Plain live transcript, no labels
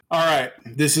All right,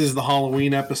 this is the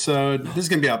Halloween episode. This is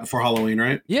going to be out before Halloween,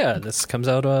 right? Yeah, this comes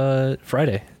out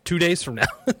Friday, 2 days from now.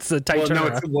 It's a tight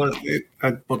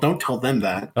turnaround. Well, don't tell them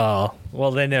that. Oh,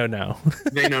 well, they know now.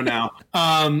 They know now.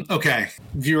 Okay,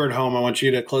 viewer at home, I want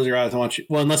you to close your eyes.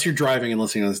 Well, unless you're driving and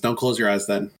listening to this, don't close your eyes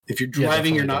then. If you're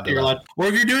driving, you're allowed. Or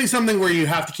if you're doing something where you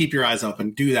have to keep your eyes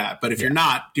open, do that. But if you're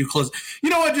not, do close. You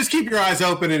know what? Just keep your eyes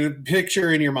open and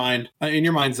picture in your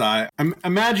mind's eye.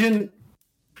 Imagine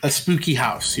a spooky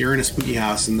house. You're in a spooky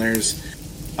house and there's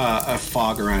a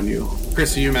fog around you.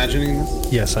 Chris, are you imagining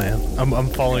this? Yes, I am. I'm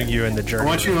following you in the journey. I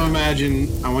want you to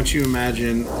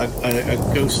imagine a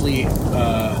ghostly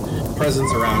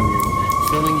presence around you,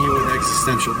 filling you with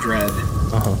existential dread.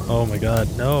 Oh my God,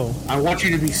 no! I want you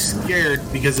to be scared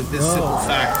because of this simple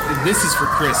fact. This is for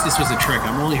Chris. This was a trick.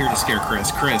 I'm only here to scare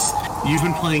Chris. Chris, you've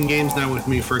been playing games now with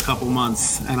me for a couple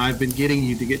months, and I've been getting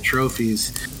you to get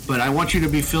trophies. But I want you to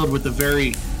be filled with the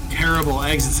very terrible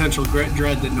existential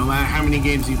dread that no matter how many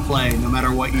games you play, no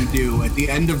matter what you do, at the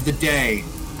end of the day,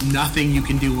 nothing you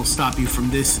can do will stop you from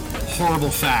this horrible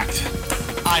fact.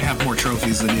 I have more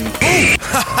trophies than you.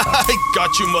 I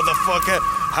got you, motherfucker.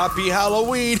 Happy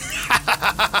Halloween.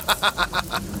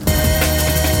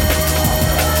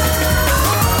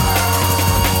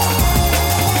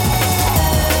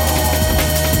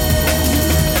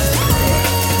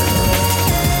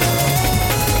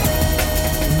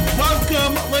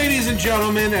 Welcome, ladies and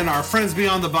gentlemen, and our friends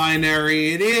beyond the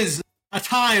binary. It is a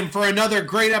time for another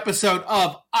great episode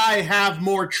of I Have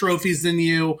More Trophies Than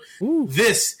You. Ooh.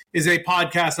 This is a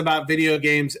podcast about video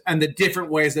games and the different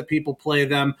ways that people play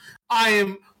them. I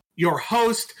am your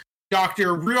host,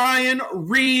 Dr. Ryan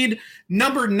Reed,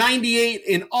 number 98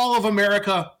 in all of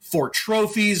America for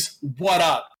trophies. What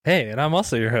up? Hey, and I'm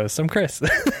also your host. I'm Chris.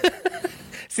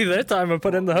 See, that time I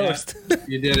put in the host. Yeah,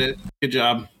 you did it. Good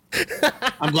job.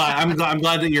 I'm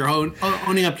glad that you're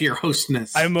owning up to your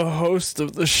hostness. I'm a host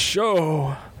of the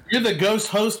show. You're the ghost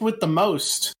host with the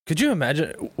most. Could you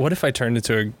imagine? What if I turned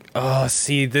into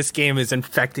see, this game is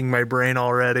infecting my brain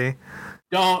already.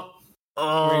 Don't.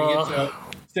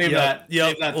 Save that.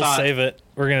 Yep. We'll save it.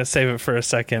 We're gonna save it for a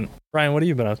second. Ryan, what have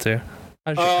you been up to?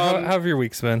 How have your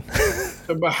weeks been?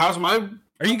 How's my?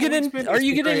 Are you getting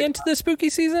into the spooky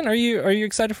season? Are you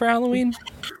excited for Halloween?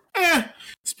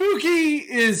 Spooky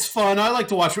is fun. I like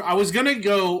to watch. I was gonna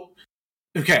go.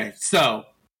 Okay, so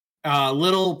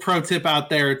little pro tip out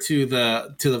there to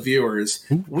the viewers.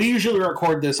 We usually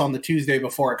record this on the Tuesday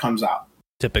before it comes out.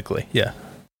 Typically, yeah.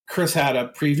 Chris had a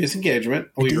previous engagement.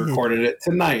 We recorded it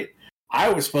tonight. I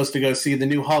was supposed to go see the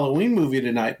new Halloween movie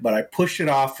tonight, but I pushed it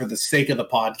off for the sake of the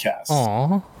podcast.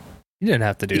 Aw. You didn't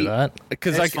have to do that.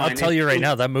 Because I'll tell you right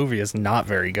now, that movie is not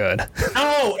very good.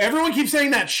 No, everyone keeps saying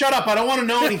that. Shut up. I don't want to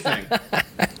know anything.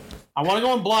 I want to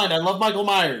go in blind. I love Michael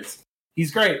Myers.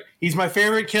 He's great. He's my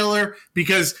favorite killer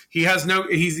because he has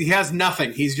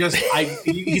nothing. He's just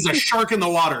he's a shark in the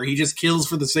water. He just kills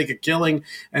for the sake of killing,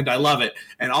 and I love it.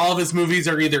 And all of his movies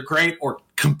are either great or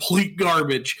complete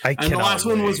garbage. And the last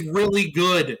one was really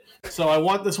good. So I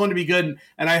want this one to be good.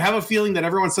 And I have a feeling that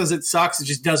everyone says it sucks. It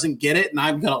just doesn't get it, and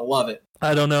I'm going to love it.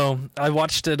 I don't know. I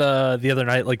watched it the other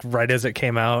night, like right as it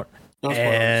came out. No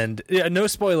spoilers. And yeah, no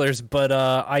spoilers, but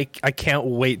I can't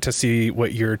wait to see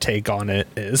what your take on it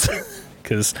is.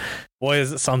 Because boy,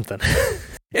 is it something.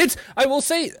 I will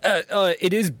say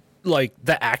it is, like,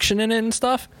 the action in it and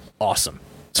stuff, awesome.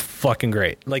 It's fucking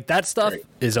great. Like, that stuff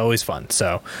is always fun.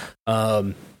 So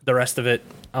the rest of it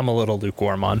I'm a little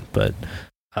lukewarm on, but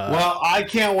well, I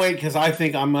can't wait because I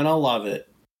think I'm gonna love it.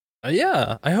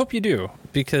 Yeah, I hope you do,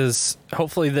 because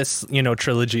hopefully this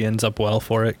trilogy ends up well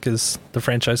for it, because the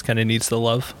franchise kind of needs the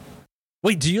love.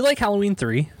 Wait, do you like Halloween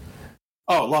 3?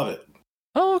 Oh, love it.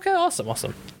 Oh, okay,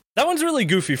 awesome. That one's really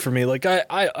goofy for me. Like,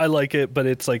 I like it, but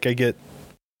it's like I get...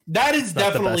 That is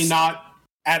definitely not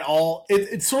at all...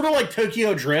 It's sort of like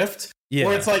Tokyo Drift,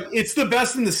 where it's like, it's the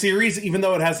best in the series, even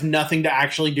though it has nothing to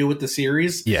actually do with the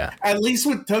series. Yeah. At least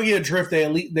with Tokyo Drift,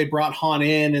 they brought Han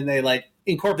in, and they, like,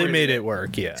 incorporated... They made it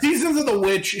work, yeah. Seasons of the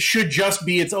Witch should just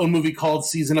be its own movie called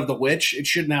Season of the Witch. It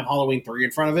shouldn't have Halloween 3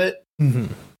 in front of it. Mm-hmm.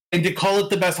 And to call it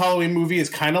the best Halloween movie is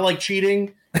kind of like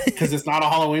cheating, because it's not a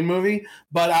Halloween movie.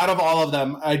 But out of all of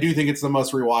them, I do think it's the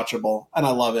most rewatchable, and I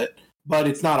love it. But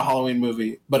it's not a Halloween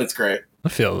movie, but it's great. I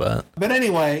feel that. But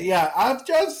anyway, yeah, I've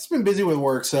just been busy with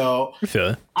work, so I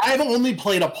feel it. I've only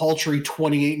played a paltry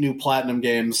 28 new Platinum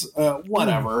games.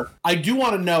 Whatever. I do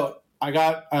want to note, I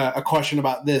got a question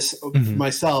about this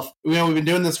myself. We've been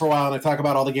doing this for a while, and I talk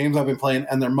about all the games I've been playing,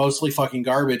 and they're mostly fucking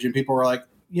garbage, and people were like,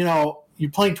 you're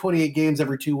playing 28 games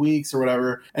every 2 weeks or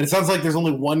whatever, and it sounds like there's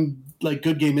only one like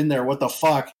good game in there. What the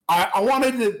fuck? I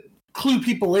wanted to clue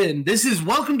people in, this is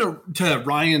welcome to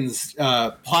Ryan's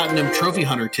Platinum Trophy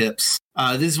Hunter tips.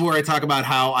 This is where I talk about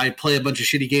how I play a bunch of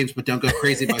shitty games but don't go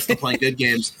crazy by still playing good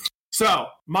games. So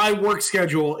my work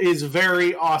schedule is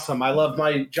very awesome. I love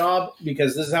my job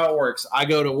because this is how it works. I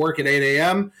go to work at 8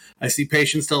 a.m. I see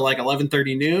patients till like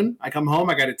 11:30 noon. I come home.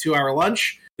 I got a 2-hour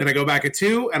lunch. Then I go back at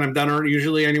 2, and I'm done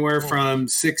usually anywhere from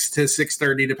 6 to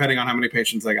 6:30, depending on how many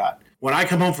patients I got. When I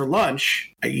come home for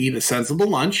lunch, I eat a sensible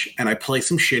lunch, and I play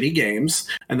some shitty games.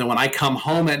 And then when I come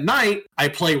home at night, I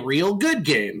play real good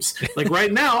games. Like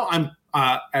right now, I'm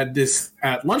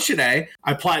at lunch today,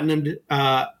 I platinumed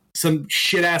some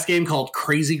shit-ass game called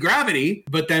Crazy Gravity.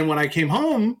 But then when I came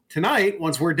home tonight,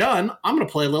 once we're done, I'm going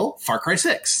to play a little Far Cry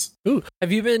 6. Ooh,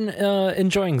 have you been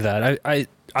enjoying that?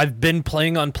 I've been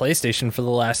playing on PlayStation for the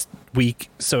last week,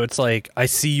 so it's like I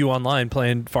see you online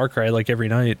playing Far Cry like every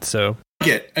night, so...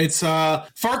 It's Far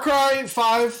Cry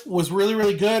 5 was really,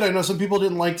 really good. I know some people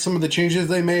didn't like some of the changes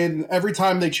they made. And every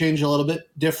time they change a little bit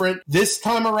different. This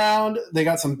time around, they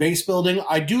got some base building.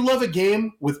 I do love a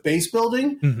game with base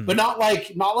building, but not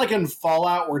like in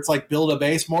Fallout where it's like build a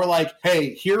base. More like,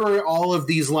 hey, here are all of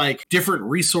these like different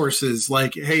resources.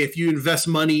 Like, hey, if you invest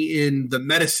money in the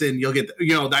medicine, you'll get,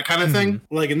 that kind of thing.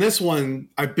 Like in this one,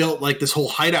 I built like this whole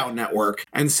hideout network.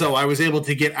 And so I was able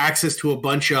to get access to a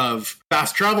bunch of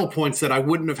fast travel points that I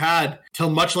wouldn't have had till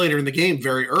much later in the game,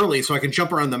 very early, so I can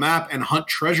jump around the map and hunt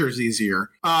treasures easier.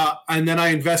 And then I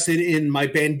invested in my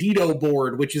Bandito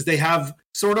board, which is they have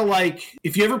sort of like,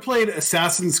 if you ever played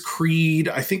Assassin's Creed,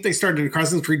 I think they started in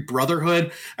Assassin's Creed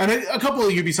Brotherhood, and a couple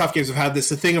of Ubisoft games have had this,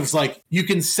 the thing of like, you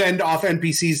can send off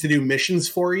NPCs to do missions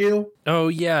for you. Oh,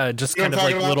 yeah, just kind of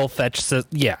like little fetch.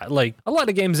 Yeah, like a lot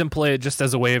of games employ it just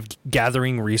as a way of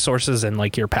gathering resources and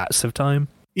like your passive time.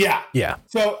 Yeah.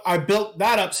 So I built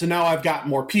that up, so now I've got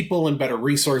more people and better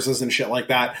resources and shit like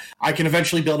that. I can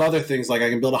eventually build other things, like I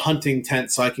can build a hunting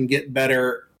tent so I can get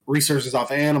better resources off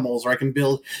animals, or I can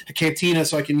build a cantina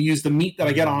so I can use the meat that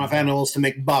I get off animals to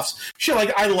make buffs. Shit,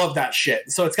 like I love that shit.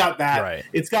 So it's got that. Right.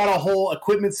 It's got a whole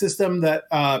equipment system that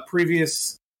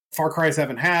previous Far Cry's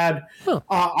haven't had. Huh.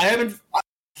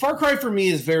 Far Cry for me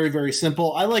is very, very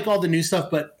simple. I like all the new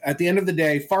stuff, but at the end of the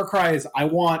day, Far Cry is, I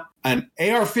want an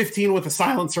AR-15 with a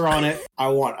silencer on it. I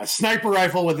want a sniper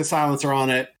rifle with a silencer on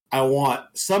it. I want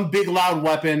some big loud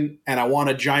weapon, and I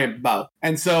want a giant bow.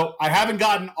 And so I haven't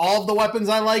gotten all of the weapons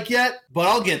I like yet, but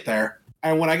I'll get there.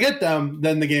 And when I get them,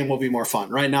 then the game will be more fun.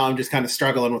 Right now, I'm just kind of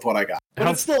struggling with what I got. But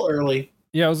it's still early.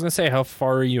 Yeah, I was going to say, how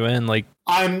far are you in? Like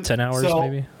I'm 10 hours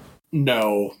maybe?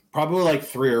 No, probably like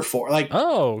 3 or 4. Like,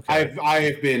 okay. I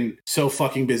have been so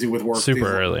fucking busy with work. Super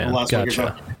early.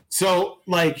 Gotcha. So,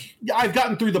 like, I've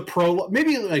gotten through the prologue,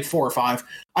 maybe like 4 or 5.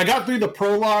 I got through the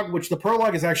prologue, which the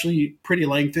prologue is actually pretty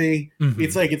lengthy. Mm-hmm.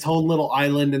 It's like its own little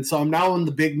island. And so I'm now on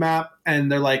the big map, and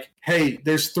they're like, hey,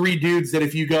 there's 3 dudes that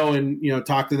if you go and,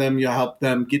 talk to them, you'll help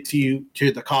them get to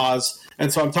the cause.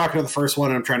 And so I'm talking to the first one,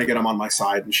 and I'm trying to get them on my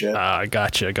side and shit.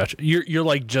 Gotcha. You're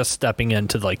like just stepping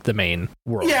into like the main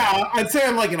world. Yeah, I'd say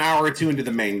I'm like an hour or 2 into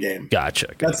the main game.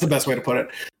 Gotcha. That's the best way to put it.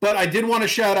 But I did want to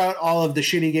shout out all of the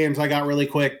shitty games I got really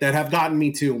quick that have gotten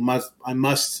me to, I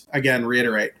must again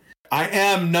reiterate, I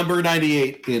am number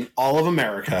 98 in all of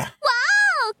America.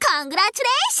 Wow!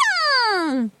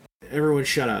 Congratulations! Everyone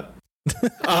shut up.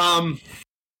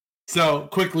 So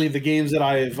quickly, the games that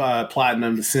I've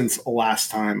platinumed since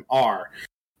last time are,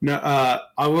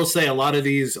 I will say a lot of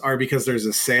these are because there's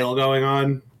a sale going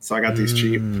on, so I got these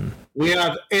cheap. We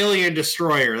have Alien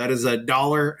Destroyer. That is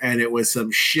 $1, and it was some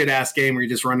shit-ass game where you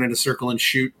just run in a circle and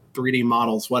shoot 3D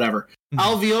models, whatever.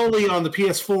 Alveoli on the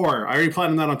PS4. I already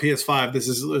platinumed that on PS5. This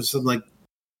is some like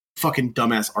fucking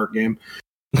dumbass art game.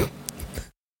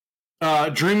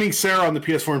 Dreaming Sarah on the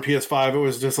PS4 and PS5. It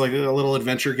was just like a little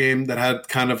adventure game that had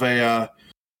kind of a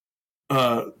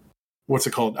what's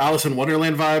it called? Alice in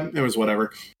Wonderland vibe. It was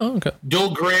whatever. Oh, okay.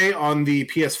 Dull Grey on the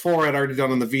PS4. I'd already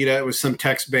done on the Vita. It was some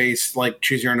text-based, like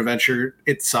choose your own adventure.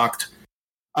 It sucked.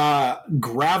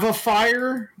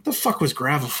 Gravifier. What the fuck was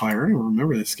Gravifier? I don't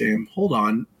remember this game. Hold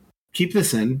on. Keep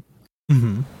this in.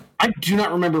 Mm-hmm. I do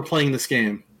not remember playing this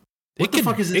game. What the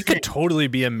fuck is this game? It could totally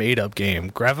be a made-up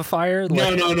game. Gravifier?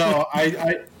 No.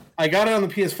 I got it on the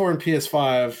PS4 and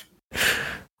PS5.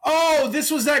 Oh,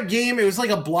 this was that game. It was like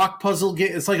a block puzzle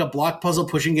game. It's like a block puzzle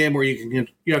pushing game where you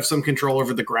have some control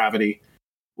over the gravity.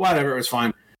 Whatever, it was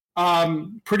fine.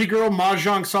 Pretty Girl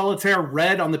Mahjong Solitaire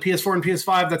Red on the PS4 and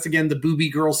PS5. That's again the Booby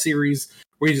Girl series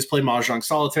where you just play Mahjong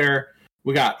Solitaire.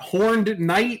 We got Horned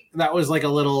Knight. That was like a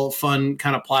little fun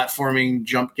kind of platforming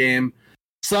jump game.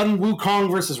 Sun Wukong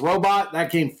versus Robot.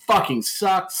 That game fucking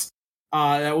sucks.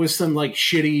 That was some like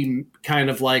shitty kind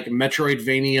of like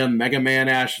Metroidvania Mega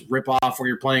Man-ash ripoff where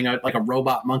you're playing like a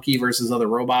robot monkey versus other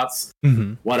robots.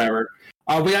 Mm-hmm. Whatever.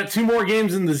 We got 2 more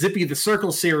games in the Zippy the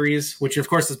Circle series, which of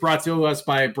course is brought to us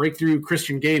by Breakthrough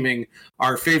Christian Gaming,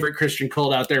 our favorite Christian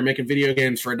cult out there making video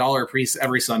games for $1 a piece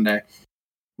every Sunday.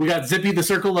 We got Zippy the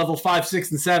Circle level 5,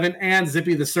 6, and 7, and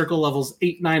Zippy the Circle levels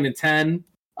 8, 9, and 10.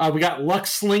 We got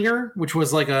Lux Slinger, which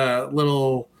was like a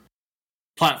little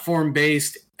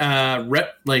platform-based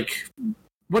like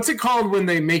what's it called when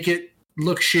they make it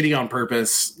look shitty on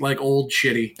purpose, like old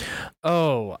shitty?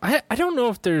 Oh, I don't know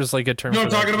if there's like a term. You know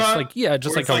what I'm talking about?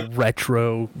 Just like a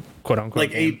retro, quote unquote,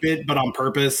 like 8-bit, but on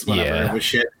purpose. Whatever, it was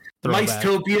shit. Throwback.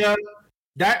 Micetopia.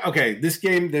 There's this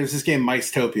game,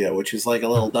 Micetopia, which is like a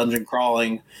little dungeon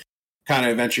crawling kind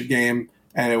of adventure game,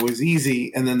 and it was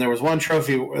easy. And then there was one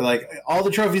trophy, like all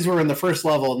the trophies were in the first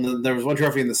level, and then there was one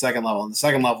trophy in the second level. And the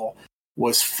second level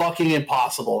was fucking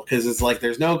impossible because it's like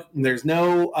there's no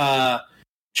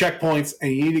checkpoints,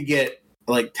 and you need to get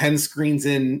like 10 screens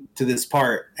in to this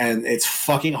part, and it's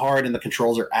fucking hard, and the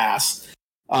controls are ass.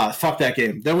 Fuck that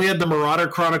game. Then we had the Marauder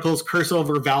Chronicles Curse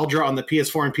Over Valdra on the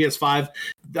PS4 and PS5.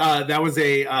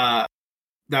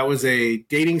 That was a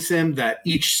dating sim that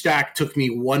each stack took me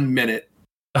 1 minute.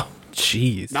 Oh,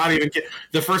 jeez. Not even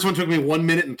the first one took me 1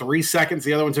 minute and 3 seconds.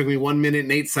 The other one took me 1 minute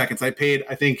and 8 seconds. I paid,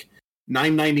 I think,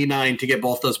 $9.99 to get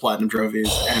both those platinum trophies,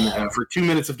 and for 2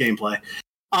 minutes of gameplay.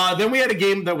 Then we had a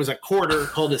game that was a quarter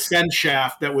called Ascend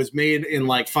Shaft that was made in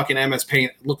like fucking MS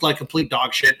Paint. It looked like complete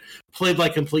dog shit. Played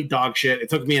like complete dog shit. It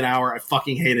took me an hour. I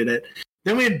fucking hated it.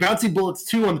 Then we had Bouncy Bullets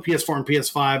 2 on the PS4 and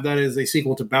PS5. That is a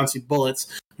sequel to Bouncy Bullets,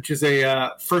 which is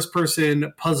a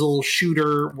first-person puzzle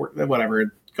shooter,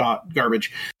 whatever,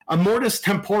 garbage. Mortis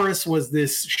Temporis was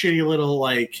this shitty little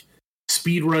like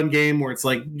speedrun game where it's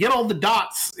like, get all the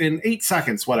dots in 8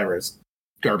 seconds, whatever it is.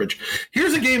 Garbage.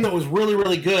 Here's a game that was really,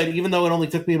 really good, even though it only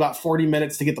took me about 40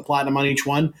 minutes to get the platinum on each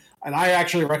one. And I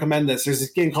actually recommend this. There's this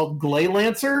game called Glay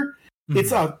Lancer. Mm-hmm.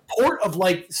 It's a port of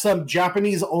like some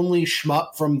Japanese-only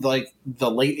shmup from like the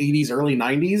late 80s, early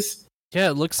 90s. Yeah,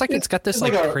 it looks like it's got this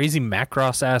like crazy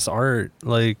Macross ass art.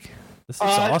 Like, this is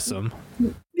awesome.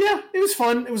 Yeah, it was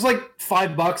fun. It was like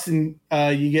 $5 and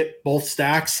you get both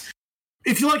stacks.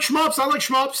 If you like shmups, I like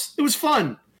shmups. It was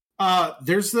fun.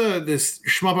 There's this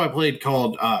shmup I played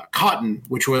called Cotton,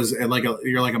 which was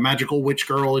you're like a magical witch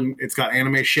girl, and it's got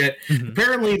anime shit. Mm-hmm.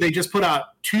 Apparently, they just put out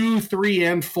 2, 3,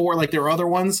 and 4, like there were other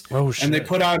ones. Oh shit! And they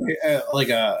put out like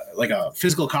a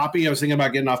physical copy. I was thinking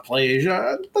about getting off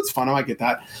PlayAsia. That's fun. I might get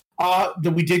that.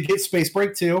 We did get Space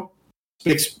Break 2.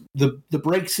 The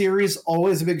Break series,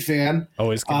 always a big fan.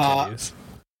 Always continues.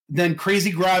 Then Crazy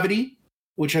Gravity,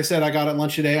 which I said I got at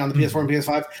lunch today on the PS4 and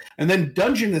PS5. And then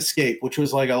Dungeon Escape, which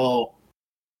was like a little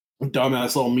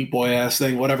dumbass little Meat Boy ass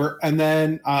thing, whatever. And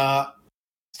then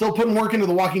still putting work into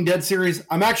the Walking Dead series.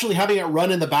 I'm actually having it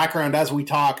run in the background as we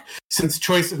talk, since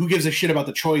who gives a shit about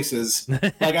the choices?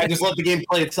 Like, I just let the game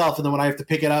play itself, and then when I have to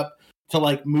pick it up to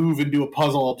like move and do a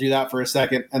puzzle, I'll do that for a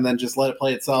second, and then just let it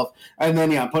play itself. And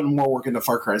then, yeah, I'm putting more work into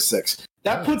Far Cry 6.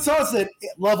 That puts us at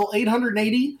level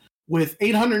 880 with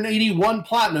 881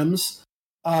 platinums.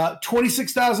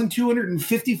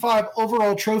 26,255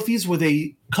 overall trophies with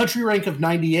a country rank of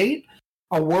 98,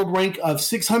 a world rank of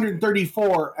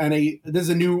 634, and this is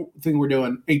a new thing we're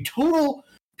doing, a total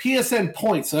PSN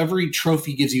points. So every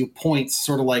trophy gives you points,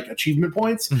 sort of like achievement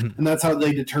points, and that's how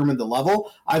they determine the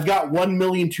level. I've got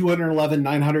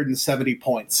 1,211,970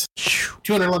 points.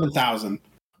 211,000.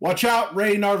 Watch out,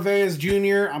 Ray Narvaez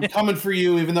Jr. I'm coming for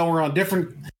you, even though we're on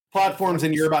different platforms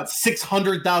and you're about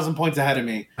 600,000 points ahead of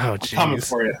me. Oh, I'm coming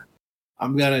for you.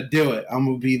 I'm gonna do it.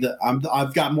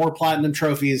 I've got more platinum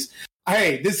trophies.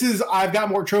 Hey, I've got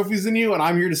more trophies than you, and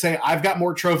I'm here to say I've got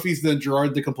more trophies than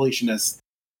Gerard the Completionist.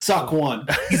 Suck one.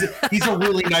 He's a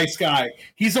really nice guy.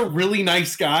 He's a really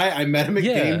nice guy. I met him at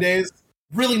Game Days.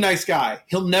 Really nice guy.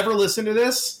 He'll never listen to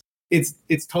this.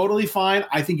 It's totally fine.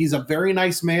 I think he's a very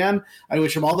nice man. I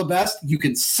wish him all the best. You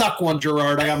can suck one,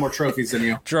 Gerard. I got more trophies than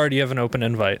you. Gerard, you have an open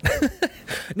invite.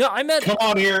 No, I met... Come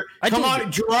on here. Come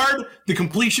on, Gerard, the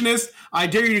Completionist. I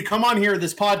dare you to come on here.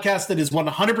 This podcast that is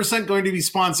 100% going to be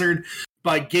sponsored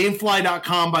by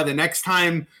Gamefly.com by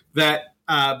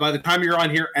the time you're on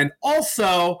here. And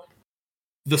also,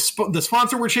 the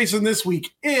sponsor we're chasing this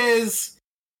week is...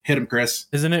 Hit him, Chris.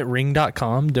 Isn't it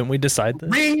Ring.com? Didn't we decide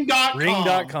this? Ring.com.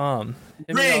 Ring.com.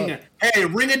 Ring. Hey,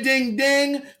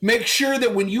 ring-a-ding-ding. Make sure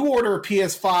that when you order a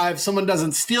PS5, someone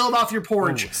doesn't steal it off your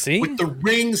porch with the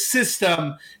Ring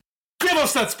system. Give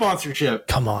us that sponsorship.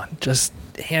 Come on. Just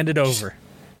hand it over.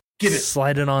 Give it.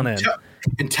 Slide it on in.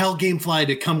 And tell Gamefly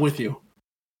to come with you.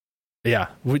 Yeah.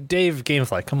 Dave,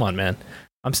 Gamefly, come on, man.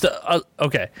 I'm still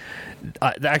okay.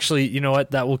 Actually, you know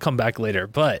what? That will come back later.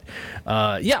 But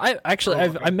yeah,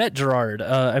 I met Gerard.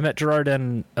 I met Gerard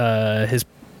and his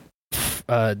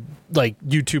like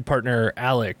YouTube partner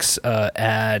Alex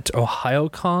at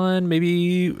OhioCon.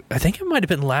 Maybe I think it might have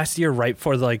been last year, right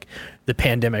before like the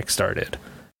pandemic started.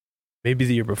 Maybe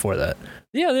the year before that.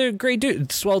 Yeah, they're great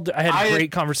dudes. Well, I had a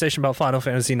great conversation about Final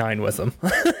Fantasy IX with them.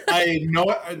 I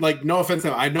know, like, no offense to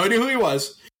him, I had no idea who he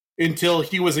was until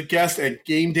he was a guest at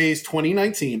Game Days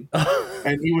 2019,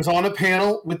 and he was on a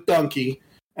panel with Donkey,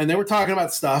 and they were talking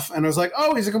about stuff, and I was like,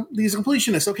 oh, he's a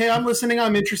completionist. Okay, I'm listening,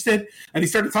 I'm interested. And he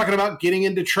started talking about getting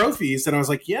into trophies, and I was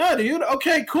like, yeah, dude,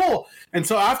 okay, cool. And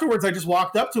so afterwards, I just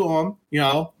walked up to him,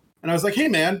 and I was like, hey,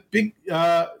 man, big,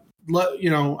 I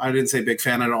didn't say big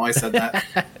fan. I don't know why I said that.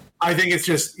 I think it's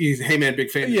just, hey, man,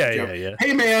 big fan. Yeah.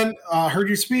 Hey, man, heard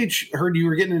your speech, heard you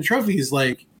were getting into trophies,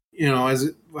 like,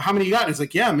 how many you got? And he's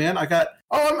like, yeah, man, I got,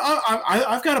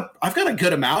 I've got a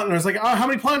good amount. And I was like, oh, how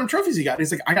many platinum trophies you got? And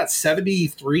he's like, I got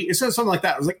 73. It says something like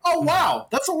that. I was like, oh, wow,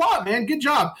 that's a lot, man. Good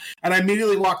job. And I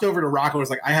immediately walked over to Rocco. I was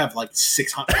like, I have like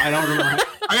 600. I don't remember.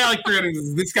 I got like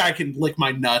 300. This guy can lick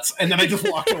my nuts. And then I just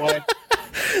walked away.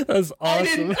 That's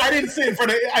awesome. I didn't say it in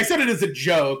front of, I said it as a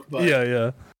joke. But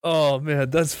yeah. Oh, man,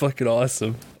 that's fucking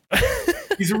awesome.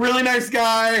 He's a really nice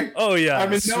guy. Oh, yeah.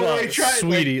 I'm in no way trying.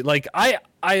 Sweetie. Like I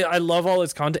love all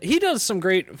his content. He does some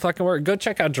great fucking work. Go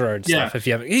check out Gerard's stuff if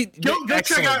you haven't. Go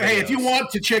check out. Videos. Hey, if you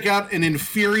want to check out an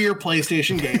inferior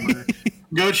PlayStation gamer,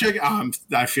 go check.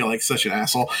 I feel like such an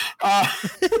asshole.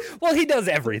 Well, he does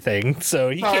everything,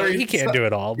 so he can't do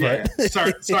it all. But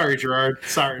yeah. sorry, Gerard.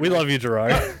 Sorry. We love you,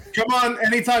 Gerard. Come on,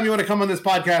 anytime you want to come on this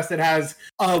podcast that has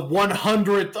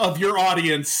 100th of your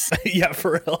audience. Yeah,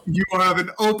 for real. You have an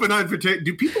open invitation.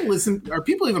 Do people listen? Are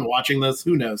people even watching this?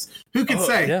 Who knows? Who can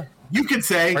say? Yeah. You could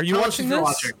say. Are you watching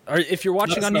this? If you're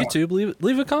watching on YouTube,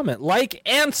 leave a comment, like,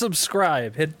 and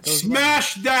subscribe.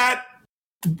 Smash that.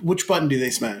 Which button do they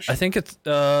smash? I think it's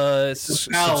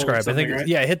subscribe. I think right?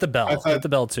 Hit the bell. Hit the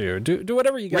bell too. Do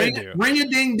whatever you gotta do. Ring a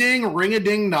ding ding, ring a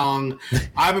ding dong.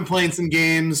 I've been playing some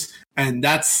games, and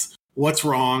that's what's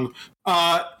wrong.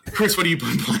 Chris, what have you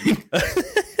been playing?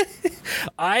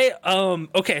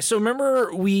 Okay, so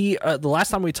remember we the last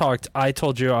time we talked, I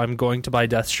told you I'm going to buy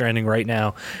Death Stranding right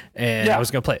now, and I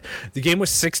was gonna play it. The game was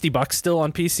 $60 still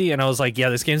on PC, and I was like, yeah,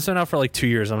 this game's been out for like 2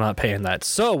 years, I'm not paying that.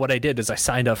 So what I did is I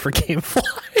signed up for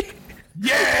GameFly.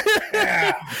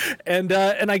 Yeah. And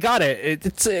I got it.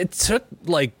 It took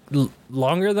like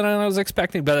longer than I was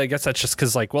expecting, but I guess that's just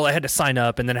because like, well, I had to sign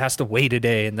up and then it has to wait a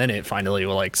day and then it finally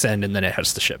will like send and then it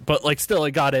has to ship. But like still, I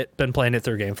got it. Been playing it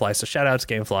through GameFly, so shout out to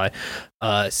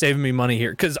GameFly, saving me money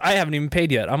here because I haven't even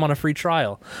paid yet. I'm on a free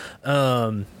trial.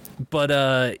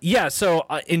 But so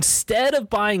instead of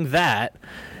buying that,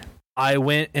 I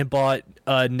went and bought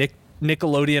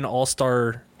Nickelodeon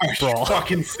All-Star Brawl.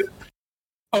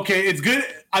 Okay, it's good.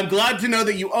 I'm glad to know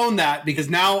that you own that because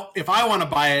now if I want to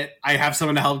buy it, I have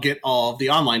someone to help get all of the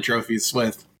online trophies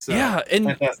with. So, yeah, and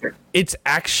fantastic. It's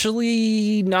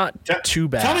actually not too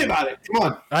bad. Tell me about it. Come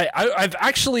on. I've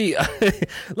actually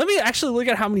let me actually look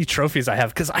at how many trophies I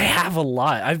have because I have a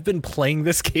lot. I've been playing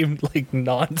this game like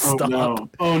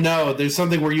nonstop. Oh no, there's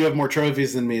something where you have more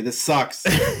trophies than me. This sucks.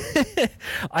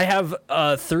 I have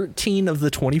 13 of the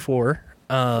 24.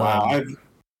 Wow, I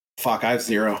have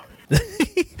 0.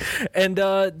 And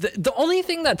the only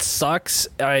thing that sucks,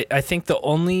 I think the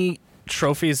only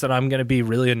trophies that I'm going to be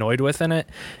really annoyed with in it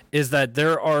is that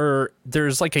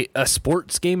there's like a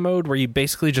sports game mode where you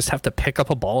basically just have to pick up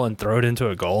a ball and throw it into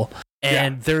a goal.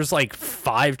 And there's like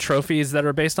 5 trophies that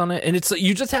are based on it. And it's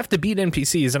you just have to beat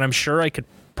NPCs. And I'm sure I could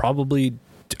probably...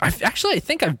 I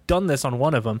think I've done this on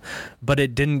one of them, but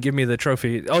it didn't give me the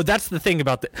trophy. Oh, that's the thing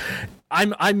about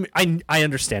I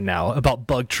understand now about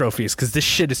bug trophies because this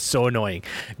shit is so annoying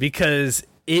because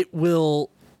it will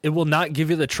not give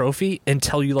you the trophy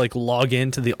until you like log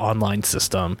into the online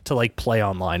system to like play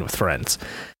online with friends.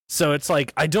 So it's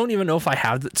like I don't even know if I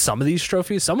have some of these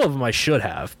trophies. Some of them I should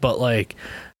have, but like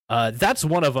that's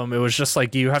one of them. It was just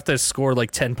like you have to score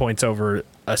like 10 points over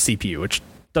a CPU, which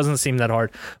doesn't seem that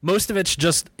hard. Most of it's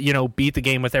just, beat the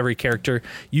game with every character.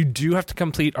 You do have to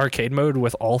complete arcade mode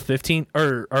with all 15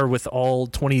 or with all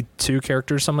 22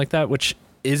 characters, something like that, which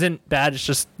isn't bad. It's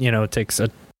just, it takes a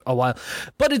while,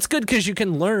 but it's good because you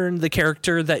can learn the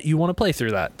character that you want to play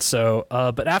through that. So,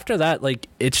 but after that, like,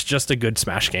 it's just a good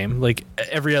Smash game. Like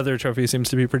every other trophy seems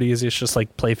to be pretty easy. It's just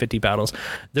like play 50 battles.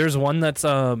 There's one that's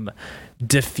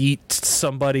defeat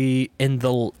somebody in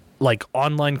the like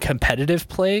online competitive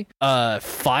play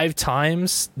 5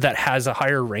 times that has a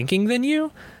higher ranking than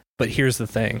you, But here's the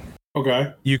thing.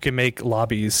 Okay. You can make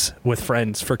lobbies with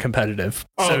friends for competitive.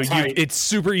 Oh, so it's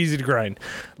super easy to grind.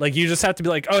 Like, you just have to be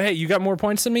like, oh, hey, you got more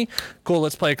points than me? Cool,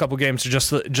 let's play a couple games.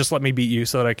 Just let me beat you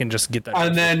so that I can just get that.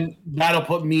 And then that'll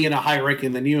put me in a higher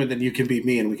ranking than you, and then you can beat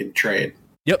me and we can trade.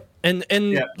 Yep. And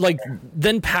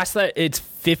then past that, it's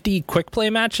 50 quick play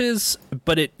matches,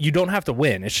 but you don't have to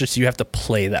win. It's just you have to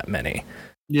play that many.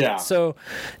 Yeah. So,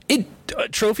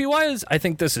 trophy wise, I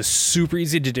think this is super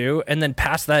easy to do. And then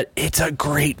past that, it's a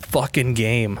great fucking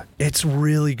game. It's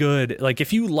really good. Like,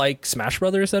 if you like Smash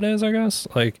Brothers, that is, I guess.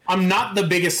 Like, I'm not the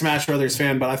biggest Smash Brothers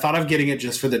fan, but I thought of getting it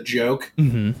just for the joke.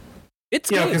 Mm-hmm. It's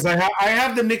good. Because I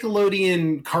have the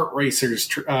Nickelodeon Kart Racers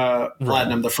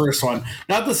Platinum, the first one,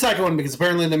 not the second one, because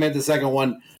apparently they made the second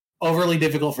one overly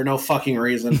difficult for no fucking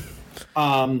reason.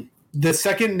 The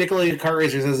second Nickelodeon Kart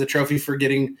Racers has a trophy for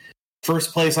getting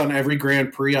first place on every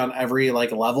Grand Prix on every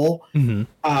level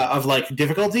of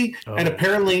difficulty, and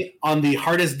apparently on the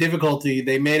hardest difficulty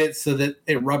they made it so that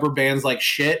it rubber bands like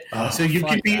shit. So you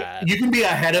can be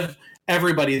ahead of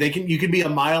everybody. You can be a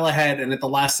mile ahead, and at the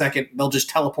last second they'll just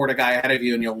teleport a guy ahead of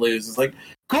you and you'll lose. It's like,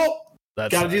 cool. Got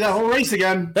to do that whole race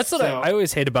again. That's what I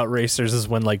always hate about racers, is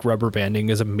when rubber banding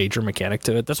is a major mechanic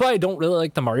to it. That's why I don't really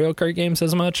like the Mario Kart games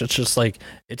as much. It's just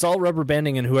it's all rubber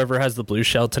banding, and whoever has the blue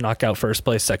shell to knock out first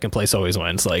place, second place always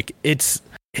wins. It's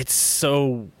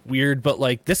so weird,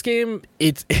 but this game,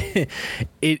 it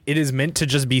is meant to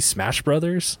just be Smash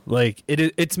Brothers.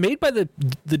 It's made by the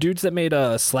dudes that made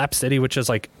Slap City, which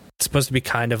is supposed to be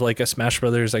kind of like a Smash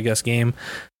Brothers, I guess, game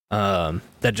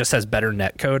that just has better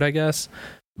netcode, I guess.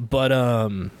 But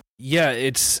yeah,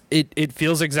 it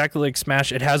feels exactly like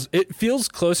Smash. It feels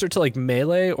closer to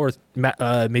Melee or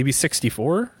maybe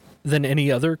 64 than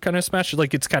any other kind of Smash.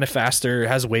 It's kind of faster,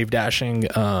 has wave dashing,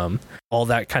 all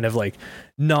that kind of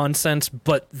nonsense.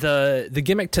 But the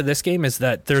gimmick to this game is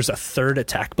that there's a third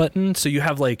attack button, so you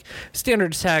have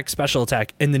standard attack, special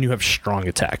attack, and then you have strong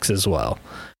attacks as well.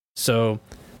 So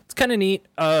it's kind of neat.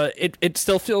 It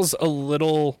still feels a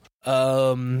little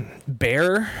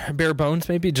bare bones,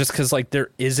 maybe, just because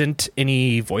there isn't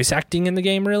any voice acting in the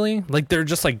game, really. They're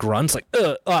just grunts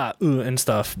and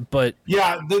stuff. But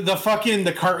yeah, the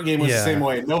kart game was the same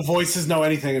way. No voices, no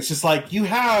anything. It's just you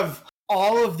have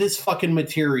all of this fucking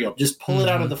material, just pull it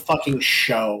out of the fucking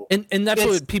show. And that's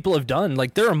what people have done.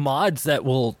 There are mods that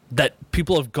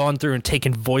people have gone through and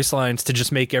taken voice lines to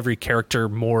just make every character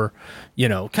more,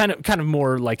 kind of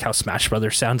more like how Smash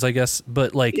Brothers sounds, I guess.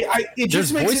 But it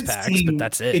just makes voice packs, but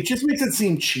that's it. It just makes it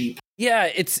seem cheap. Yeah,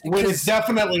 it's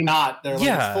definitely not. They're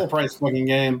a full price fucking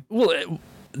game.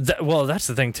 Well, that's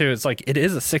the thing too. It's it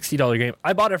is a $60 game.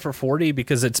 I bought it for $40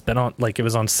 because it's been on it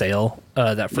was on sale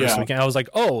that first weekend. I was like,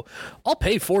 oh, I'll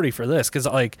pay $40 for this because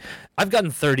I've gotten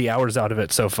 30 hours out of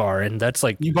it so far, and that's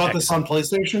you bought this on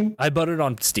PlayStation? I bought it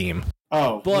on Steam.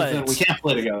 Oh, but we can't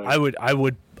play together.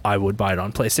 I would buy it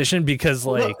on PlayStation because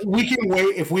we can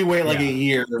wait if we wait a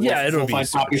year. It'll be find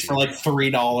copies for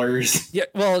 $3. Yeah,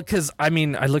 well, because I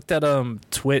looked at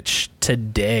Twitch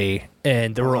today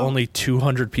and there were only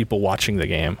 200 people watching the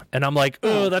game, and I'm like,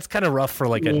 oh, that's kind of rough for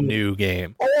a new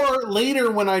game. Or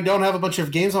later, when I don't have a bunch of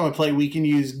games on my plate, we can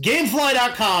use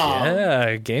GameFly.com.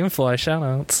 Yeah, GameFly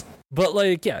shoutouts. But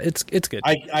it's good.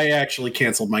 I actually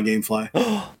canceled my GameFly.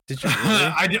 Did you?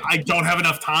 Really? I don't have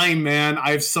enough time, man.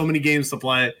 I have so many games to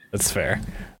play. That's fair.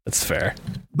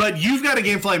 But you've got a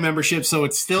GameFly membership, so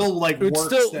it's still it's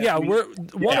still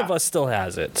one of us still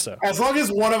has it. So as long as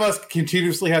one of us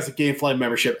continuously has a GameFly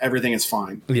membership, everything is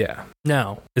fine. Yeah.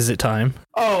 Now, is it time?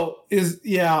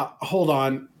 Hold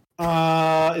on.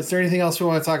 Is there anything else we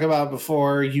want to talk about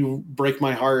before you break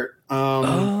my heart?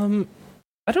 I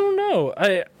don't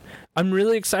know. I'm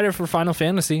really excited for Final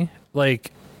Fantasy.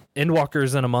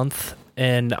 Endwalker's in a month,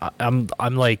 and I'm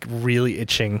really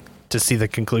itching to see the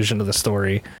conclusion of the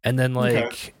story. And then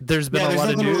there's been a lot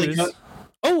of news. Really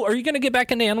oh, are you going to get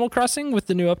back into Animal Crossing with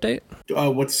the new update?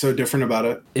 What's so different about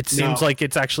it? It seems like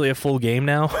it's actually a full game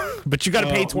now, but you got to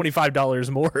pay $25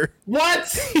 more.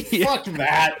 What? Yeah. Fuck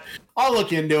that. I'll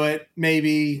look into it.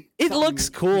 Maybe it looks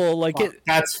cool.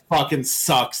 That's fucking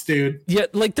sucks, dude. Yeah,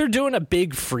 they're doing a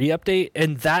big free update,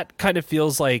 and that kind of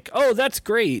feels oh, that's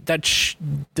great.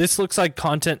 This looks like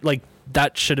content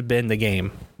that should have been the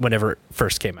game whenever it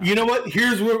first came out. You know what?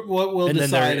 Here's what we'll and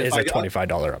decide. And then there is a $25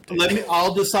 update.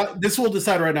 I'll decide. This will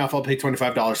decide right now if I'll pay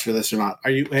 $25 for this or not.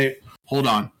 Are you? Hey, hold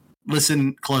on.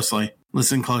 Listen closely.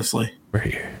 We're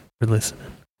here. We're listening.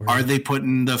 Are they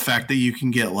putting the fact that you can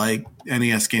get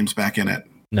NES games back in it?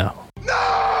 No.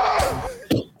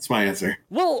 That's my answer.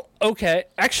 Well, okay.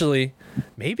 Actually,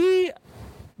 maybe.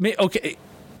 Okay.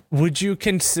 Would you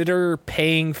consider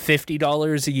paying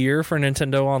 $50 a year for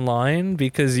Nintendo Online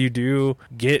because you do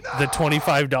get the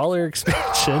 $25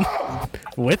 expansion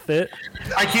with it?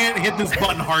 I can't hit this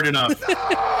button hard enough.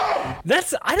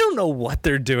 I don't know what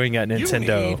they're doing at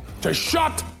Nintendo. You need to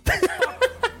shut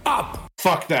up.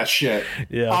 Fuck that shit.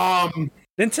 Yeah.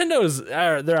 Nintendo's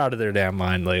they're out of their damn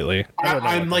mind lately.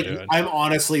 I'm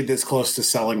honestly this close to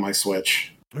selling my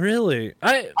Switch. Really?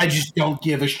 I just don't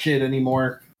give a shit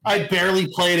anymore. I barely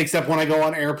play it except when I go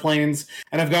on airplanes,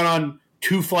 and I've gone on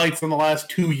 2 flights in the last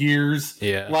 2 years.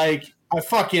 Yeah. Like,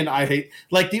 I hate,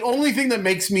 like, the only thing that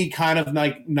makes me kind of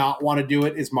like not want to do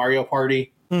it is Mario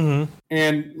Party. Mm-hmm.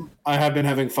 And I have been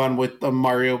having fun with the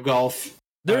Mario Golf.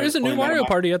 There is a new Mario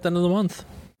Party at the end of the month.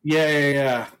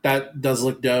 Yeah. That does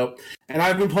look dope. And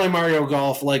I've been playing Mario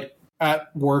Golf like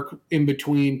at work in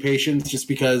between patients just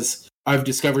because I've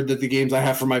discovered that the games I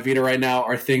have for my Vita right now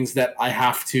are things that I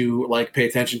have to like pay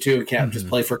attention to and can't just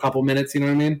play for a couple minutes, you know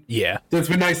what I mean? Yeah. So it's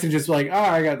been nice to just like,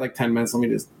 I got like 10 minutes, let me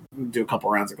just do a couple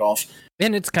rounds of golf.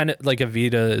 And it's kind of like a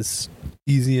Vita is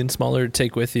easy and smaller to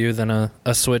take with you than a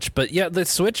Switch. But yeah, the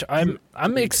Switch, I'm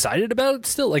excited about it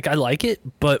still. Like, I like it,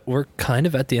 but we're kind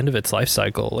of at the end of its life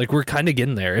cycle. Like, we're kind of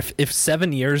getting there. If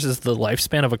 7 years is the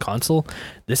lifespan of a console,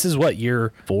 this is what,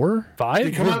 year 4,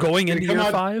 5? We're going into year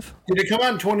 5. Did it come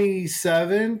out in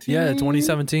 2017? Yeah,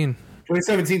 2017.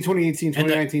 2017, 2018,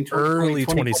 2019, early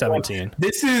 2017.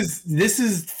 This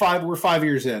is 5. We're 5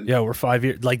 years in. Yeah, we're 5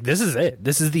 years. Like, this is it.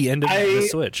 This is the end of the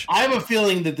Switch. I have a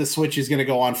feeling that the Switch is going to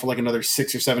go on for like another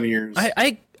 6 or 7 years.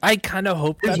 I kind of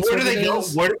hope that's where do they go?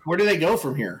 Where do they go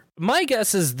from here? My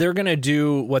guess is they're going to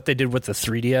do what they did with the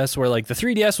 3DS, where like the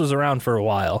 3DS was around for a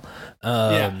while.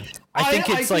 I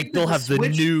think they'll have the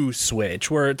new Switch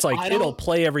where it's like it'll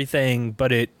play everything,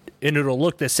 but it'll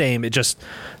look the same. It just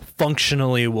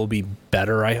functionally will be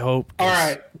better, I hope. All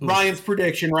right. Ryan's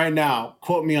prediction right now.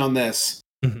 Quote me on this.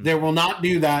 Mm-hmm. They will not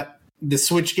do that. The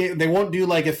Switch game, they won't do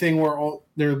like a thing where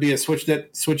there will be a Switch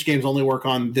that Switch games only work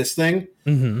on this thing.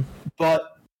 Mm-hmm.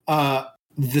 But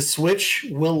the Switch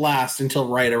will last until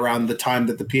right around the time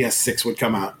that the PS6 would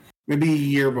come out. Maybe a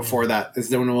year before that is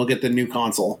when we'll get the new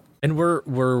console. And we're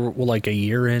like a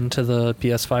year into the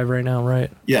PS5 right now,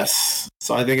 right? Yes.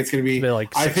 So I think it's going to be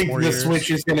like I think the years. Switch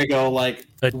is going to go like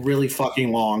really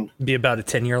fucking long. Be about a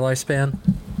 10-year lifespan.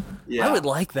 Yeah. I would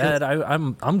like that.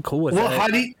 I'm cool with that. Well,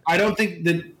 Heidi, I don't think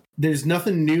that there's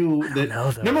nothing new that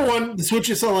number one, the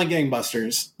Switch is selling like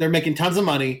gangbusters. They're making tons of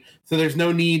money, so there's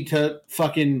no need to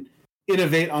fucking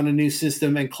innovate on a new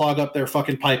system and clog up their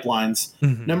fucking pipelines.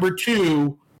 Mm-hmm. Number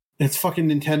two, it's fucking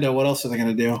Nintendo. What else are they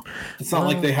going to do? It's not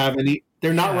like they have any.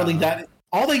 They're not really that.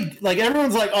 All they like,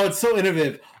 everyone's like, oh, it's so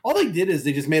innovative. All they did is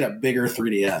they just made a bigger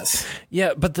 3DS.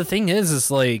 Yeah, but the thing is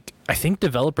like, I think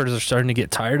developers are starting to get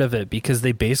tired of it because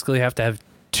they basically have to have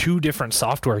 2 different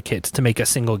software kits to make a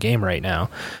single game right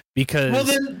now. Because well,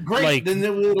 then great. Like, then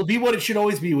it'll be what it should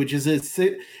always be, which is it's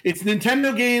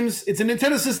Nintendo games. It's a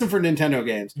Nintendo system for Nintendo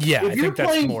games. Yeah, if you're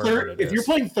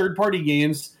playing third-party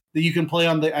games that you can play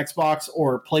on the Xbox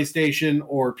or PlayStation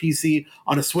or PC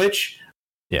on a Switch.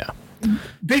 Yeah.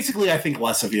 Basically, I think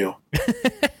less of you.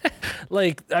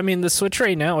 Like, I mean, the Switch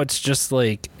right now, it's just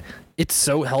like, it's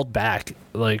so held back.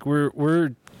 Like,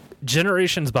 we're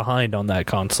generations behind on that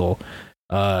console.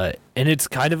 And it's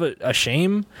kind of a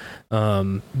shame.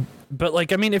 But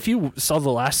like, I mean, if you saw the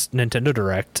last Nintendo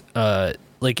Direct,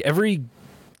 like every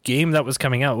game that was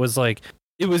coming out was like,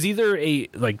 it was either a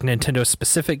like Nintendo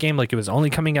specific game, like it was only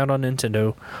coming out on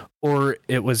Nintendo, or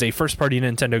it was a first party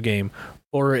Nintendo game,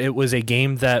 or it was a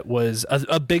game that was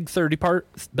a big third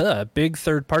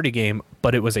party game,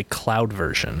 but it was a cloud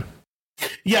version.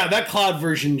 Yeah, that cloud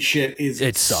version shit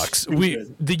it sucks.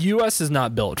 The US is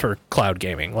not built for cloud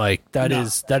gaming. Like that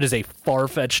is a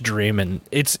far-fetched dream, and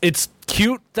it's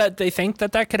cute that they think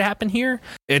that could happen here.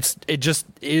 It just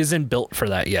isn't built for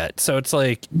that yet. So it's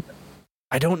like,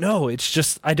 I don't know. It's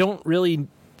just, I don't really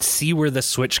see where the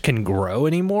Switch can grow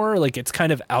anymore. Like, it's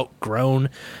kind of outgrown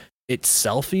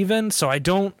itself even. So I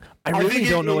really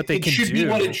don't know what they can do. It should be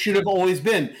what it should have always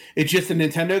been. It's just a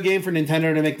Nintendo game for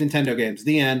Nintendo to make Nintendo games.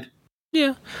 The end.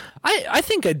 Yeah. I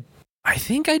think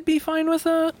I'd be fine with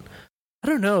that. I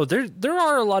don't know. There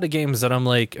are a lot of games that I'm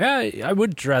like, I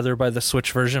would rather buy the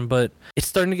Switch version, but it's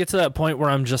starting to get to that point where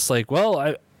I'm just like,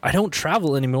 well, I don't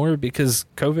travel anymore because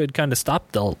COVID kind of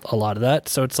stopped a lot of that.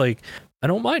 So it's like, I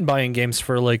don't mind buying games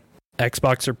for like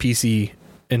Xbox or PC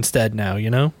instead now,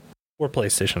 you know? Or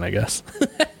PlayStation, I guess.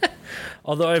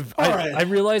 Although I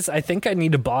realized I think I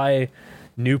need to buy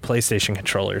new PlayStation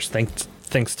controllers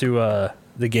thanks to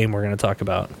the game we're going to talk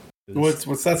about. What's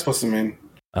that supposed to mean?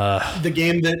 The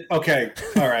game that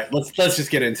all right, let's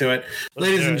just get into it.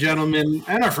 Ladies and gentlemen,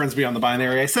 and our friends beyond the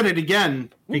binary. I said it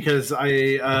again because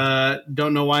I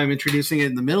don't know why I'm introducing it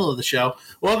in the middle of the show.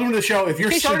 Welcome to the show. If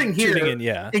you're starting here,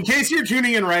 in case you're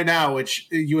tuning in right now, which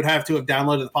you would have to have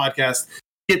downloaded the podcast,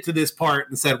 get to this part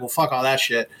and said, well, fuck all that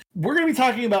shit. We're going to be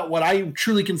talking about what I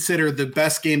truly consider the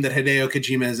best game that Hideo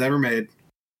Kojima has ever made.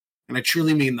 And I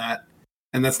truly mean that.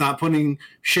 And that's not putting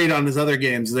shade on his other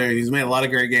games there. He's made a lot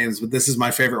of great games, but this is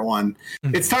my favorite one.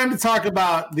 Mm-hmm. It's time to talk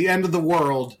about the end of the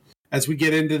world as we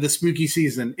get into the spooky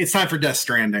season. It's time for Death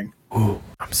Stranding. Ooh,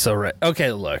 I'm so right.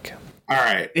 Okay, look. All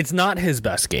right. It's not his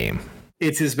best game.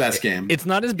 It's his best game. It's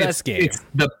not his best game. It's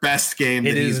the best game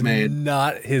that he's made. It is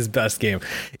not his best game.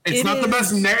 It's not the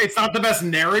best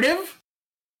narrative,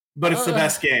 but it's the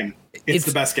best game. It's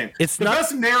the best game. It's the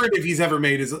best narrative he's ever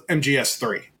made is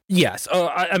MGS3. Yes.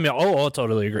 I'll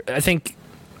totally agree. I think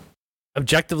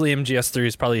objectively MGS3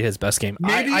 is probably his best game.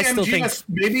 I still think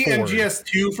maybe 4.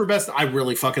 MGS2 for best. I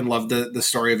really fucking love the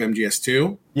story of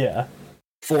MGS2. Yeah.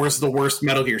 4 is the worst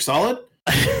Metal Gear Solid.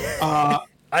 I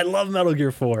love Metal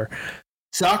Gear 4.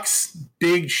 Sucks.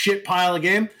 Big shit pile of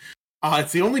game.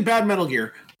 It's the only bad Metal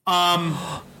Gear.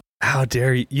 How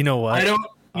dare you? You know what? I don't.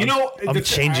 I'm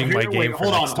changing my game.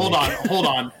 Hold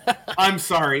on. I'm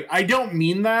sorry. I don't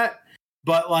mean that.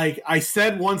 But like I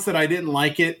said once that I didn't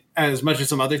like it as much as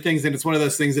some other things, and it's one of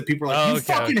those things that people are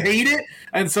like, you hate it,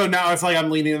 and so now it's like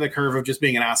I'm leaning to the curve of just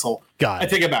being an asshole. I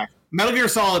take it back. Metal Gear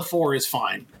Solid 4 is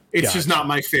fine. It's just not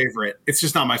my favorite. It's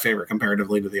just not my favorite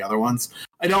comparatively to the other ones.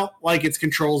 I don't like its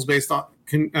controls based on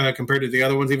compared to the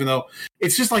other ones, even though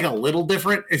it's just like a little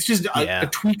different. It's just a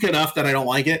tweak enough that I don't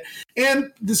like it,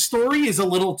 and the story is a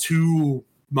little too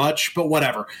much, but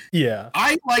whatever. Yeah.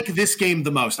 I like this game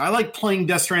the most. I like playing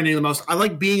Death Stranding the most. I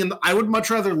like being I would much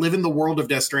rather live in the world of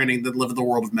Death Stranding than live in the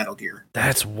world of Metal Gear.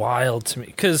 That's wild to me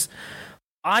because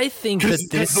I think that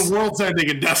the world's ending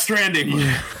in Death Stranding.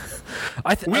 Yeah.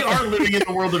 We are living in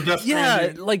the world of Death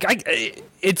Stranding. Yeah, like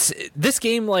it's this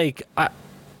game. Like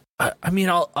I mean,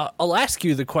 I'll ask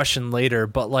you the question later,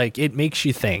 but like it makes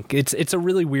you think. It's a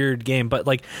really weird game, but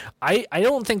like I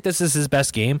don't think this is his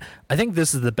best game. I think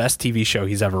this is the best TV show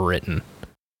he's ever written.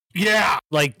 Yeah,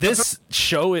 like this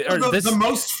show or the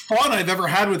most fun I've ever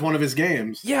had with one of his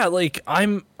games. Yeah, like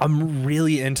I'm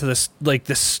really into this. Like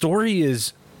the story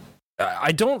is.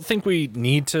 I don't think we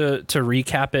need to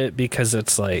recap it because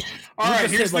it's like all right.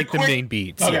 Here's like the main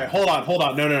beats. Okay, hold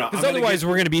on. No. Because otherwise,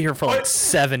 we're going to be here for like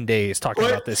 7 days talking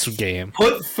about this game.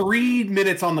 Put 3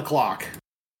 minutes on the clock.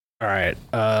 All right.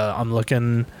 I'm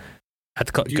looking at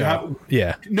the clock.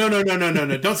 Yeah. No.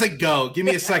 Don't say go. Give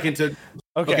me a second to.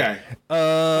 Okay.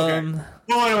 Okay.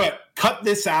 Wait. Cut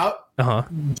this out.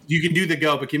 You can do the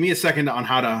go, but give me a second on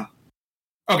how to.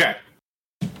 Okay.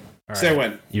 All say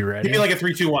when. You ready? Give me like a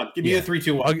 3, 2, 1. Give me a 3,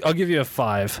 2, 1. I'll give you a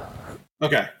 5.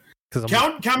 Okay.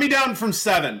 Count me down from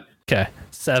 7. Okay.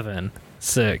 7,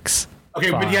 6.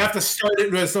 Okay, 5. But you have to start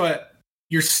it. So are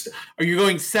you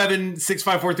going 7, 6,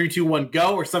 5, 4, 3, 2, 1,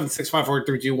 go, or 7, 6, 5, 4,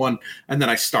 3, 2, 1, and then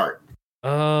I start?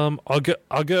 I'll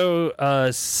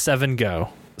go 7 go.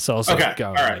 So I'll say go.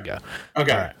 All right. Go.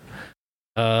 Okay.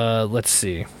 All right. Let's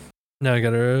see. Now I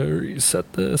gotta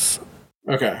reset this.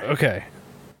 Okay.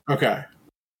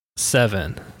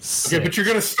 7. 6. Okay, but you're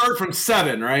gonna start from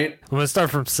 7, right? I'm gonna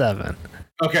start from 7.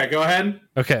 Okay, go ahead.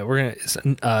 Okay, we're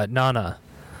gonna Nana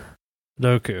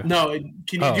Doku. No,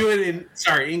 can you do it in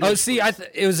English? Oh, see,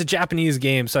 it was a Japanese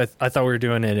game, so I thought we were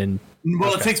doing it in.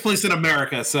 Well, it takes place in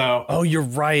America, so. Oh, you're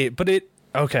right, but it.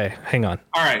 Okay, hang on.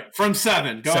 All right, from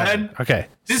 7. Go ahead. Okay.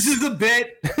 This is a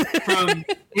bit from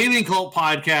Gaming Cult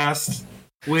Podcast,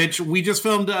 which we just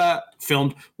filmed.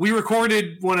 We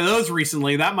recorded one of those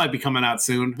recently. That might be coming out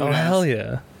soon. Oh, hell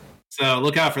yeah. So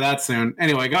look out for that soon.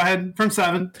 Anyway, go ahead from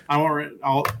 7. I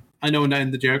know when to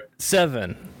end the joke.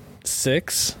 7,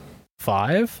 6,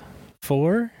 5,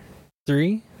 4,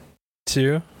 3,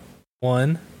 2,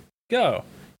 1, go.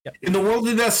 Yep. In the world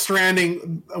of Death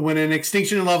Stranding, when an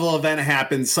extinction level event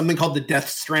happens, something called the Death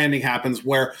Stranding happens,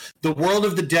 where the world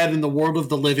of the dead and the world of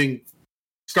the living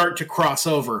start to cross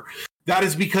over. That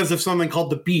is because of something called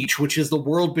the Beach, which is the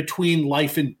world between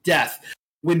life and death.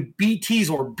 When BTs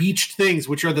or beached things,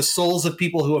 which are the souls of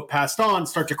people who have passed on,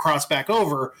 start to cross back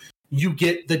over, you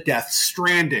get the Death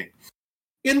Stranding.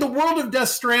 In the world of Death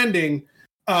Stranding,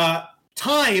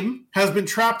 time has been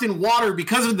trapped in water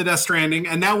because of the Death Stranding,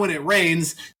 and now when it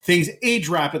rains, things age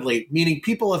rapidly, meaning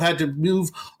people have had to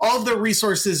move all of their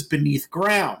resources beneath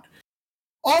ground.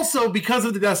 Also, because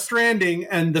of the Death Stranding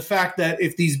and the fact that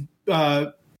if these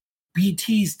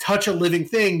BTs touch a living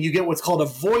thing, you get what's called a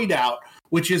void out,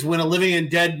 which is when a living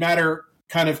and dead matter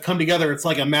kind of come together. It's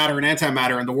like a matter and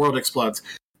antimatter, and the world explodes.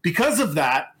 because of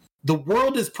that, the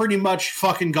world is pretty much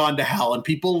fucking gone to hell, and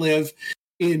people live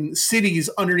in cities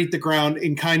underneath the ground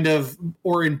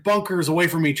or in bunkers away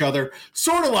from each other,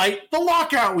 sort of like the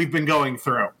lockout we've been going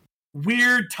through.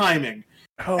 Weird timing.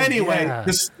 Oh, anyway,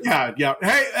 yeah.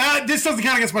 Hey, this doesn't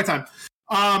count against my time.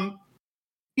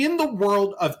 In the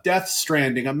world of Death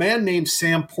Stranding, a man named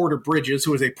Sam Porter Bridges,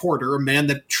 who is a porter, a man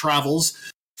that travels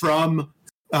from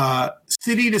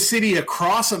city to city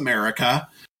across America,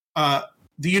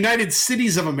 the United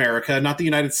Cities of America, not the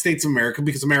United States of America,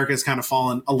 because America has kind of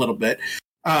fallen a little bit,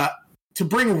 to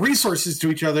bring resources to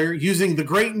each other using the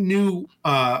great new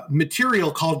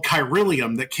material called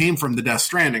Chiralium that came from the Death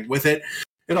Stranding. With it,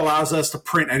 it allows us to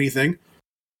print anything.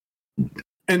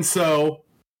 And so,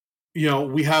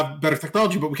 we have better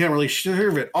technology, but we can't really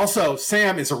serve it. Also,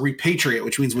 Sam is a repatriate,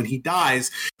 which means when he dies,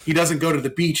 he doesn't go to the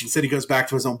beach. Instead, he goes back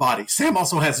to his own body. Sam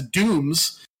also has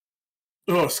dooms.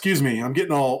 Oh, excuse me.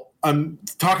 I'm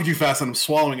talking too fast and I'm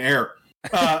swallowing air.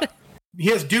 He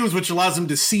has dooms, which allows him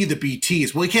to see the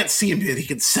BTs. Well, he can't see them, but he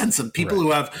can sense them. People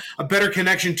who have a better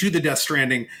connection to the Death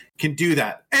Stranding can do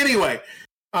that. Anyway,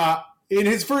 in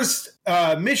his first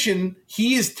mission,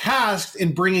 he is tasked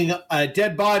in bringing a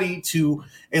dead body to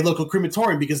a local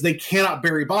crematorium because they cannot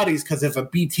bury bodies, because if a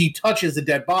BT touches a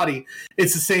dead body,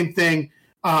 it's the same thing.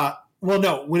 When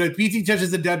a BT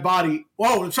touches a dead body...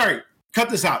 Whoa, sorry, cut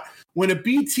this out. When a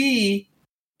BT...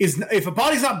 if a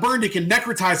body's not burned, it can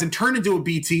necrotize and turn into a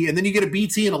BT, and then you get a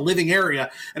BT in a living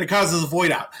area, and it causes a void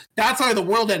out. That's why the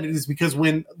world ended, is because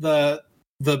when the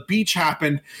beach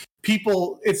happened,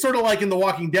 it's sort of like in The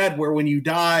Walking Dead, where when you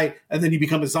die and then you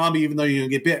become a zombie, even though you don't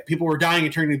get bit, people were dying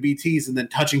and turning into BTs and then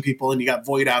touching people, and you got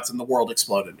void outs and the world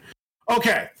exploded.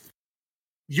 Okay.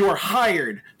 You're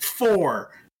hired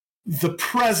for the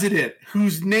president,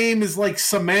 whose name is like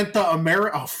Samantha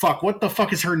America. Oh, fuck. What the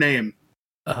fuck is her name?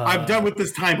 I'm done with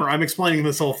this timer. I'm explaining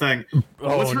this whole thing.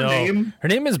 What's her name? Her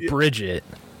name is Bridget.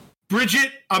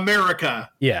 Bridget America.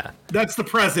 Yeah. That's the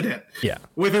president. Yeah.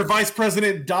 With her vice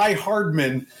president, Die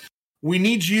Hardman. We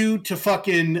need you to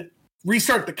fucking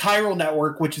restart the chiral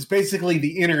network, which is basically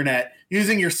the internet,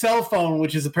 using your cell phone,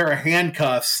 which is a pair of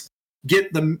handcuffs.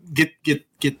 Get the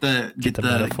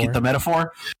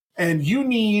metaphor. And you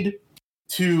need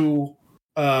to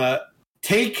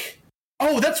take...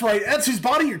 Oh, that's right. That's whose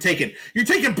body you're taking. You're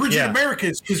taking Bridget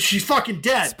America because she's fucking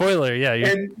dead. Spoiler, yeah.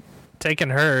 You're taking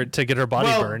her to get her body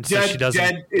burned, so she doesn't...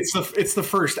 Dead. It's the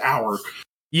first hour.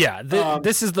 Yeah,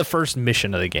 this is the first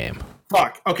mission of the game.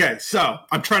 Fuck. Okay, so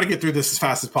I'm trying to get through this as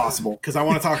fast as possible because I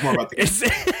want to talk more about the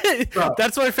game.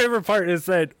 That's my favorite part, is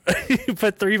that you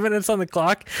put 3 minutes on the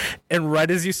clock, and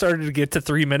right as you started to get to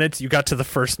 3 minutes, you got to the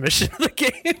first mission of the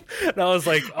game. And I was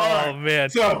like, oh, man.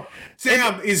 So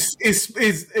Sam is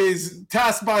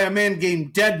tasked by a man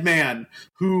named Dead Man,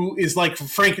 who is like a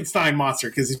Frankenstein monster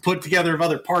because he's put together of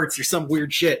other parts or some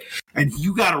weird shit. And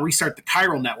you got to restart the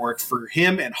chiral network for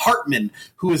him and Hartman,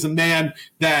 who is a man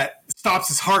that stops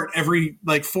his heart every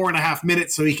like 4.5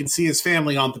 minutes so he can see his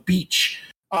family on the beach,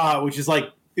 which is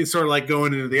like, it's sort of like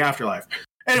going into the afterlife.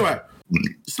 Anyway,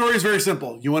 the story is very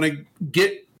simple. You want to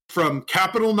get from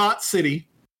Capital Knot City,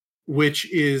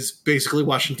 which is basically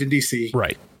Washington, D.C.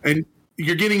 Right. And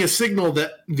you're getting a signal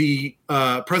that the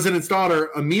president's daughter,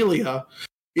 Amelia,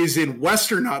 is in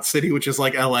Western Knot City, which is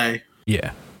like L.A.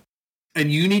 Yeah.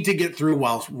 And you need to get through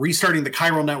while restarting the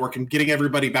chiral network and getting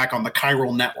everybody back on the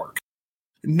chiral network.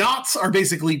 Knots are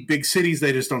basically big cities.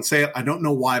 They just don't say it. I don't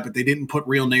know why, but they didn't put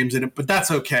real names in it. But that's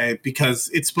okay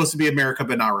because it's supposed to be America,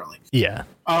 but not really. Yeah.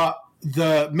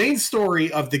 The main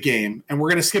story of the game, and we're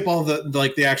going to skip all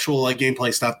the actual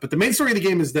gameplay stuff, but the main story of the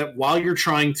game is that while you're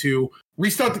trying to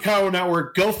restart the chiral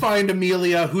network, go find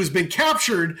Amelia, who's been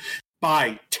captured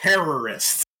by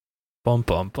terrorists. Bum,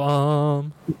 bum,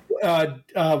 bum.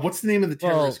 What's the name of the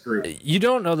terrorist group? You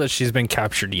don't know that she's been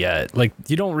captured yet. Like,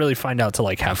 you don't really find out till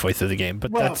like halfway through the game.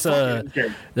 But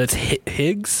that's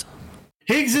Higgs.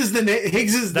 Higgs is the name.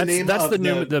 Higgs is the name. That's of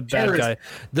the bad guy.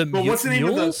 But what's the name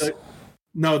of the?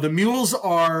 No, the mules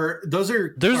are. Those are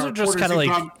just kind of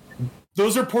like.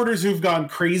 Those are porters who've gone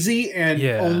crazy and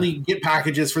only get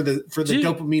packages for the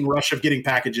dopamine rush of getting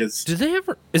packages. Do they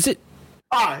ever? Is it?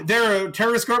 They're a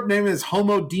terrorist group named as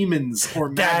Homo Demons or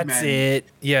Mad Men. That's it.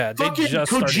 Yeah, they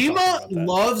just Kojima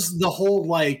loves the whole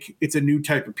it's a new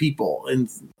type of people, and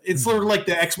it's sort of like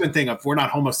the X-Men thing of we're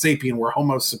not Homo sapien, we're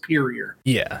Homo superior.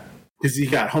 Yeah, because you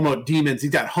got Homo Demons, you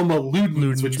got Homo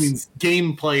Ludens, which means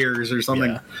game players or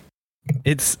something.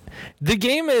 Yeah. The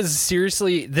game is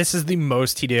seriously. This is the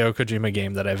most Hideo Kojima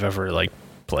game that I've ever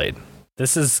played.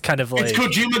 This is kind of like it's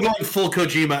Kojima going full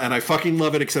Kojima, and I fucking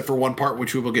love it, except for one part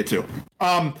which we will get to.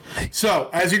 So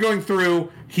as you're going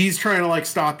through, he's trying to like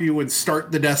stop you and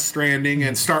start the Death Stranding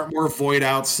and start more void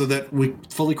outs so that we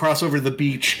fully cross over the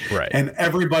beach, right? And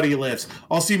everybody lives.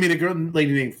 Also, you meet a girl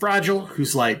lady named Fragile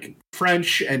who's like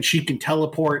French and she can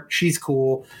teleport. She's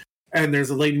cool. And there's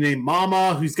a lady named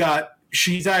Mama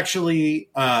she's actually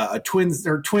her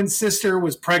twin sister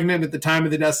was pregnant at the time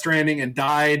of the Death Stranding and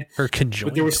died. Her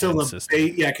conjoined but there was still twin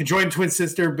sister. Conjoined twin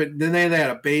sister, but then they had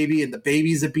a baby and the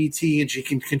baby's a BT and she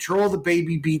can control the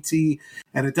baby BT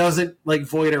and it doesn't like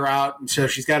void her out. And so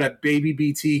she's got a baby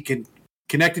BT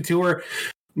connected to her.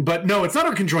 But no, it's not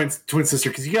her conjoined twin sister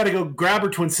because you got to go grab her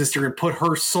twin sister and put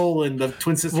her soul in the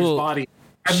twin sister's body.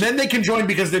 And then they can join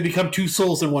because they become two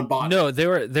souls in one body. No, they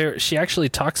were there. She actually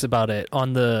talks about it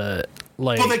on the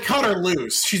like. Well, they cut her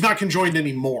loose. She's not conjoined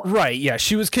anymore. Right? Yeah,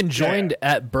 she was conjoined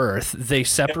at birth. They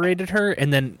separated her,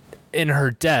 and then in her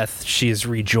death, she is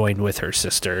rejoined with her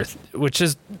sister, which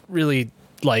is really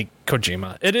like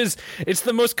Kojima. It's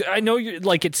the most. I know you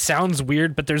like. It sounds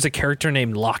weird, but there's a character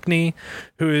named Lockney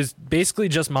who is basically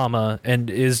just Mama and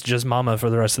is just Mama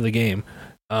for the rest of the game.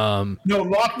 No,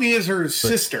 Lockney is her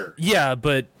sister. Yeah,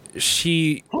 but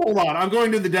she... Hold on, I'm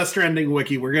going to the Death Stranding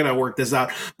wiki. We're going to work this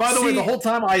out. By the way, the whole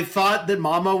time I thought that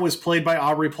Mama was played by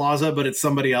Aubrey Plaza, but it's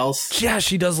somebody else. Yeah,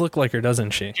 she does look like her, doesn't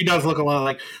she? She does look a lot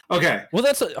like... Okay. Well,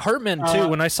 that's Hartman, too.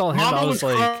 When I saw him, Mama I was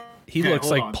like... He looks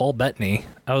like Paul Bettany.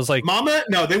 I was like... Mama?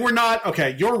 No, they were not...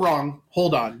 Okay, you're wrong.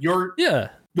 Hold on. Yeah.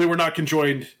 They were not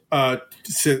conjoined. Mama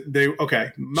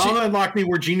and Lockney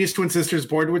were genius twin sisters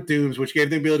born with dooms, which gave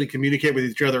them the ability to communicate with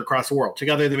each other across the world.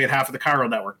 Together, they made half of the Chiral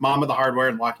network. Mama, the hardware,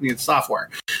 and Lockney, the software.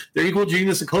 Their equal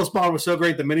genius and close bond was so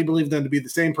great that many believed them to be the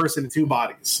same person in two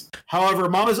bodies. However,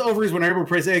 Mama's ovaries were unable to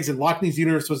produce eggs, and Lockney's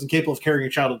uterus was incapable of carrying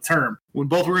a child to term. When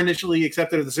both were initially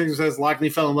accepted at the circumstances, Lockney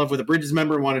fell in love with a Bridges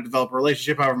member and wanted to develop a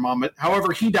relationship.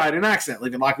 However, he died in an accident,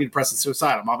 leaving Lockney depressed and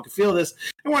suicidal. Mama could feel this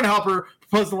and wanted to help her.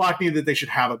 Proposed to Lockney that they should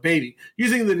have a baby.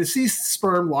 Using the deceased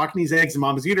sperm, Lockney's eggs, and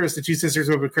Mama's uterus, the two sisters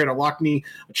would create a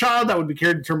child that would be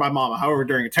carried to term by Mama. However,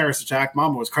 during a terrorist attack,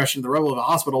 Mama was crushed in the rubble of a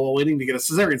hospital while waiting to get a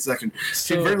cesarean section.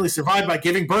 She inadvertently survived by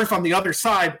giving birth on the other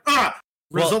side,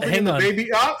 resulting in the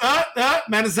baby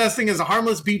manifesting as a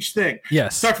harmless beach thing.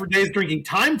 Yes. Stuck for days drinking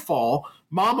Timefall,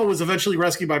 Mama was eventually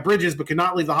rescued by Bridges, but could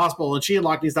not leave the hospital, and she and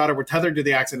Lockney's daughter were tethered to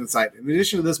the accident site. In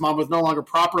addition to this, Mama was no longer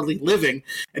properly living,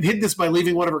 and hid this by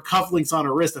leaving one of her cufflinks on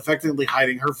her wrist, effectively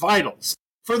hiding her vitals.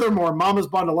 Furthermore, Mama's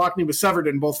bond to Lockney was severed,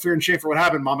 and both fear and shame for what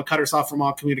happened, Mama cut herself from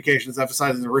all communications,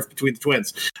 emphasizing the rift between the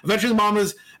twins. Eventually,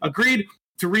 Mama's agreed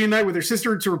to reunite with her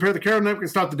sister to repair the Chiral network and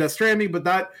stop the Death Stranding, but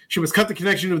that she must cut the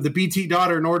connection with the BT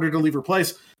daughter in order to leave her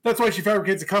place. That's why she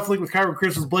fabricates a cufflink with Chiral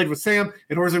Crystal's blade with Sam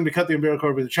and orders him to cut the umbilical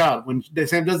cord with the child. When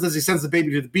Sam does this, he sends the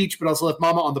baby to the beach, but also left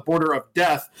Mama on the border of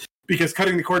death because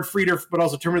cutting the cord freed her, but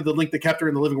also terminated the link that kept her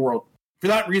in the living world. For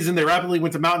that reason, they rapidly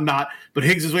went to Mountain Knot, but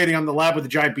Higgs was waiting on the lab with the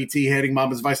giant BT, hitting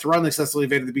Mama's advice to run. They successfully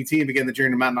evaded the BT and began the journey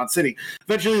to Mountain Knot City.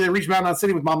 Eventually, they reached Mountain Knot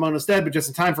City with Mama almost dead, but just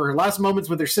in time for her last moments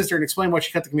with her sister and explain why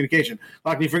she cut the communication.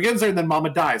 Lockney forgives her, and then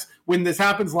Mama dies. When this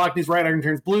happens, Lockney's right iron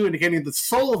turns blue, indicating the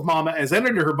soul of Mama has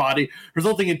entered her body,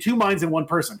 resulting in two minds in one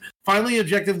person. Finally, the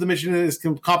objective of the mission is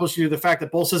accomplished due to the fact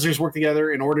that both sisters work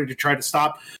together in order to try to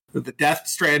stop the Death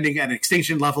Stranding and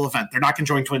extinction level event. They're not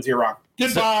conjoined twins. You're wrong.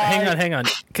 Goodbye. So, hang on.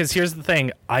 Because here's the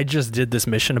thing. I just did this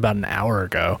mission about an hour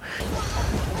ago.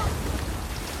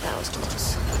 That was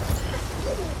close.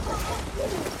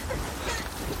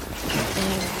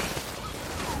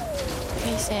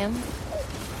 Hey, Sam.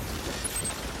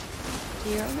 Do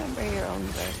you remember your own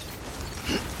birth?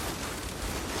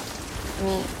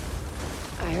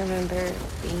 I remember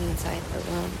being inside the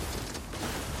womb.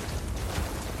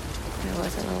 I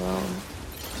wasn't alone.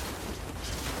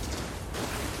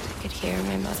 I could hear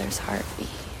my mother's heartbeat.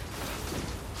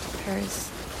 Hers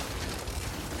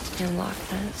and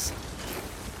Lochna's.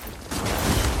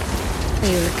 We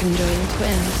were conjoined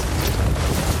twins.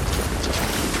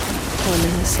 One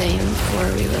and the same before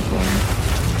we were born.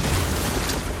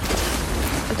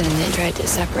 But then they tried to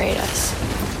separate us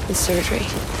with surgery.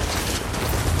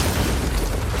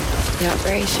 The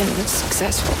operation was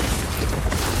successful.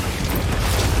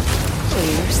 We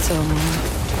were still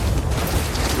one.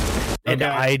 And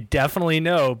I definitely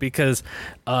know because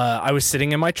I was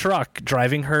sitting in my truck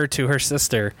driving her to her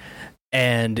sister,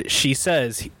 and she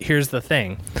says, here's the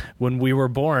thing. When we were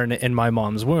born in my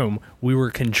mom's womb, we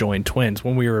were conjoined twins.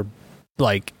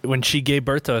 When she gave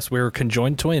birth to us, we were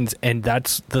conjoined twins, and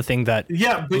that's the thing that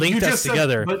linked us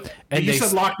together. But you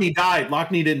said Lockney died.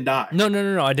 Lockney didn't die. No,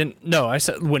 I didn't. No, I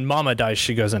said when Mama dies,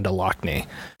 she goes into Lockney.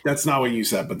 That's not what you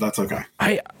said, but that's okay.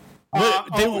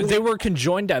 They were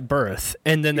conjoined at birth,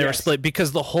 and then they were split,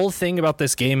 because the whole thing about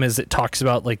this game is it talks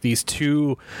about like these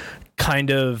two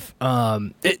kind of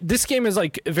this game is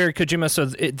like very Kojima, so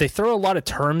they throw a lot of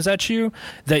terms at you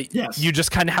that you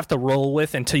just kind of have to roll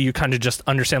with until you kind of just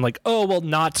understand, like, oh well,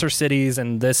 knots are cities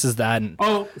and this is that. And,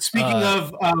 speaking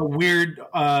of weird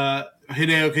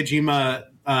Hideo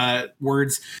Kojima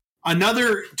words,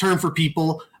 another term for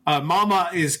people, Mama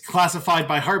is classified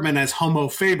by Hartman as Homo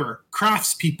Faber,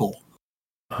 craftspeople.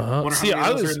 I was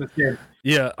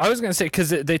gonna say, because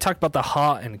they talk about the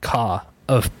ha and ka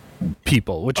of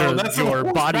people, which are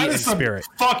your body and spirit.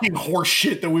 Fucking horse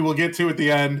shit that we will get to at the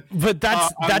end. But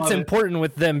that's important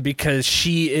with them, because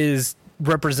she is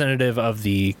representative of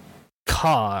the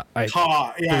ka, I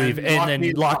believe, and then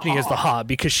Lockney is the ha,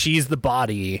 because she's the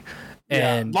body.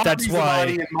 And that's why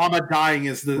and Mama dying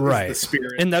is the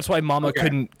spirit. And that's why Mama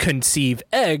couldn't conceive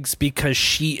eggs, because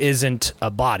she isn't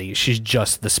a body. She's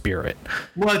just the spirit.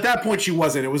 Well, at that point she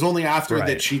wasn't. It was only after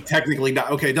that she technically died.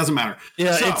 Okay, it doesn't matter.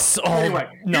 Yeah, so, it's all anyway,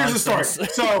 here's the story.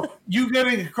 So you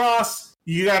getting across,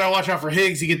 you got to watch out for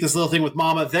Higgs. You get this little thing with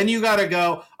Mama. Then you got to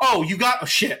go,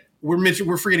 shit.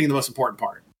 We're forgetting the most important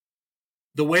part.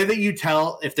 The way that you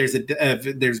tell if there's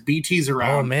BTs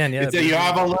around, oh man, yeah, is that you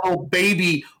have a little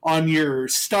baby on your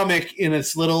stomach in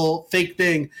this little fake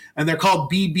thing, and they're called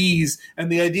BBs.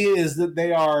 And the idea is that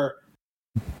they are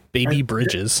baby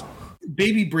bridges.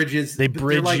 Baby bridges. They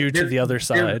bridge you to the other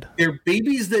side. They're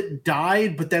babies that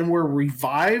died, but then were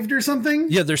revived or something.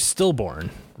 Yeah, they're stillborn,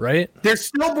 right? They're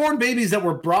stillborn babies that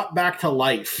were brought back to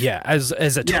life. Yeah, as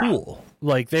a tool.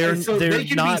 Like they're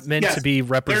not meant to be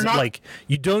represented. Like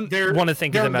you don't want to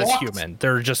think of them as human.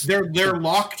 They're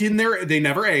locked in there. They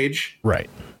never age. Right.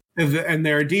 And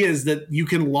their idea is that you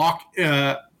can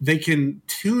they can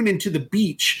tune into the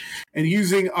beach, and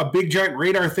using a big giant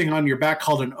radar thing on your back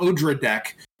called an Odra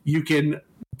deck, you can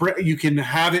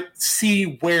have it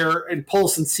see where and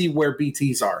pulse and see where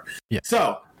BTs are. Yeah.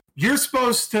 So you're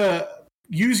supposed to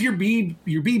use your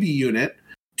BB unit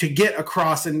to get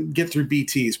across and get through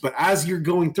BTs. But as you're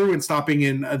going through and stopping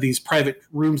in these private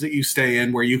rooms that you stay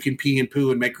in where you can pee and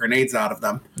poo and make grenades out of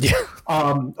them. Yeah.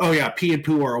 Pee and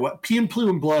poo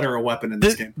and blood are a weapon in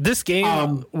this game. This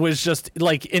game was just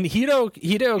like, in Hideo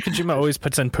Kojima always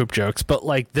puts in poop jokes, but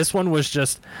like this one was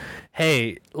just,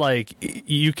 hey, like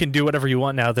you can do whatever you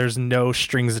want now. There's no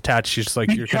strings attached. You're just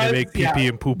like, you're going to make pee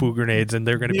and poo grenades, and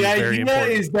they're going to be very important. The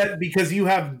idea is that because you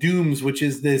have dooms, which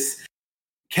is this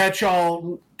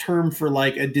catch-all term for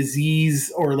like a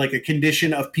disease or like a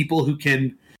condition of people who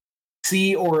can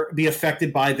see or be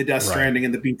affected by the Death Stranding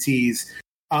and the BTs.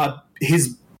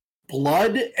 His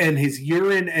blood and his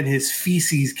urine and his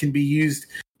feces can be used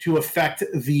to affect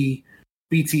the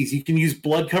BTs. You can use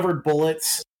blood-covered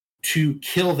bullets to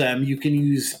kill them. You can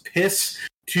use piss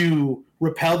to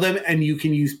repel them, and you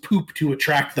can use poop to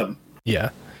attract them. Yeah.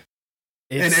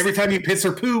 And every time you piss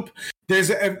or poop,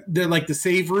 they're like the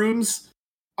save rooms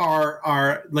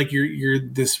are like you're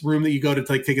this room that you go to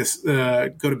like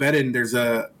go to bed in. There's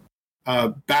a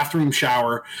bathroom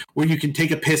shower where you can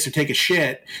take a piss or take a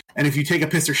shit, and if you take a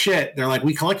piss or shit, they're like,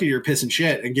 we collected your piss and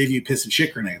shit and gave you piss and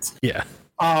shit grenades. Yeah.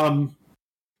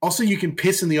 Also, you can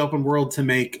piss in the open world to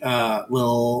make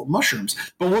little mushrooms.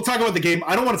 But we'll talk about the game.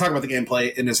 I don't want to talk about the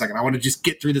gameplay in a second. I want to just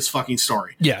get through this fucking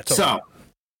story. Yeah. Totally. So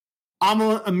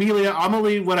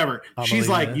Amelie, whatever. She's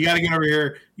like, you got to get over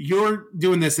here. You're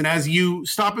doing this. And as you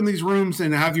stop in these rooms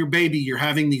and have your baby, you're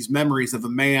having these memories of a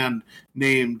man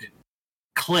named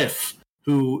Cliff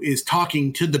who is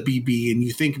talking to the BB, and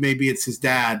you think maybe it's his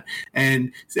dad.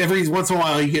 And every once in a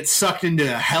while, you get sucked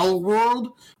into a hell world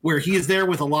where he is there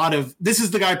with a lot of. This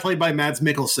is the guy played by Mads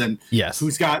Mikkelsen. Yes.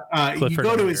 Who's got. You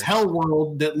go to his hell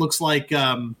world that looks like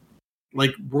World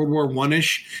War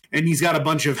One-ish, and he's got a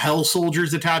bunch of hell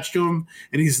soldiers attached to him,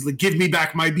 and he's like, give me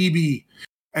back my BB.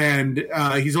 And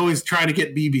he's always trying to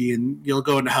get BB, and you'll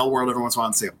go into hell world every once in a while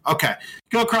and see him. Okay.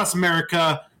 Go across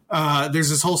America. There's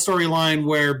this whole storyline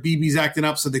where BB's acting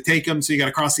up, so they take him. So you got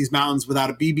to cross these mountains without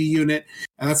a BB unit.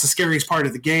 And that's the scariest part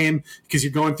of the game, because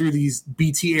you're going through these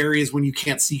BT areas when you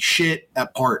can't see shit.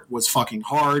 That part was fucking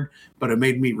hard, but it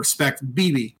made me respect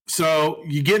BB. So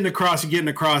you're going across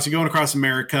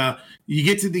America. You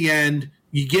get to the end.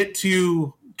 You get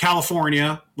to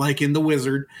California, like in The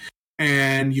Wizard,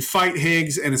 and you fight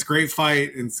Higgs, and it's a great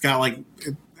fight. And it's got like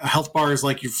health bars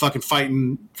like you're fucking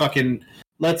fighting fucking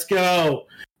let's go.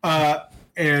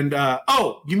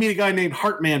 You meet a guy named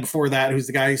Heartman before that, who's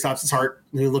the guy who stops his heart,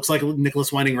 who looks like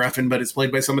Nicholas Winding Refn, but it's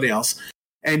played by somebody else.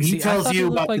 And he tells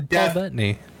you about the death.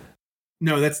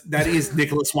 No, that is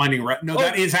Nicholas Winding Refn. No,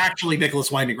 that is actually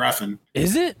Nicholas Winding Refn.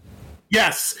 Is it?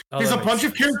 Yes. There's a bunch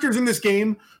of characters in this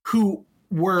game who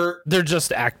were They're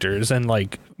just actors and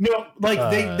like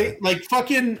they like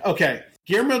fucking okay.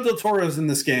 Guillermo del Toro's in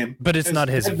this game, but it's not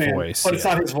his Batman, voice. But it's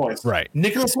not his voice. Right.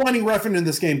 Nicholas Winding Refn in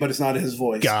this game, but it's not his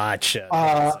voice. Gotcha.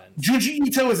 Junji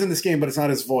Ito is in this game, but it's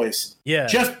not his voice. Yeah.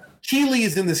 Jeff Keighley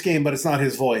is in this game, but it's not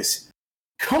his voice.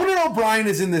 Conan O'Brien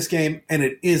is in this game, and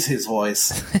it is his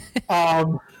voice.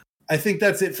 I think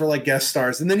that's it for like guest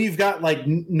stars. And then you've got like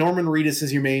Norman Reedus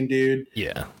is your main dude.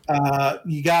 Yeah.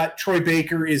 You got Troy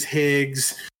Baker is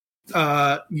Higgs.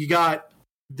 You got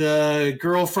the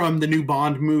girl from the new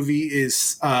Bond movie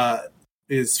is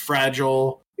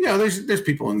Fragile. You know, there's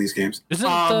people in these games. Isn't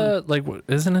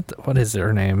what is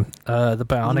her name? The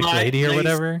Bionic Lady or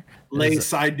whatever? Leigh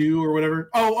Saidu or whatever.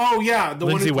 Oh yeah, the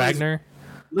Lindsay one who Wagner.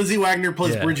 Lizzie Wagner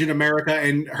plays Bridget America,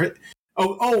 and her.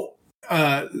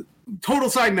 Total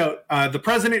side note: the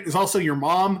president is also your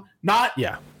mom, not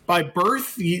by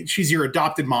birth. She's your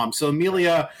adopted mom. So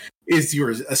Amelia is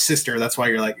a sister. That's why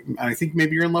you're like, I think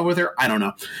maybe you're in love with her. I don't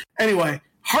know. Anyway,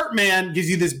 Heartman gives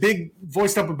you this big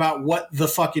voiced up about what the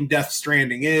fucking Death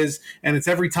Stranding is, and it's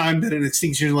every time that an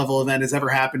extinction level event has ever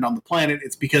happened on the planet,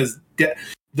 it's because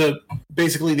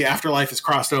basically the afterlife is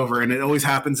crossed over, and it always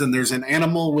happens. And there's an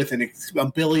animal with an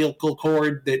umbilical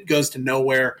cord that goes to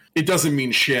nowhere. It doesn't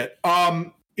mean shit.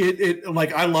 It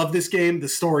like I love this game. The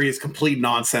story is complete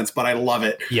nonsense, but I love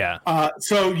it. Yeah.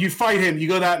 So you fight him. You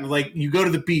go that and like you go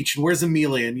to the beach. And where's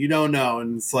Amelia? And you don't know.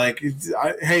 And it's like,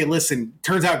 hey, listen.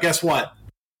 Turns out, guess what?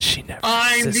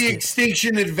 I'm the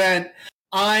extinction event.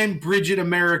 I'm Bridget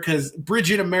America's.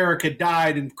 Bridget America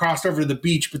died and crossed over to the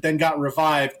beach, but then got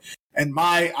revived. And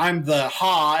I'm the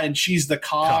Ha, and she's the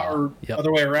Ka, or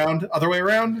other way around. Other way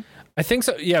around. I think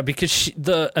so. Yeah, because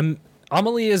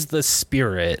Amelie is the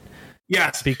spirit.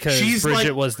 Yes, because she's Bridget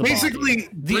like, was the basically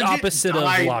the opposite of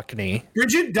Lockney.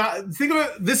 Bridget died. Think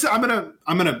about this. I'm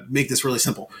gonna make this really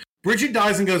simple. Bridget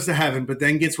dies and goes to heaven, but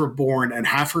then gets reborn, and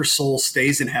half her soul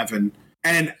stays in heaven,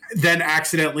 and then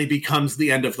accidentally becomes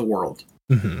the end of the world.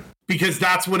 Mm-hmm. Because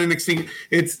that's what an extinct.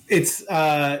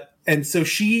 And so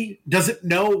she doesn't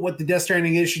know what the Death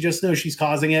Stranding is. She just knows she's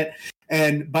causing it,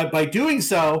 and by doing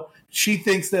so, she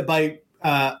thinks that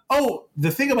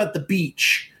the thing about the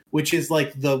beach, which is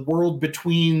like the world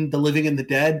between the living and the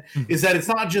dead, is that it's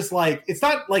not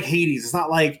like Hades. It's not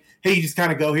like, hey, you just kind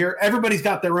of go here. Everybody's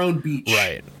got their own beach.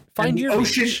 Right. Find your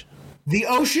ocean. beach. The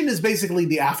ocean is basically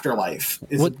the afterlife,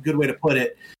 is a good way to put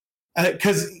it.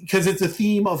 Because it's a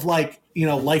theme of like, you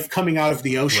know, life coming out of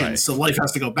the ocean. Right. So life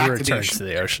has to go back to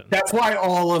the ocean. That's why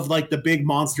all of like the big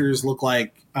monsters look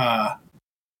like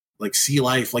sea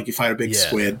life, like you fight a big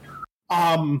squid.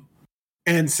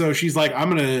 And so she's like, I'm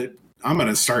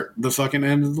gonna start the fucking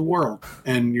end of the world.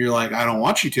 And you're like, I don't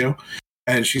want you to.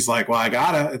 And she's like, well, I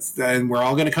gotta. And we're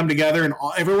all gonna come together, and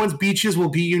everyone's beaches will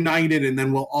be united, and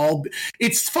then we'll all.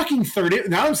 It's fucking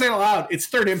now I'm saying it loud. It's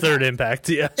Third Impact. Third Impact,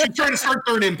 yeah. She's trying to start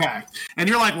Third Impact, and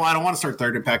you're like, well, I don't want to start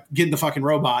Third Impact. Get in the fucking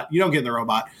robot. You don't get in the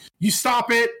robot. You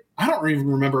stop it. I don't even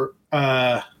remember.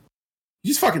 You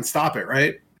just fucking stop it,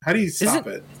 right? How do you stop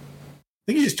it? I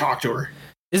think you just talk to her.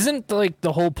 Isn't like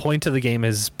the whole point of the game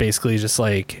is basically just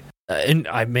like. I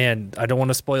don't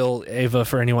want to spoil Ava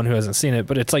for anyone who hasn't seen it,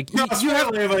 but it's like you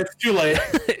have Ava. It's too late.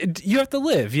 You have to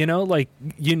live, you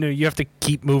have to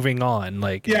keep moving on.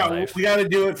 Like, we got to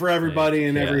do it for everybody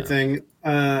and everything.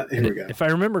 Here we go. If I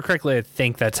remember correctly, I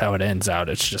think that's how it ends out.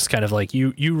 It's just kind of like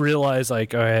you realize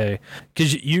like, oh hey,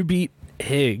 because you beat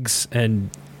Higgs and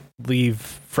leave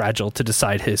Fragile to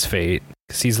decide his fate.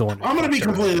 Because he's the one. I'm going to be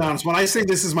completely honest. When I say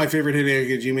this is my favorite Hideo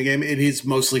Kojima game, it is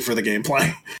mostly for the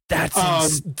gameplay. That's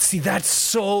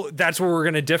where we're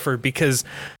going to differ, because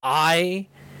I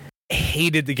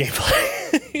hated the gameplay.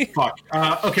 Fuck.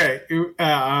 Okay.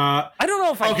 I don't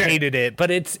know if I hated it,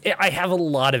 but I have a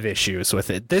lot of issues with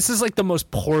it. This is like the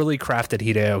most poorly crafted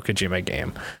Hideo Kojima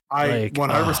game. I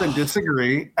 100%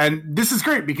 disagree. And this is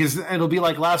great because it'll be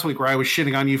like last week where I was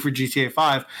shitting on you for GTA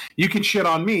 5. You can shit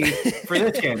on me for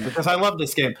this game because I love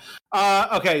this game.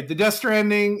 Okay. The Death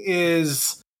Stranding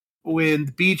is when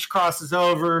the beach crosses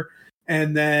over,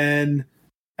 and then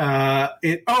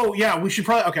we should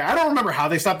probably. Okay, I don't remember how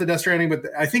they stopped the Death Stranding, but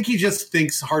I think he just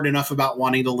thinks hard enough about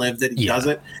wanting to live that he does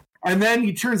it. And then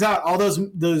it turns out all those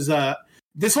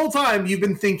this whole time you've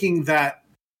been thinking that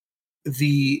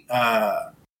the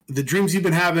dreams you've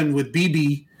been having with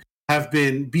BB have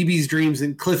been BB's dreams,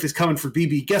 and Cliff is coming for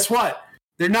BB. Guess what?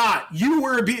 They're not. You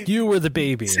were the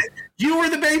baby. You were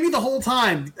the baby the whole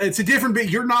time. It's a different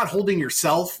baby. You're not holding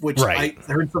yourself, which I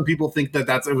heard some people think that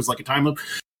it was like a time loop.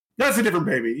 That's a different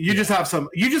baby. You just have some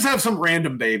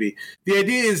random baby. The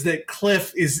idea is that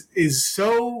Cliff is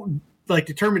so like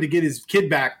determined to get his kid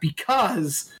back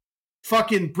because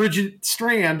fucking Bridget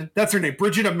Strand, that's her name,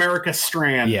 Bridget America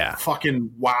Strand. Yeah.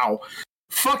 Fucking wow.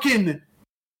 Fucking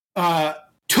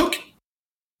took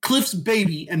Cliff's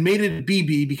baby and made it a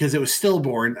BB because it was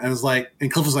stillborn, and was like,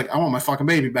 and Cliff was like, I want my fucking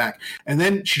baby back. And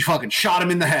then she fucking shot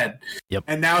him in the head. Yep.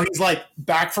 And now he's like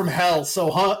back from hell,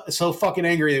 so fucking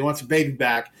angry he wants a baby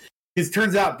back. It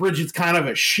turns out Bridget's kind of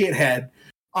a shithead,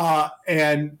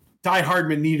 and Die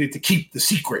Hardman needed to keep the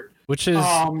secret. Which is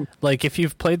like, if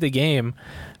you've played the game,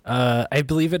 I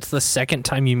believe it's the second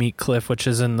time you meet Cliff, which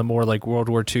is in the more like World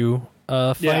War II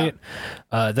fight. Yeah.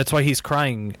 That's why he's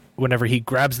crying whenever he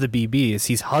grabs the BBs.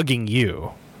 He's hugging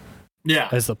you,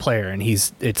 as the player, and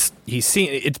he's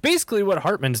seeing. It's basically what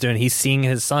Hartman's doing. He's seeing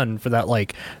his son for that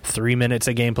like 3 minutes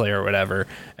of gameplay or whatever,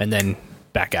 and then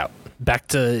back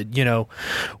to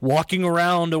walking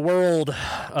around a world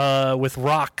with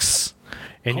rocks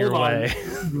in your way.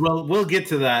 Well, we'll get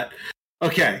to that.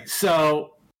 Okay,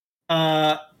 so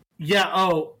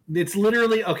it's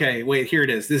literally okay. Wait, here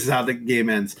it is. This is how the game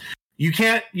ends.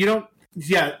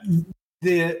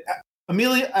 The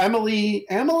Amelia,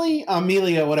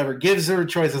 whatever, gives her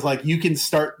choices like you can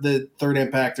start the third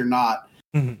impact or not,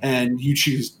 and you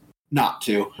choose not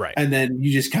to, right? And then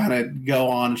you just kind of go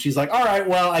on. She's like, all right,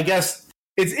 well, I guess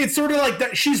it's sort of like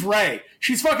that. She's Ray.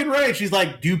 She's fucking Ray. She's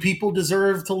like, do people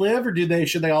deserve to live, or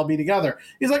should they all be together?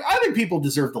 He's like, I think people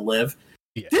deserve to live.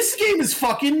 Yeah. This game is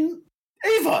fucking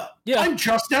Ava. Yeah. I'm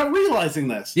just now realizing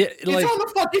this. Yeah, it's on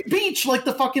the fucking beach, like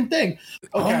the fucking thing.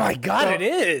 Okay, oh my god, it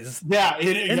is. Yeah,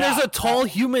 there's a tall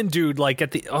human dude like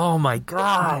at the. Oh my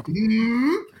god.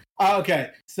 Okay,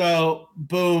 so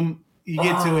boom, you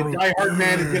get to it. Die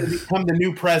Hardman is going to become the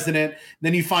new president.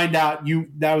 Then you find out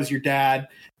that was your dad,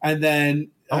 and then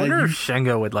I wonder if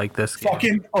Shengo would like this game.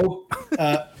 Fucking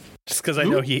just because I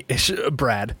know he is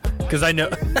Brad. Because I know.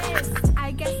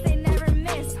 I guess they never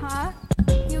miss, huh?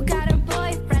 You got a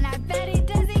boyfriend. I bet he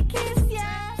does. He kiss ya.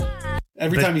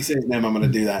 Every time you say his name, I'm going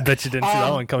to do that. Bet you didn't see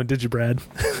that one coming, did you, Brad?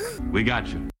 We got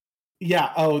you.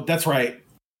 Yeah. Oh, that's right.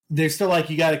 They're still like,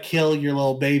 you got to kill your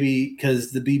little baby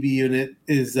because the BB unit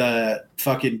is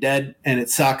fucking dead and it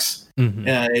sucks. Mm-hmm.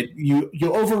 You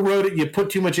overrode it. You put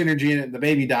too much energy in it, and the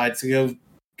baby died. So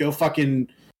go fucking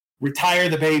retire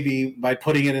the baby by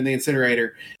putting it in the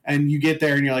incinerator. And you get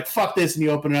there and you're like, fuck this, and you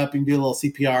open it up and do a little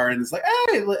CPR, and it's like,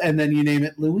 hey, and then you name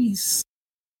it Luis.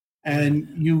 And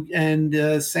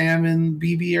Sam and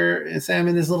BB Sam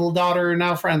and his little daughter are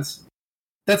now friends.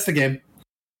 That's the game.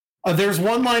 There's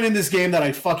one line in this game that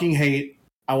I fucking hate.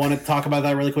 I want to talk about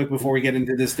that really quick before we get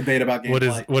into this debate about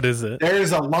gameplay. What is it?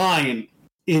 There's a line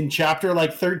in chapter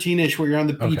like 13-ish where you're on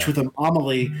the beach with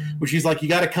Amelie, where she's like, you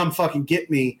got to come fucking get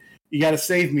me. You got to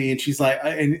save me. And she's like,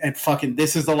 and fucking,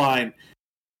 this is the line.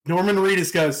 Norman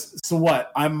Reedus goes, so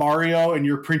what? I'm Mario and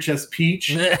you're Princess Peach?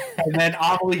 And then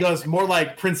Amelie goes, more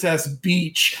like Princess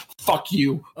Beach. Fuck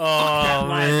you. Oh,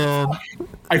 man.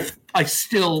 I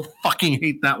still fucking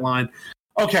hate that line.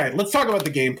 Okay, let's talk about the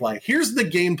gameplay. Here's the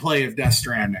gameplay of Death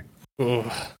Stranding.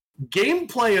 Ugh.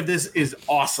 Gameplay of this is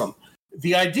awesome.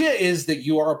 The idea is that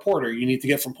you are a porter. You need to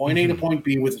get from point A to point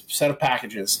B with a set of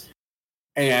packages.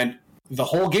 And the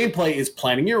whole gameplay is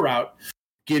planning your route,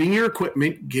 getting your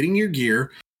equipment, getting your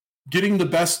gear, getting the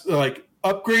best, like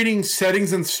upgrading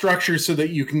settings and structures so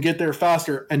that you can get there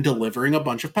faster, and delivering a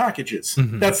bunch of packages.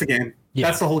 That's the game. Yeah.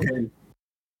 That's the whole game.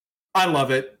 I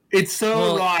love it. It's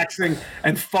so relaxing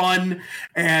and fun,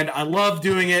 and I love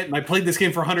doing it. And I played this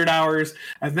game for 100 hours,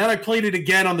 and then I played it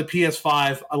again on the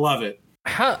PS5. I love it.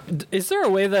 Is there a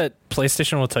way that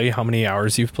PlayStation will tell you how many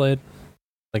hours you've played?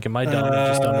 Like, am I dumb and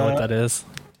just don't know what that is?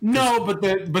 No, but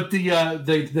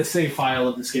the save file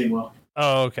of this game will.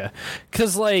 Oh, okay.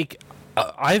 Because like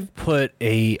I've put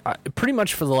pretty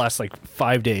much for the last like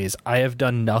 5 days, I have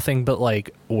done nothing but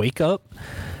like wake up,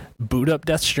 boot up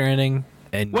Death Stranding,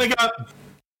 and wake up.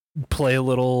 Play a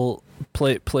little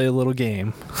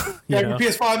game. Your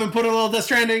PS5 and put a little Death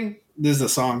Stranding. This is a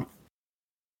song.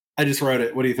 I just wrote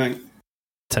it. What do you think?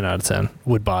 10 out of 10.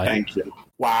 Would buy. Thank you.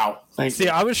 Wow. Thank you. See,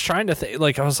 I was trying to think.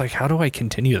 Like, I was like, how do I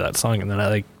continue that song? And then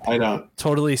I don't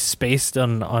totally spaced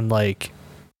on like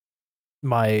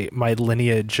my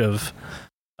lineage of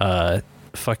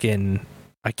fucking.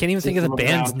 I can't even think of the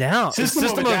bands now. System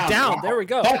of a Down. Wow. There we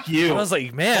go. Fuck you. I was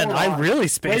like, man, I really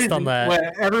spaced on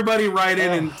that. Everybody write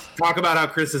in and talk about how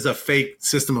Chris is a fake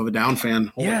System of a Down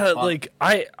fan. Like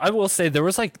I will say there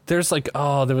was a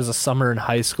summer in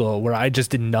high school where I just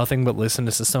did nothing but listen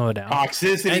to System of a Down.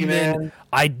 Toxicity, and man.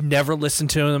 I'd never listened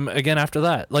to them again after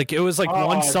that. Like, it was like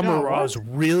one summer where I was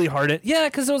really hard at. Yeah,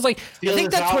 because it was like I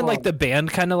think that's when like the band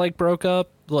kind of like broke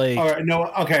up. Like,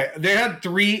 they had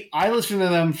 3. I listened to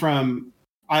them from.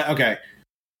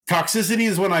 Toxicity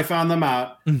is when I found them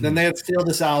out. Mhm. Then they had Steal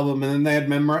This Album, and then they had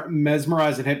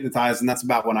Mesmerize and Hypnotize, and that's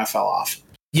about when I fell off.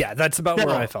 Yeah, that's about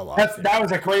where I fell off. That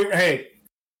was a great,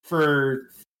 for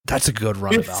That's a good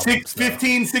run of albums.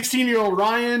 15, 16-year-old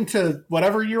Ryan to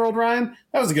whatever-year-old Ryan,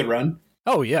 that was a good run.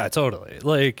 Oh, yeah, totally.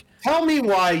 Like, tell me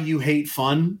why you hate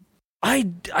fun. I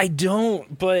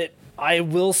don't, but I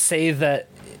will say that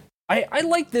I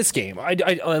like this game. I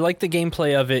like the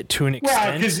gameplay of it to an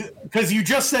extent. Yeah, because you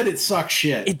just said it sucks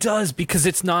shit. It does, because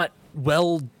it's not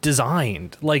well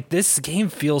designed. Like, this game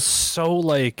feels so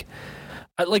like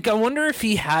I wonder if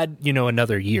he had,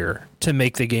 another year to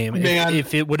make the game, Man,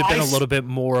 if it would have been a little bit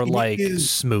more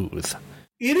smooth.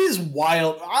 It is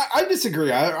wild. I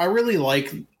disagree. I really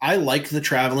like the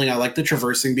traveling. I like the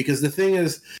traversing, because the thing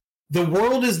is, the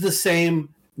world is the same.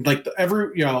 Like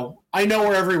I know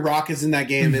where every rock is in that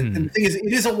game, and the thing is,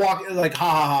 it is a walk. Like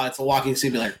it's a walking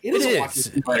simulator. It is a walking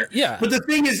simulator. Yeah. But the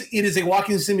thing is, it is a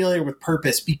walking simulator with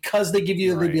purpose, because they give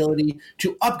you the ability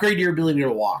to upgrade your ability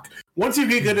to walk. Once you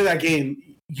get good at that game,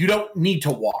 you don't need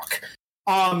to walk.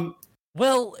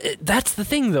 Well, that's the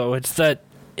thing, though. It's that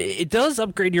it does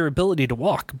upgrade your ability to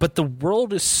walk, but the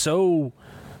world is so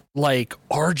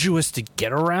arduous to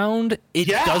get around. It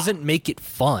doesn't make it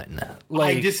fun.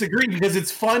 I disagree, because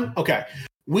it's fun. Okay,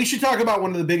 we should talk about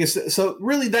one of the biggest. So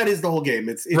really, that is the whole game.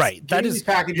 It's right. That is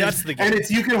packages, that's the game. And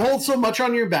you can hold so much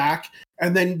on your back,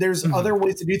 and then there's other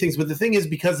ways to do things. But the thing is,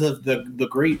 because of the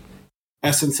great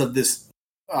essence of this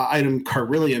item,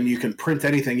 Carilium, you can print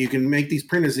anything. You can make these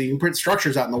printers. You can print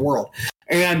structures out in the world.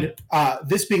 And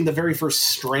this being the very first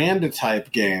Strand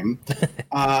type game.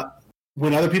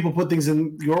 When other people put things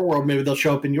in your world, maybe they'll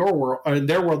show up in your world, or in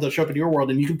their world, they'll show up in your world,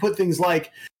 and you can put things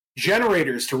like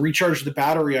generators to recharge the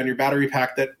battery on your battery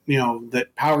pack that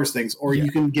powers things, or you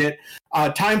can get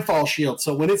timefall shield.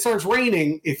 So when it starts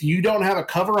raining, if you don't have a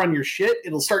cover on your shit,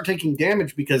 it'll start taking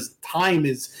damage because time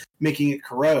is making it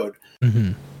corrode.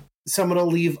 Mm-hmm. Someone will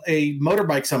leave a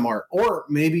motorbike somewhere, or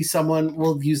maybe someone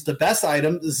will use the best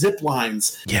item, zip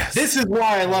lines. Yes. This is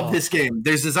why I love this game.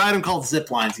 There's this item called zip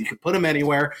lines. You can put them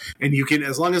anywhere, and you can,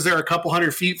 as long as they're a couple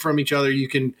hundred feet from each other, you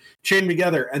can chain them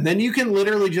together. And then you can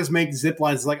literally just make zip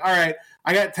lines. Like, all right,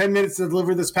 I got 10 minutes to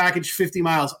deliver this package 50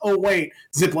 miles. Oh, wait,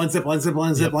 zip line, zip line, zip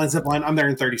line, zip line, zip line. I'm there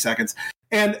in 30 seconds.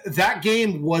 And that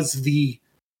game was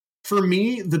for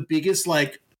me, the biggest,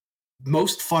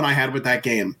 most fun I had with that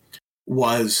game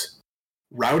was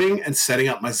routing and setting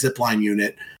up my zipline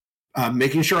unit,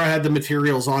 making sure I had the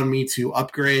materials on me to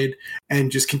upgrade,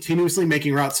 and just continuously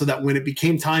making routes so that when it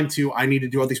became time I need to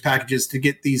do all these packages to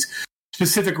get these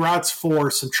specific routes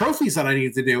for some trophies that I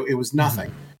needed to do, it was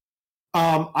nothing.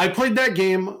 I played that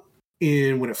game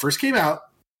when it first came out.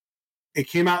 It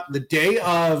came out the day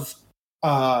of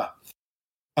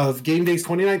Game Days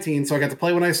 2019, so I got to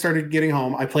play when I started getting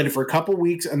home. I played it for a couple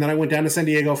weeks, and then I went down to San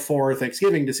Diego for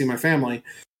Thanksgiving to see my family,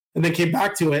 and then came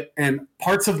back to it, and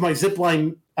parts of my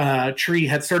zipline tree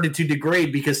had started to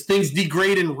degrade because things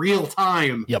degrade in real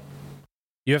time. Yep.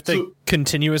 You have to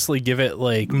continuously give it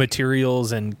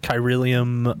materials and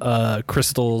Chiralium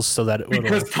crystals so that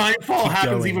because timefall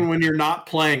happens even when you're not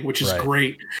playing, which is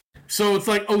great. So it's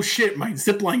like, oh shit, my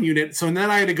zipline unit. So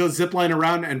then I had to go zipline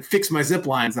around and fix my zip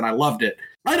lines, and I loved it.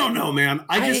 I don't know, man.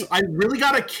 I really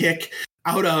got a kick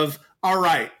out of, all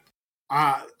right,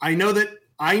 I know that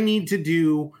I need to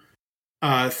do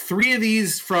 3 of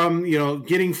these from,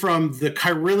 getting from the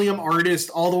Chiralium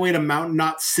artist all the way to Mountain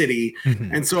Knot City.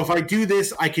 Mm-hmm. And so if I do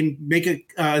this, I can make a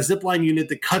zipline unit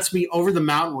that cuts me over the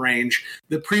mountain range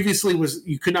that previously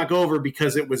you could not go over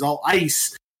because it was all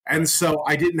ice. And so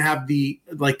I didn't have the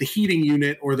heating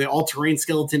unit or the all-terrain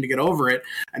skeleton to get over it.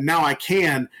 And now I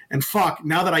can. And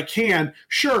now that I can,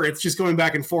 sure, it's just going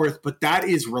back and forth, but that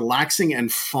is relaxing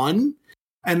and fun.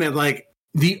 And then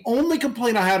the only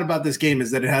complaint I had about this game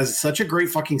is that it has such a great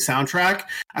fucking soundtrack,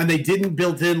 and they didn't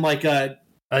build in Sam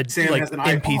has an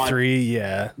MP3,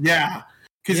 yeah. Yeah.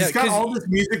 Because it's got all this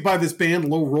music by this band,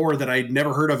 Low Roar, that I'd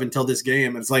never heard of until this game.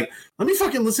 And it's like, let me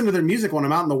fucking listen to their music when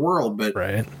I'm out in the world. But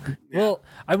right. Yeah. Well,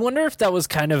 I wonder if that was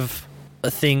kind of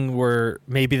a thing where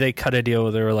maybe they cut a deal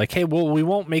where they were like, hey, well, we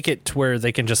won't make it to where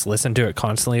they can just listen to it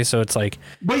constantly. So it's like,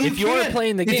 if you are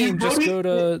playing the game, just go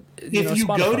to if you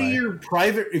go to your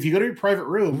private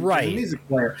room, right, there's a music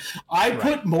player. I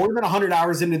put more than 100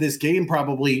 hours into this game,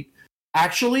 probably.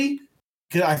 Actually,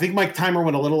 I think my timer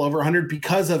went a little over 100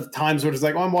 because of times where it's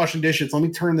like, oh, I'm washing dishes. Let me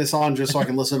turn this on just so I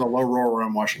can listen to Low Roar when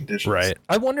I'm washing dishes. Right.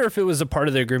 I wonder if it was a part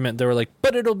of the agreement. They were like,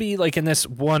 but it'll be in this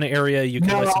one area you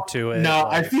can listen to it. No,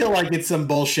 I feel like it's some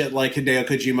bullshit like Hideo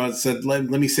Kojima said, let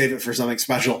me save it for something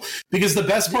special. Because the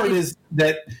best part is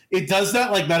that it does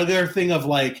that Metal Gear thing of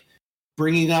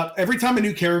bringing up every time a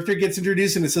new character gets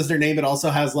introduced and it says their name, it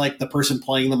also has like the person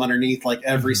playing them underneath, like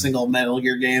every single Metal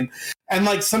Gear game. And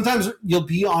like sometimes you'll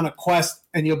be on a quest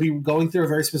and you'll be going through a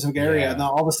very specific area, and then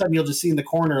all of a sudden you'll just see in the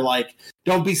corner like,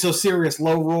 "Don't be so serious,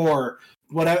 low roar,"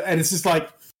 whatever, and it's just like.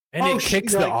 And it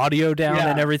kicks the audio down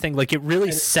and everything. Like it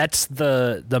really sets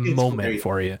the moment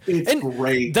for you. It's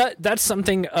great. That's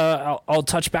something I'll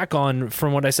touch back on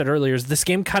from what I said earlier. Is this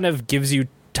game kind of gives you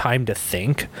time to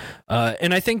think,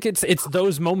 and I think it's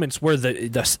those moments where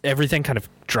the everything kind of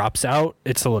drops out.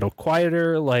 It's a little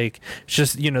quieter. Like it's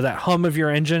just that hum of your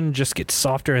engine just gets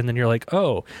softer, and then you're like,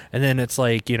 oh, and then it's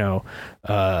like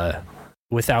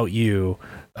without you.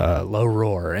 Low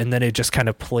roar, and then it just kind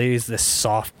of plays this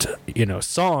soft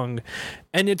song,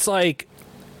 and it's like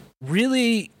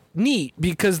really neat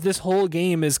because this whole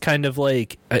game is kind of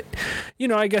like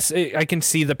I guess I can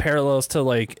see the parallels to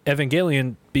like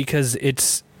Evangelion because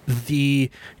it's the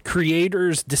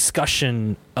creator's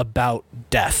discussion about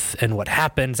death and what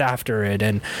happens after it,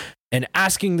 and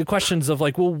asking the questions of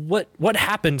like, well, what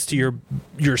happens to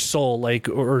your soul, like,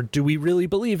 or do we really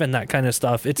believe in that kind of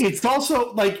stuff? It's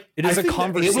also like it is a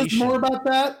conversation. It was more about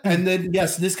that, and then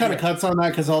yes, this kind of cuts on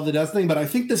that because all the death thing. But I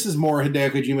think this is more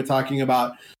Hideo Kojima talking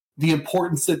about the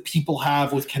importance that people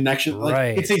have with connection. Like,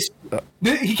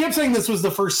 right. He kept saying this was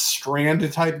the first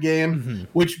Strand type game,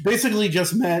 which basically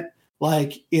just meant.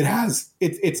 Like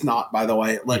it's not, by the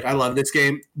way. Like I love this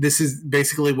game. This is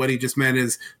basically what he just meant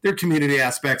is there are community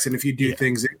aspects, and if you do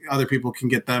things, other people can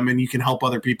get them, and you can help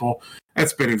other people.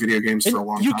 That's been in video games for a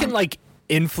long time. You can like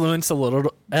influence it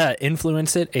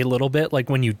a little bit. Like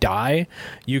when you die,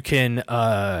 you can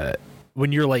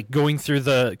when you're like going through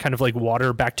the kind of like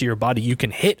water back to your body, you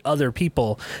can hit other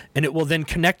people and it will then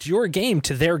connect your game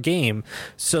to their game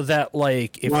so that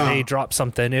like if they drop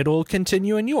something, it'll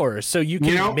continue in yours. So you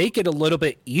can make it a little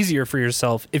bit easier for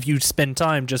yourself if you spend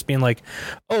time just being like,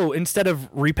 oh, instead of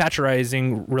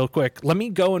repatcherizing real quick, let me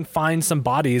go and find some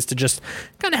bodies to just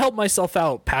kind of help myself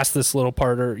out past this little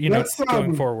part or,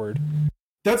 going forward.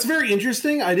 That's very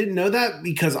interesting. I didn't know that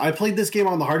because I played this game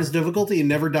on the hardest difficulty and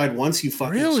never died once. You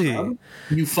fucking scrub.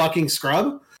 You fucking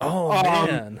scrub. Oh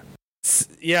man.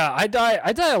 Yeah, I die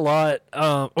a lot.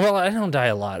 Well, I don't die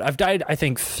a lot. I've died, I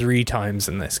think, 3 times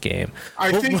in this game.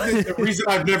 I think that the reason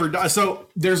I've never died. So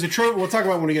there's a trophy. We'll talk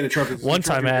about when we get a trophy. One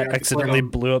time I accidentally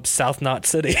blew up South Knot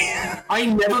City. I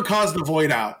never caused a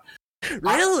void out.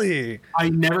 Really? I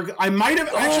might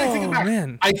have actually think about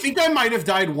it. I think I might have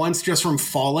died once just from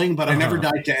falling, but I never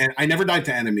died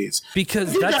to enemies.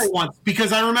 Because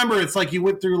because I remember it's like you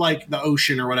went through like the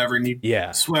ocean or whatever and you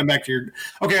swam back to your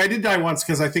I did die once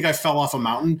because I think I fell off a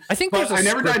mountain. I think there's a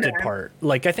scripted part.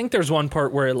 Like I think there's one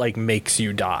part where it like makes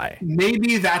you die.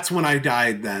 Maybe that's when I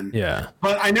died then. Yeah.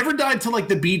 But I never died to like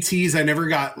the BTs. I never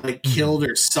got like killed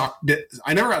or sucked.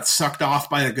 I never got sucked off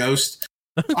by a ghost.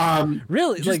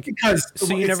 Really? Like because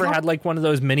so you never had like one of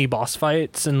those mini boss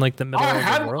fights in like the middle of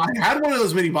the world? I had one of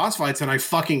those mini boss fights and I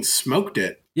fucking smoked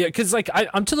it. Yeah, because like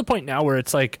I'm to the point now where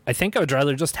it's like I think I would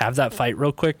rather just have that fight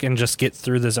real quick and just get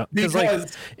through the zone because like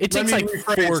it takes like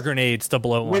 4 grenades to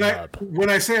blow one up. When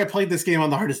I say I played this game on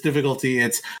the hardest difficulty,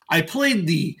 I played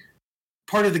the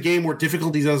part of the game where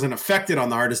difficulty doesn't affect it on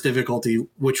the hardest difficulty,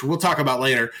 which we'll talk about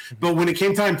later. But when it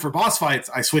came time for boss fights,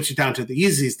 I switched it down to the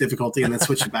easiest difficulty and then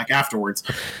switched it back afterwards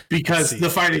because the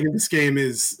fighting in this game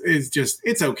is just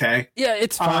it's okay. Yeah,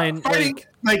 it's fine. Fighting,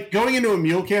 like going into a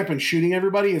mule camp and shooting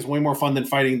everybody is way more fun than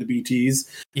fighting the BTs.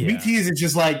 Yeah. BTs is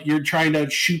just like you're trying to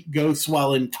shoot ghosts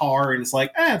while in tar, and it's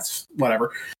like it's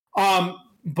whatever.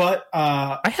 But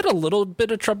I had a little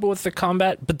bit of trouble with the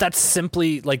combat, but that's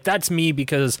simply like that's me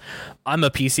because I'm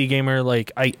a PC gamer.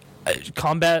 Like I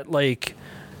combat like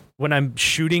when I'm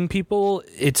shooting people,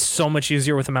 it's so much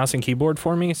easier with a mouse and keyboard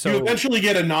for me. So you eventually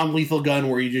get a non-lethal gun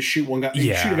where you just shoot one guy,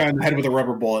 you shoot a guy in the head with a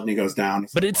rubber bullet and he goes down.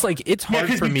 But it's like it's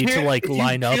hard for me to like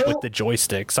line up with the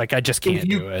joysticks. Like I just can't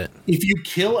do it. If you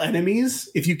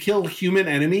kill human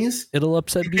enemies, it'll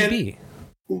upset BB.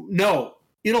 No,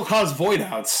 it'll cause void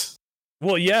outs.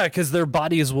 Well, yeah, because their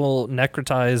bodies will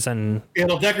necrotize and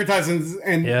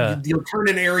you'll turn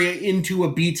an area into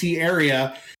a BT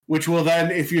area, which will then,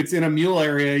 if it's in a mule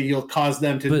area, you'll cause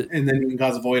them to, and then you can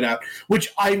cause a void out.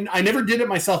 Which I never did it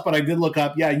myself, but I did look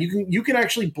up. Yeah, you can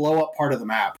actually blow up part of the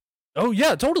map. Oh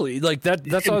yeah, totally. Like that's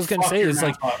what I was gonna say. Is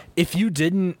like if you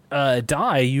didn't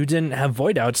die, you didn't have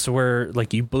void outs where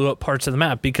like you blew up parts of the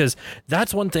map, because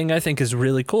that's one thing I think is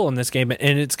really cool in this game,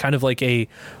 and it's kind of like a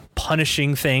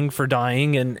punishing thing for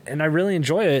dying, and I really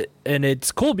enjoy it, and it's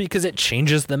cool because it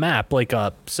changes the map like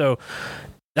up. So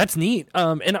that's neat.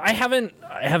 And I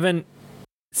haven't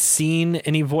seen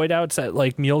any void outs at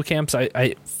like mule camps.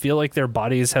 I feel like their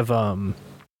bodies have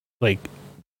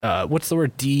what's the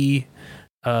word, desynced,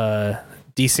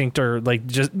 or like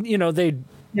just they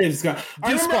Yeah, just got.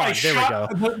 I remember I Despawn, there we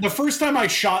shot, go. the first time I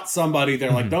shot somebody,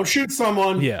 they're like, "Don't shoot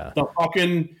someone." Yeah.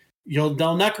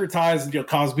 they'll necrotize and you'll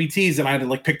cause BTs, and I had to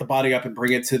like pick the body up and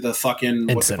bring it to the fucking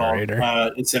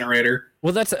Incinerator. Incinerator.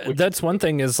 Well, that's one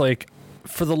thing is like,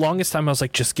 for the longest time I was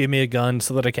like, just give me a gun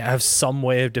so that I can have some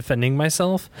way of defending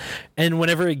myself. And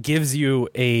whenever it gives you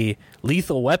a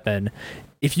lethal weapon,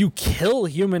 if you kill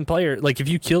human player, like if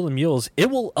you kill the mules, it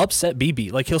will upset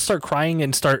BB. Like he'll start crying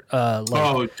and start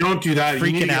don't do that.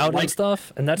 freaking out and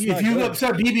stuff. And that's if not you good.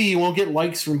 upset BB, you won't get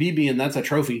likes from BB, and that's a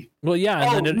trophy. Well,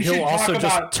 yeah, and then we should he'll also talk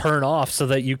just about- turn off so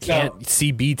that you can't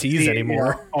see BTs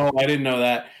anymore. Oh, I didn't know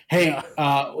that. Hey,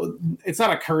 it's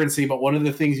not a currency, but one of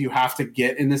the things you have to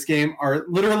get in this game are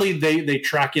literally they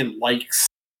track in likes.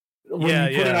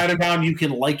 When you put an item down, you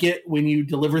can like it. When you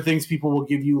deliver things, people will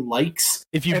give you likes.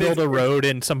 If you And build a road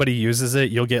and somebody uses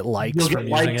it, you'll get likes You'll from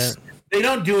get using likes. it. They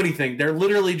don't do anything. They're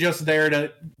literally just there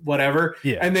to whatever.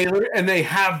 Yeah. And they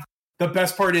have the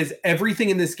best part is everything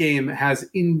in this game has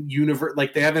in universe,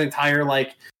 like they have an entire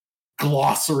like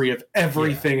glossary of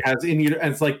everything has in universe.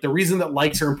 And it's like the reason that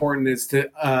likes are important is to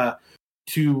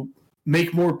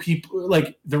make more people,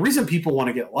 like the reason people want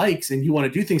to get likes and you want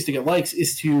to do things to get likes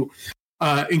is to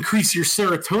increase your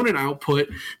serotonin output,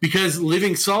 because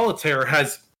living solitaire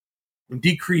has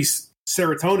decreased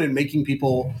serotonin, making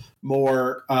people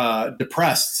more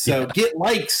depressed. So get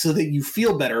likes so that you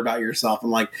feel better about yourself. I'm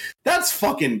like, that's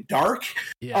fucking dark.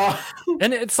 Yeah.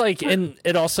 And it's like, and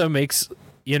it also makes,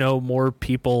 more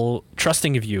people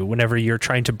trusting of you whenever you're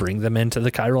trying to bring them into the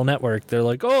chiral network. They're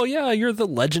like, oh yeah, you're the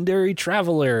legendary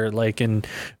traveler, like in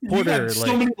Porter. You got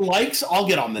so many likes, I'll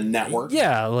get on the network.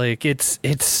 Yeah, like it's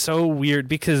so weird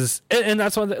because, and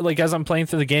that's one that, like, as I'm playing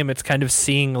through the game, it's kind of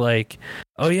seeing like,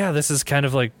 oh yeah, this is kind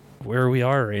of like where we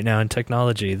are right now in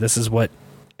technology. This is what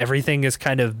everything is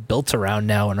kind of built around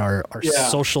now in our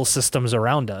social systems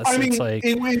around us. I mean, it's like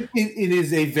it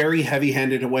is a very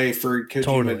heavy-handed way for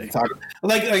Kojima to talk.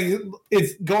 Like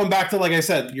it's going back to, like I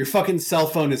said, your fucking cell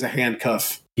phone is a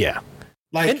handcuff. Yeah.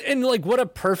 Like and like what a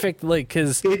perfect, like,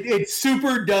 because it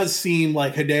super does seem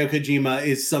like Hideo Kojima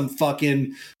is some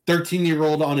fucking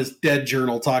 13-year-old on his dead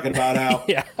journal talking about how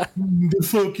the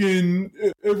fucking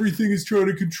everything is trying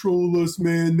to control us,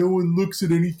 man. No one looks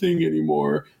at anything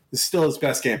anymore. It's still his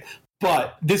best game,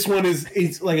 but this one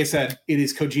it's like I said, it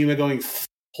is Kojima going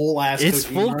whole ass. It's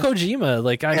Kojima. full Kojima.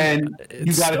 Like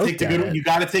you got to take the good. You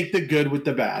got to take the good with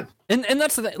the bad. And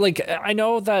that's the thing. Like, I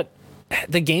know that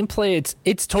the gameplay,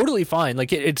 it's totally fine.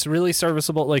 Like it's really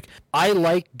serviceable. Like I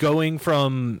like going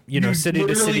from city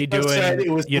to city doing.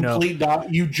 It was complete dog.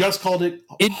 You just called it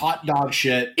hot dog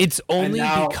shit. It's only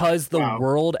because the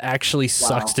world actually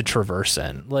sucks Wow. to traverse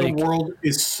in. Like the world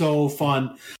is so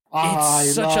fun.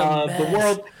 It's such a mess. The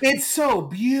world. It's so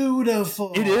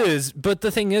beautiful. It is, but the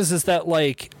thing is that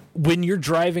like when you're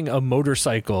driving a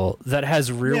motorcycle that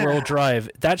has rear-wheel drive,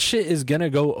 that shit is gonna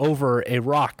go over a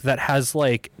rock that has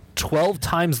like 12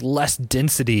 times less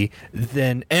density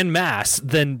and mass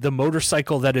than the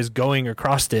motorcycle that is going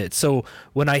across it. So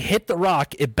when I hit the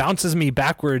rock, it bounces me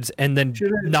backwards and then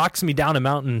knocks me down a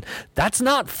mountain. That's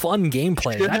not fun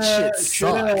gameplay. That shit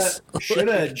sucks. Should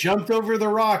have jumped over the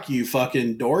rock, you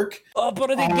fucking dork. Oh, but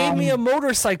they gave me a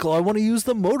motorcycle. I want to use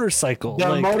the motorcycle.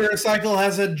 The motorcycle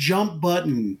has a jump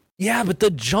button. Yeah, but the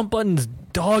jump button's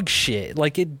dog shit.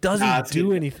 Like it doesn't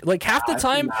do anything. Like half the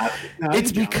time,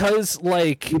 it's because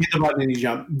like you hit the button and you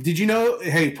jump. Did you know?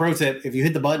 Hey, pro tip: if you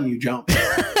hit the button, you jump.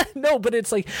 No, but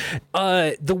it's like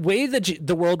the way that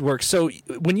the world works. So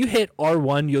when you hit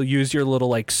R1, you'll use your little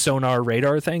like sonar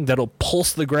radar thing that'll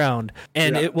pulse the ground,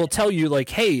 and it will tell you like,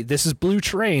 hey, this is blue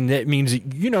terrain. That means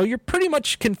you're pretty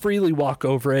much can freely walk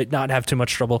over it, not have too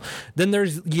much trouble. Then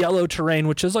there's yellow terrain,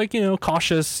 which is like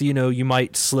cautious. You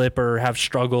might slip or have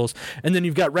struggles, and then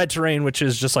you've got red terrain, which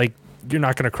is just like, you're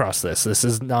not going to cross this. This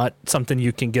is not something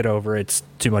you can get over. It's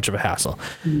too much of a hassle.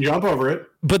 Jump over it.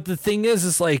 But the thing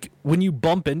is like when you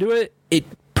bump into it, it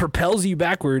propels you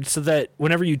backwards so that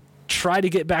whenever you try to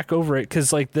get back over it,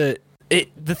 because like the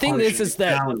thing is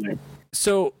that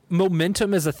so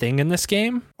momentum is a thing in this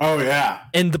game. Oh yeah.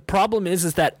 And the problem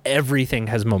is that everything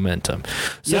has momentum.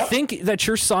 So think that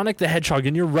you're Sonic the Hedgehog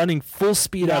and you're running full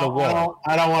speed out of wall.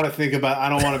 I don't want to think about. I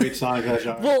don't want to be Sonic the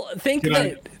Hedgehog. Well, think Can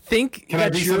I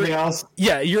be something else?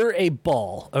 Yeah, you're a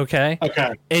ball, okay?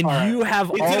 Okay. And you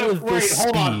have all of this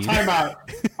speed. Hold on, time out.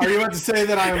 Are you about to say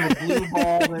that I am a blue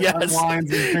ball that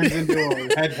unwinds and turns into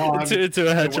a hedgehog?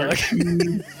 to a hedgehog.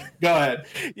 Go ahead.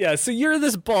 Yeah, so you're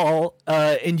this ball,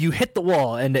 and you hit the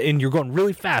wall, and you're going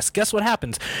really fast. Guess what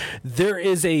happens? There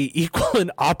is a equal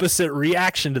and opposite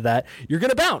reaction to that. You're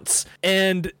gonna bounce,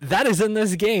 and that is in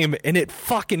this game, and it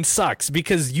fucking sucks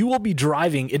because you will be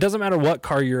driving. It doesn't matter what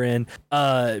car you're in,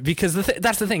 because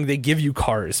that's the thing. They give you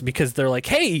cars because they're like,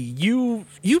 hey, you've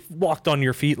walked on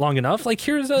your feet long enough. Like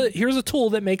here's a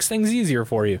tool that makes things easier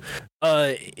for you.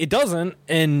 It doesn't,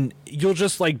 and you'll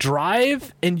just like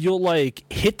drive and you'll like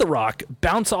hit the rock,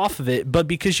 bounce off of it, but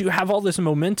because you have all this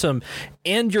momentum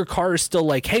and your car is still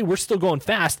like, hey, we're still going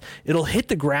fast, it'll hit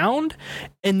the ground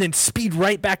and then speed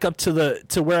right back up to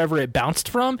wherever it bounced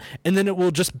from, and then it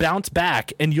will just bounce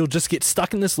back and you'll just get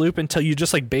stuck in this loop until you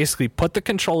just like basically put the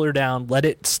controller down, let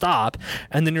it stop,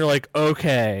 and then you're like,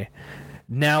 okay,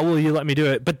 now will you let me do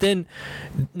it? But then,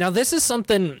 now this is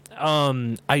something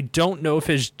I don't know if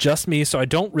it's just me, so I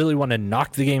don't really want to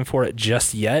knock the game for it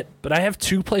just yet, but I have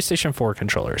 2 PlayStation 4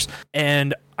 controllers,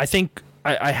 and I think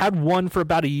I had one for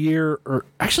about a year, or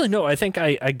actually no, I think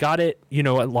I got it,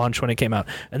 at launch when it came out,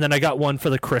 and then I got one for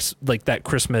the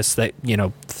Christmas that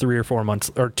 3 or 4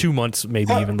 months or 2 months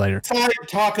maybe even later.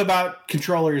 Talk about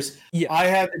controllers. Yeah. I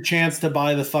had the chance to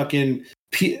buy the fucking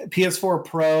PS4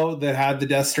 Pro that had the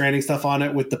Death Stranding stuff on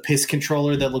it with the piss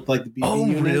controller that looked like the BB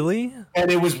unit. Really?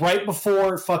 And it was right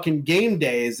before fucking game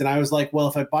days, and I was like, well,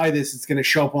 if I buy this, it's going to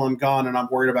show up while I'm gone, and I'm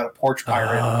worried about a porch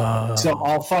pirate. So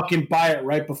I'll fucking buy it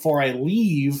right before I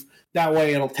leave. That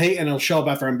way it'll show up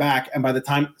after I'm back, and by the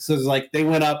time, so it's like they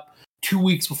went up 2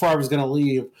 weeks before I was going to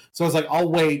leave. So I was like,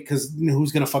 I'll wait, because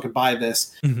who's going to fucking buy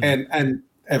this? Mm-hmm. And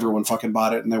everyone fucking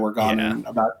bought it, and they were gone in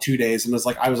about 2 days. And it was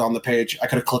like, I was on the page. I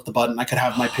could have clicked the button. I could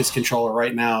have my piss controller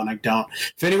right now, and I don't.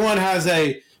 If anyone has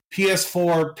a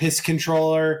PS4 piss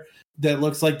controller that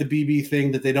looks like the BB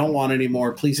thing that they don't want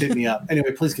anymore, please hit me up.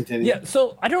 Anyway, please continue. Yeah,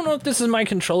 so I don't know if this is my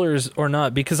controllers or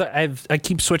not, because I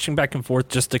keep switching back and forth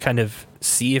just to kind of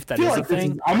see if that is a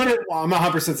thing. I'm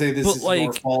 100% saying this is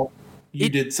your fault. You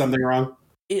did something wrong.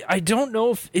 I don't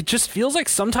know if it just feels like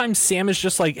sometimes Sam is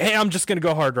just like, hey, I'm just going to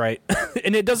go hard right.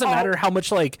 And it doesn't matter how much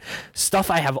like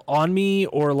stuff I have on me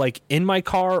or like in my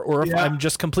car, or if I'm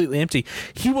just completely empty.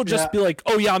 He will just be like,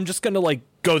 oh yeah, I'm just going to like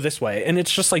go this way. And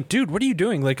it's just like, dude, what are you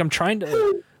doing? Like, I'm trying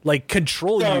to like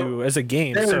control you as a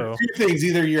game. There are 2 things.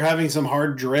 Either you're having some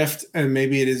hard drift and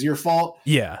maybe it is your fault.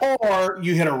 Yeah. Or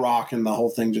you hit a rock and the whole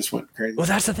thing just went crazy. Well,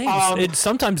 that's the thing.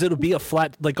 Sometimes it'll be a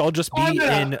flat, like I'll just be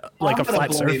in like a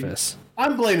flat surface.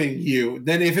 I'm blaming you.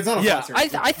 Then if it's on a flat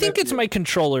surface, I think it's my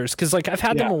controllers, because like I've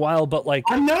had them a while, but like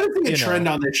I'm noticing a trend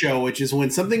on the show, which is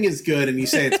when something is good and you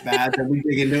say it's bad, then we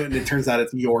dig into it and it turns out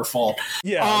it's your fault.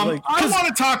 Yeah. I want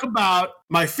to talk about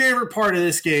my favorite part of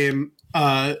this game.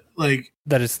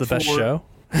 That is the best show.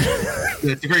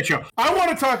 It's a great show. I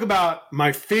want to talk about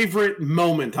my favorite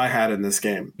moment I had in this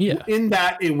game. Yeah. In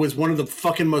that it was one of the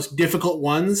fucking most difficult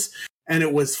ones, and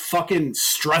it was fucking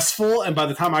stressful. And by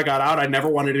the time I got out, I never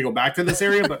wanted to go back to this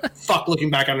area, but fuck, looking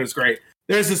back on it, it's great.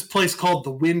 There's this place called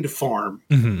the Wind Farm.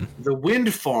 Mm-hmm. The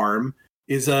Wind Farm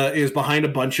is behind a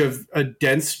bunch of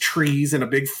dense trees and a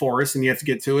big forest, and you have to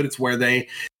get to it. It's where they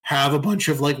have a bunch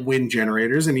of like wind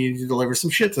generators, and you need to deliver some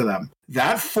shit to them.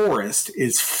 That forest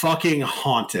is fucking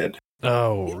haunted.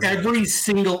 Oh, really? Every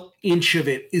single inch of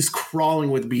it is crawling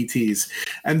with BTs.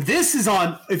 And this is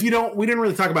on, we didn't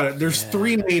really talk about it. There's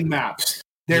 3 main maps.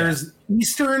 There's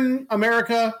Eastern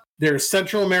America, there's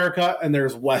Central America, and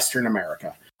there's Western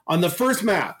America. On the first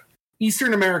map,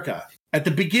 Eastern America, at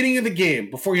the beginning of the game,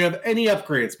 before you have any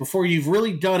upgrades, before you've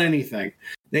really done anything,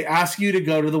 they ask you to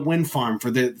go to the wind farm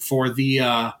for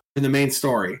the main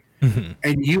story. Mm-hmm.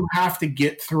 And you have to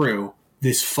get through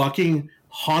this fucking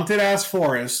haunted ass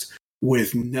forest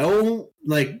with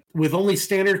with only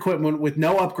standard equipment, with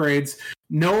no upgrades,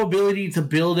 no ability to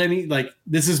build any,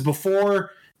 this is before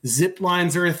zip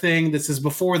lines are a thing. This is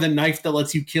before the knife that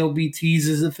lets you kill BTs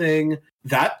is a thing.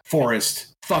 That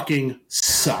forest fucking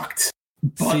sucked.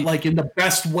 But in the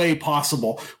best way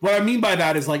possible. What I mean by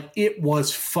that is it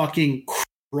was fucking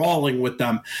crawling with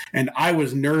them, and I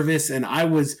was nervous, and I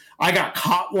got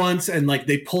caught once, and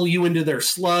they pull you into their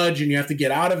sludge and you have to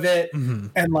get out of it. Mm-hmm.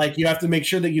 And you have to make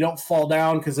sure that you don't fall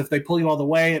down, because if they pull you all the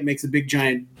way, it makes a big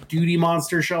giant duty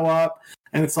monster show up,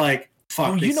 and it's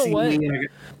fuck. You know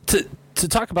what? to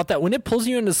talk about that, when it pulls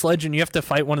you into Sledge and you have to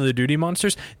fight one of the duty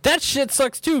monsters, that shit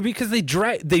sucks too, because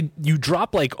you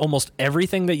drop like almost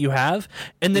everything that you have,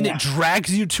 and then it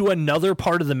drags you to another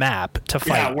part of the map to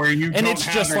fight. Yeah, where you and don't it's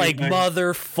have just like, anything.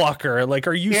 motherfucker, like,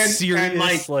 are you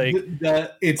serious? And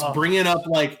it's bringing up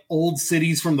like old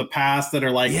cities from the past that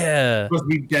are like supposed to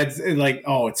be dead. Like,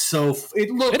 oh, it's so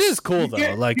it is cool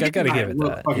though. Like, I gotta give it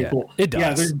that. Fucking Yeah, cool. it does.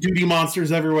 Yeah, there's duty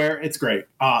monsters everywhere. It's great.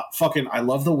 Fucking, I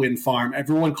love the wind farm.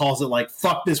 Everyone calls it like,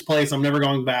 fuck this place, I'm never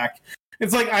going back.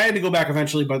 It's like, I had to go back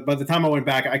eventually, but by the time I went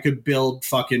back, I could build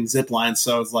fucking zip lines.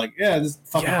 So it's like, yeah, this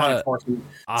fucking Haunted Enforcement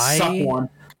suck one.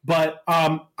 But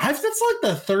that's like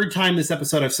the third time this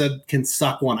episode I've said can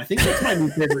suck one. I think that's my new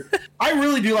favorite. I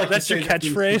really do like that's to say your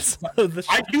catchphrase.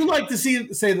 I do like to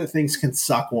say that things can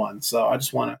suck one. So I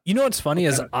just want to. You know what's funny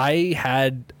is I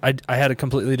had a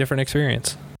completely different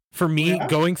experience. For me,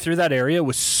 going through that area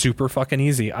was super fucking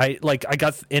easy. I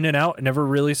got in and out, never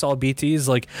really saw BTs.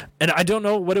 Like, and I don't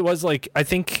know what it was. Like, I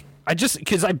think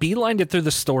because I beelined it through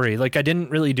the story. Like, I didn't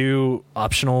really do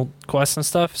optional quests and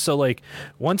stuff. So, like,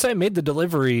 once I made the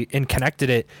delivery and connected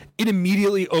it, it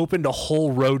immediately opened a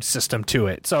whole road system to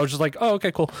it. So I was just like, oh,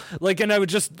 okay, cool. Like, and I would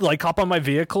just like hop on my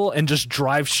vehicle and just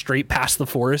drive straight past the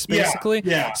forest, basically.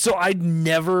 Yeah. So I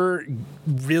never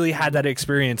really had that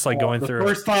experience, like, going through. The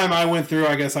first time I went through,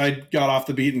 I guess I got off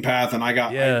the beaten path, and I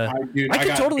got. Yeah. I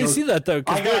can totally see that though.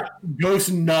 I got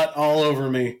ghost nut all over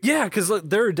me. Yeah, because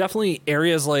there are definitely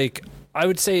areas like, I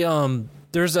would say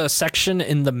there's a section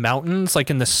in the mountains, like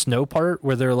in the snow part,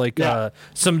 where there are like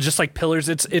some just like pillars.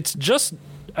 It's just,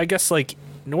 I guess, like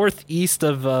northeast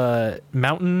of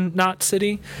Mountain Knot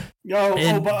City.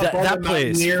 That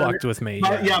place fucked with me.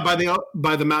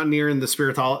 By the Mountaineer and the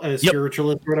spiritualist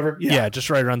or whatever. Yeah, just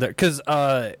right around there. Because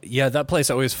that place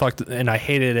always fucked, and I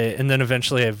hated it. And then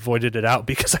eventually I avoided it out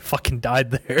because I fucking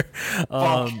died there.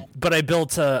 But I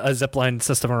built a zipline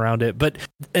system around it.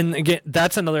 And again,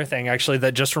 that's another thing actually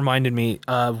that just reminded me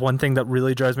of one thing that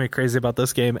really drives me crazy about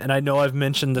this game. And I know I've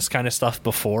mentioned this kind of stuff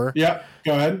before. Yeah,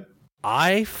 go ahead.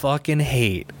 I fucking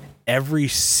hate every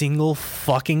single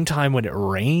fucking time when it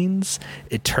rains,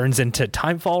 it turns into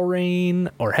timefall rain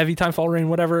or heavy timefall rain,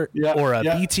 whatever, or a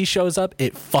BT shows up,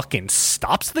 it fucking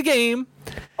stops the game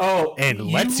and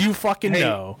lets you fucking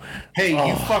know. Hey,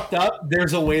 you fucked up.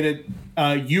 There's a way to...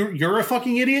 you're a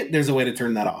fucking idiot. There's a way to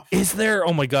turn that off. Is there?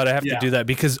 Oh my god, I have to do that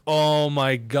because oh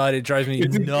my god, it drives me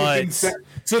nuts.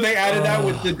 So they added that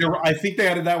with I think they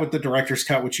added that with the director's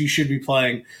cut, which you should be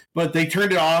playing. But they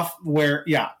turned it off. Where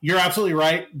you're absolutely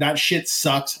right. That shit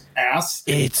sucks ass.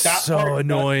 It's so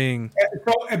annoying.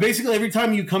 So basically, every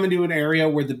time you come into an area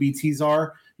where the BTs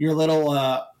are, your little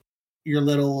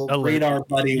radar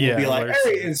buddy will be like,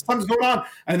 hey, something's going on.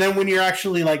 And then when you're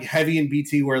actually like heavy in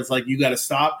BT where it's like you got to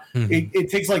stop, it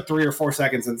takes like 3 or 4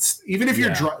 seconds. And even if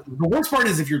you're the worst part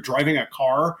is if you're driving a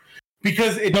car,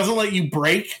 because it doesn't let you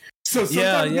brake. So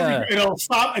sometimes it'll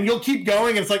stop and you'll keep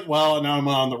going. And it's like, well, now I'm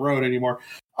not on the road anymore.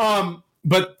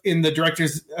 But in the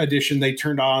director's edition, they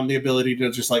turned on the ability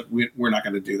to just like, we're not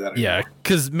going to do that anymore. Yeah,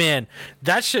 because, man,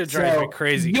 that shit drives me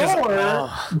crazy.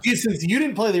 Since you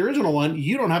didn't play the original one,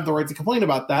 you don't have the right to complain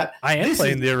about that. I am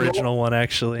playing the original one,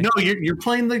 actually. No, you're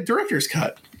playing the director's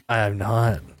cut. I am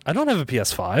not. I don't have a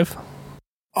PS5.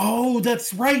 Oh,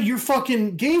 that's right. You're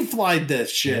fucking GameFly'd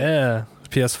this shit. Yeah,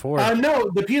 PS4.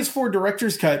 No, the PS4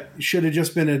 director's cut should have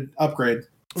just been an upgrade.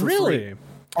 Really? Free.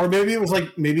 Or maybe it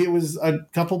was a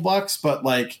couple bucks, but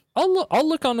like I'll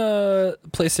look on a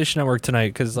PlayStation Network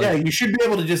tonight because you should be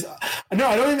able to just. No,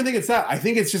 I don't even think it's that. I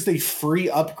think it's just a free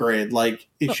upgrade. Like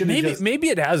it should maybe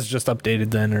it has just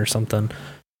updated then or something.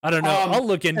 I don't know. I'll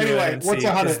look into it. And what's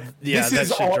this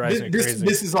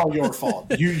is all your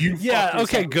fault. You yeah.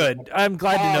 Okay. Good. I'm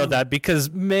glad to know that because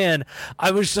man,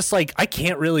 I was just like, I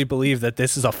can't really believe that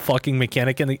this is a fucking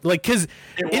mechanic in the because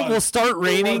it will start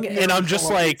raining and I'm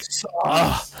just like,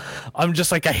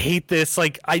 I hate this.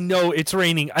 Like I know it's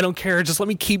raining. I don't care. Just let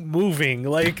me keep moving.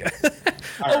 Like,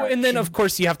 and then of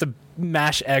course you have to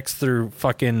mash X through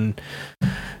fucking.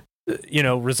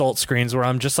 Result screens where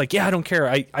I'm just like, I don't care.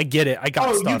 I get it. I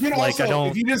got stuff. Like I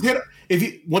don't.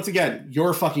 Once again, you're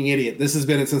a fucking idiot. This has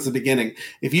been it since the beginning.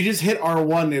 If you just hit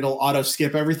R1, it'll auto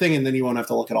skip everything, and then you won't have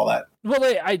to look at all that. Well,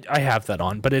 I have that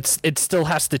on, but it still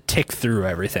has to tick through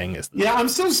everything. I'm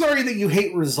so sorry that you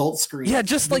hate result screens. Yeah,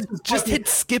 just hit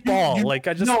skip all.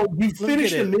 You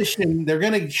finish the mission. They're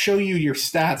gonna show you your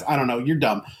stats. I don't know. You're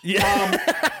dumb. Yeah.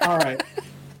 All right.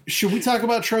 Should we talk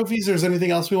about trophies, or is there anything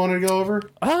else we wanted to go over?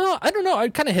 I don't know. I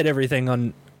kind of hit everything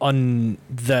on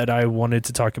that I wanted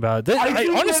to talk about. I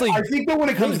think that when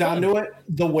it comes down to it,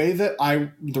 the reason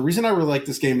I really like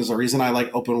this game is the reason I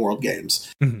like open world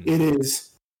games. Mm-hmm. It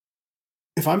is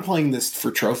if I'm playing this for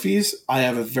trophies, I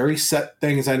have a very set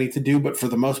things I need to do, but for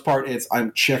the most part, it's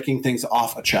I'm checking things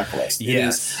off a checklist.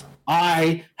 Yes.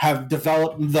 I have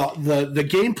developed the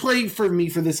gameplay for me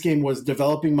for this game was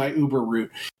developing my Uber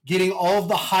route, getting all of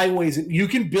the highways. You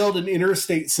can build an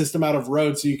interstate system out of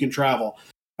roads so you can travel.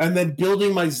 And then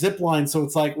building my zip line so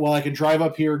it's like, well, I can drive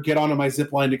up here, get onto my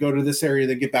zip line to go to this area,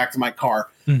 then get back to my car.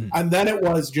 Mhm. And then it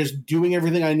was just doing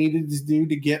everything I needed to do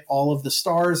to get all of the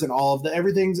stars and all of the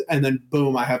everythings, and then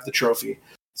boom, I have the trophy.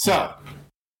 So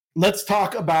let's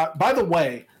talk about, by the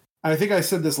way, I think I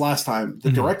said this last time,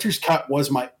 the director's cut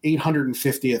was my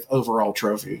 850th overall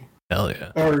trophy. Hell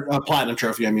yeah. Or platinum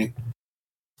trophy, I mean.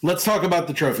 Let's talk about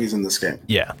the trophies in this game.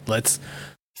 Yeah, let's.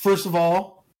 First of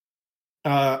all,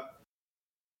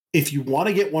 if you want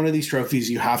to get one of these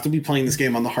trophies, you have to be playing this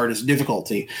game on the hardest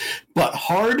difficulty. But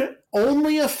hard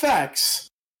only affects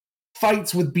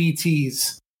fights with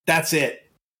BTs. That's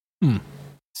it.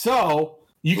 So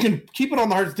you can keep it on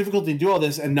the hardest difficulty and do all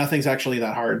this, and nothing's actually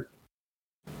that hard.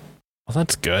 Well,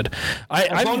 that's good. long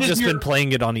I've as just you're- been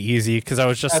playing it on easy because I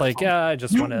was just That's like, fine. yeah, I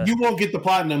just want to. You won't get the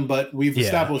platinum, but we've Yeah.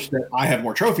 established that I have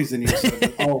more trophies than you.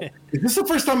 So is this the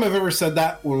first time I've ever said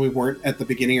that when we weren't at the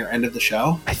beginning or end of the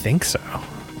show? I think so.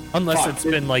 Unless Fuck. it's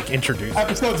been like introduced.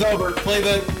 Episode's over. Play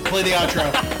the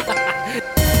outro.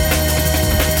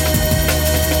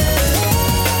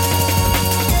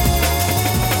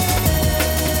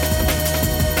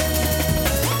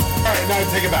 All right,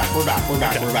 now take it back. We're back.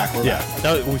 Yeah,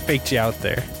 no, we faked you out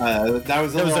there. That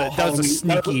was a little That was a Halloween-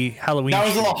 sneaky Halloween. That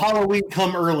was a treat. little Halloween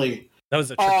come early. That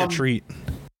was a trick or treat.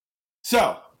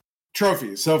 So,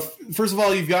 trophies. So, first of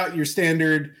all, you've got your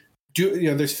standard.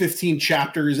 There's 15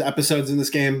 episodes in this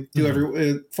game. Do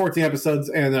every 14 episodes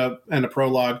and a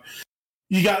prologue.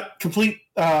 You got complete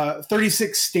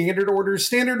 36 standard orders.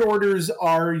 Standard orders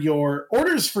are your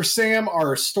orders for Sam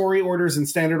are story orders, and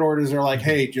standard orders are like,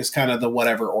 hey, just kind of the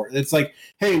whatever order. It's like,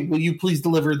 hey, will you please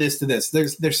deliver this to this?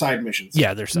 They're side missions.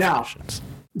 Yeah, there's some Now, missions.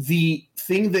 The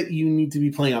thing that you need to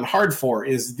be playing on hard for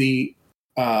is the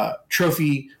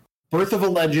trophy Birth of a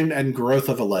Legend and Growth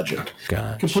of a Legend.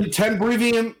 Gosh. Complete 10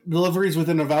 premium deliveries with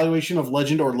an evaluation of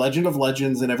Legend or Legend of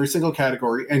Legends in every single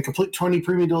category, and complete 20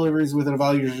 premium deliveries with an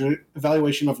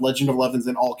evaluation of Legend of Legends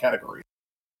in all categories.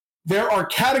 There are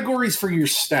categories for your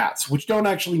stats, which don't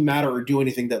actually matter or do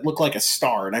anything, that look like a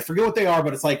star. And I forget what they are,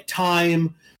 but it's like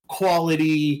time,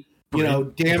 quality,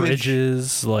 damage,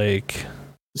 Bridges, like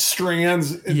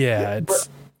strands. yeah, it's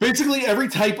Basically every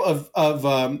type of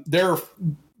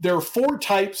there are 4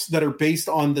 types that are based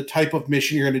on the type of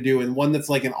mission you're going to do, and one that's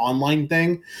like an online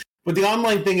thing. But the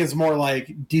online thing is more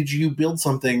like, did you build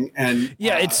something? And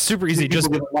yeah, it's super easy. people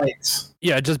Just get likes.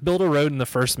 just build a road in the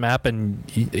first map, and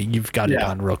you've got it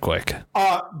done real quick.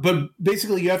 But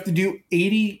basically, you have to do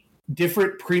 80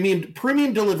 different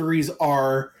premium deliveries.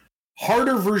 Are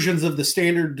harder versions of the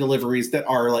standard deliveries that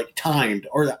are like timed,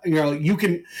 or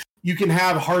you can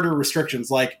have harder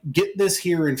restrictions, like get this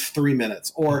here in 3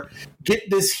 minutes, or get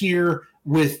this here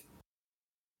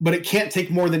but it can't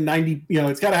take more than 90,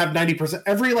 it's got to have 90%.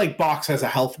 Every like box has a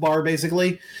health bar,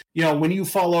 basically. When you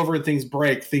fall over and things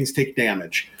break, things take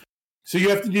damage. So you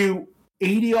have to do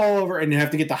 80 all over, and you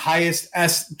have to get the highest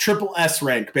triple S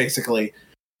rank, basically,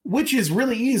 which is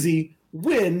really easy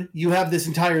when you have this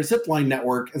entire zipline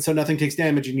network, and so nothing takes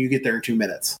damage and you get there in 2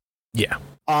 minutes. Yeah.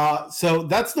 So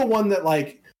that's the one that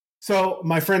so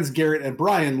my friends Garrett and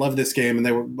Brian love this game, and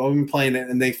they were both playing it,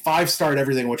 and they 5-starred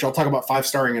everything, which I'll talk about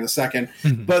 5-starring in a second.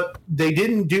 But they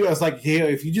didn't do. I was like,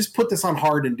 hey, if you just put this on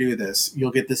hard and do this, you'll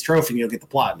get this trophy and you'll get the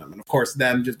platinum. And of course,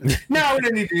 them just no, we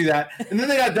didn't need to do that. And then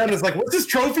they got done. It's like, what's this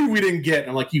trophy we didn't get? And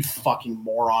I'm like, you fucking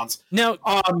morons. Now,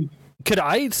 could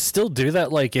I still do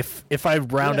that? Like, if I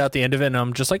round out the end of it and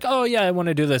I'm just like, oh yeah, I want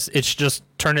to do this, it's just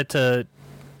turn it to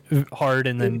hard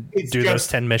and then do those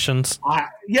 10 missions.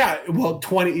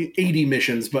 80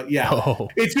 missions, but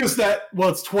it's just that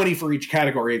it's 20 for each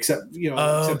category, except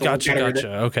except the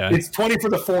gotcha. Okay, it's 20 for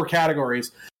the 4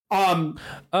 categories. So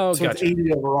gotcha. it's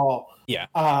 80 overall. Yeah.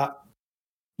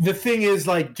 The thing is,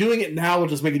 like, doing it now will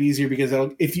just make it easier, because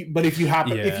if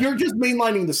you're just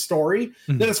mainlining the story,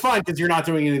 then it's fine, because you're not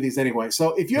doing any of these anyway.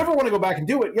 So if you ever want to go back and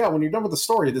do it, when you're done with the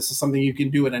story, this is something you can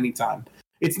do at any time.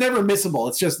 It's never missable.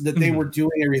 It's just that they were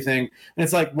doing everything, and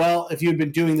it's like, well, if you had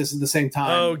been doing this at the same time.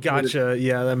 Oh, gotcha.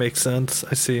 Yeah, that makes sense.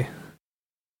 I see.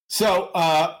 So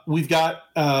we've got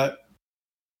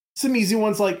some easy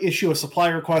ones, like issue a supply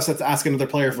request that's asking another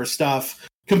player for stuff.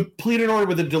 Complete an order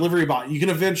with a delivery bot. You can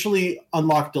eventually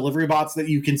unlock delivery bots that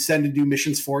you can send to do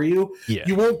missions for you. Yeah.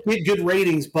 You won't get good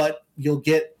ratings, but you'll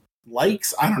get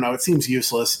likes. I don't know. It seems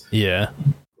useless. Yeah.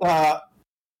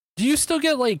 Do you still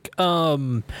get like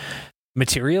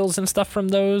materials and stuff from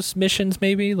those missions?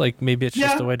 Maybe maybe it's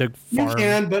just a way to farm. You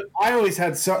can, but I always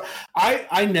had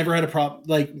I never had a problem.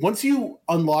 Like once you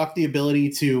unlock the ability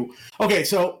to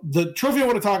so the trophy I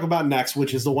want to talk about next,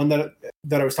 which is the one that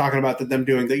I was talking about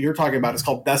that you're talking about, is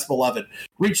called Best Beloved.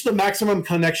 Reach the maximum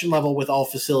connection level with all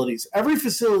facilities. Every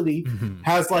facility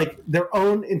has like their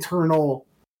own internal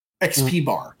XP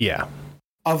bar. Yeah.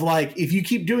 Of like, if you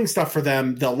keep doing stuff for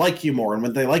them, they'll like you more. And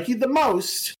when they like you the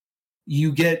most,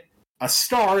 you get a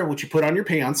star, which you put on your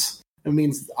pants. It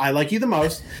means I like you the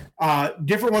most.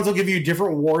 Different ones will give you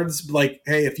different awards. Like,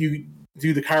 hey, if you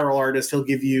do the chiral artist, he'll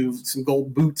give you some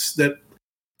gold boots that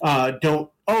don't.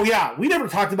 Oh, yeah. We never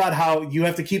talked about how you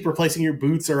have to keep replacing your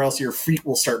boots or else your feet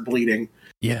will start bleeding.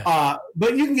 Yeah.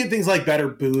 But you can get things like better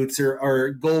boots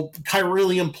or gold,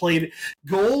 chiralium plated.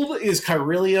 Gold is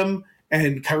chiralium.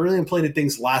 And chiralium plated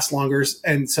things last longer.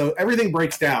 And so everything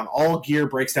breaks down. All gear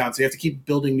breaks down. So you have to keep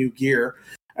building new gear.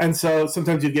 And so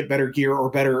sometimes you get better gear or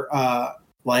better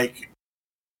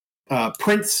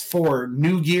prints for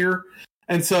new gear.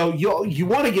 And so you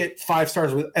want to get 5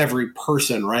 stars with every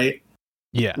person, right?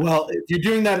 Yeah. Well, if you're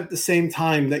doing that at the same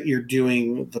time that you're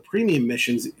doing the premium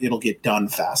missions, it'll get done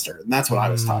faster. And that's what I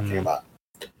was talking about.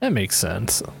 That makes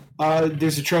sense.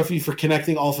 There's a trophy for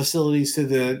connecting all facilities to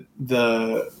the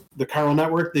chiral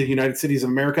network, the United Cities of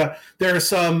America. There are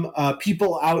some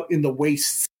people out in the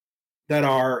wastes that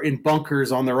are in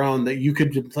bunkers on their own that you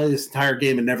could play this entire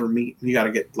game and never meet. You got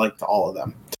to get to all of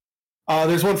them.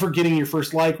 There's one for getting your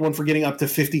first like, one for getting up to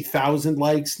 50,000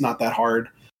 likes. Not that hard.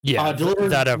 Yeah,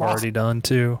 that I've already done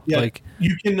too. Yeah,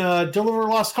 you can deliver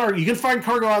lost cargo. You can find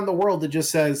cargo out in the world that just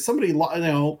says somebody,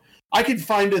 I could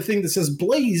find a thing that says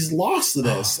Blaze lost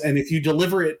this. And if you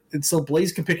deliver it and so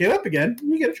Blaze can pick it up again,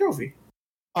 you get a trophy.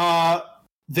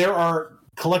 There are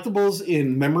collectibles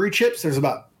in memory chips. There's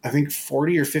about, I think,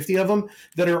 40 or 50 of them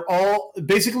that are all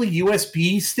basically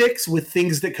USB sticks with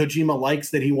things that Kojima likes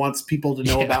that he wants people to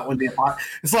know about when they buy.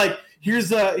 It's like, here's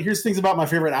things about my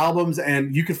favorite albums,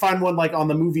 and you can find one like on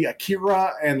the movie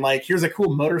Akira, and like here's a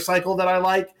cool motorcycle that I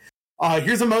like.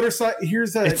 Here's a motorcycle.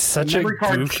 It's such a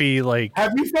goofy like.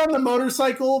 Have you found the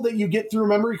motorcycle that you get through a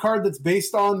memory card that's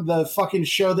based on the fucking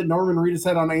show that Norman Reedus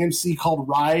had on AMC called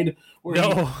Ride?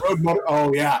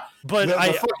 Oh yeah, but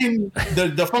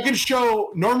the fucking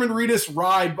show Norman Reedus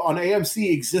Ride on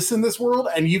AMC exists in this world,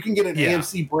 and you can get an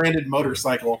AMC branded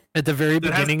motorcycle at the very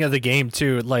beginning of the game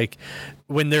too. Like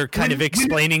when they're kind of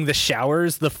explaining the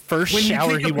showers, the first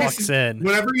shower he walks in.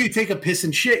 Whenever you take a piss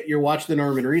and shit, you watch the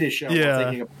Norman Reedus show. While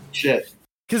taking a shit.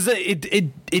 Because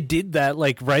it did that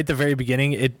like right at the very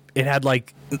beginning. It had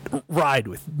like Ride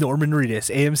with Norman Reedus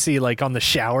AMC like on the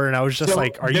shower, and I was just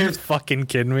like, "Are you fucking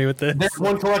kidding me with this?" There's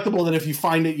one collectible that if you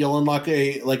find it, you'll unlock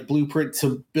a like blueprint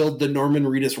to build the Norman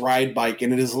Reedus Ride bike,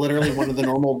 and it is literally one of the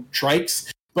normal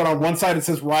trikes, but on one side it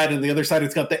says Ride, and the other side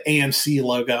it's got the AMC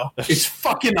logo. It's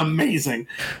fucking amazing.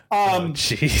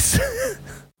 Jeez.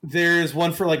 There's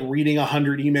one for like reading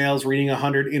 100 emails, reading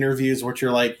 100 interviews, which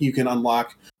are like you can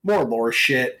unlock more lore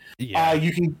shit. Yeah.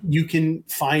 You can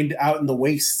find out in the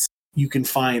wastes. You can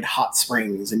find hot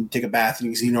springs and take a bath, and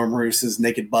you can see Norman Reedus'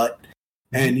 naked butt,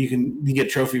 and you get a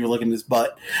trophy for looking at his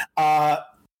butt. Hey,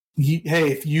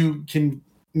 if you can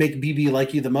make BB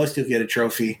like you the most, you'll get a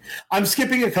trophy. I'm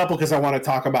skipping a couple because I want to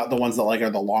talk about the ones that like are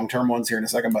the long-term ones here in a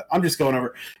second, but I'm just going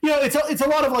over. It's a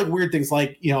lot of like weird things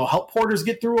like, help porters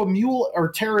get through a mule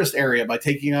or terrorist area by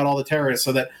taking out all the terrorists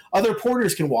so that other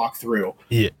porters can walk through.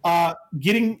 Yeah.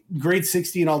 Getting grade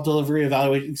 60 in all delivery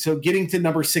evaluation. So getting to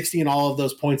number 60 in all of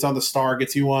those points on the star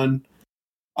gets you one.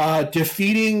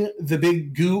 Defeating the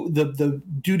big the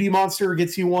duty monster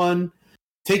gets you one.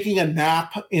 Taking a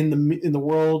nap in the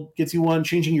world gets you one.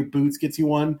 Changing your boots gets you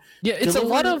one. Yeah, it's a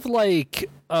lot of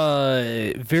like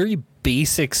very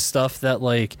basic stuff that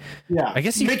like I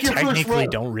guess you technically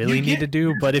don't really need to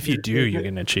do, but if you do, you get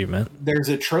an achievement. There's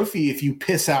a trophy if you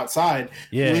piss outside.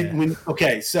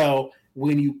 Yeah. So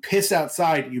when you piss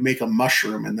outside, you make a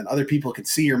mushroom, and then other people can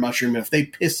see your mushroom. And if they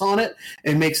piss on it,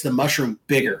 it makes the mushroom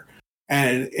bigger.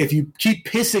 And if you keep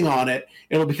pissing on it,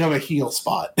 it'll become a heal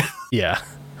spot. Yeah.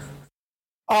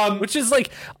 Which is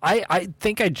like, I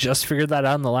think I just figured that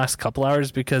out in the last couple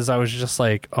hours because I was just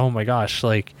like, oh my gosh,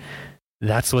 like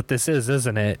that's what this is,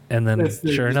 isn't it? And then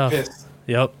sure enough,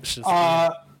 yep.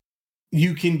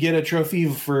 You can get a trophy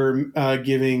for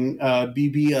giving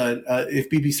BB if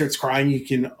BB starts crying, you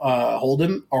can hold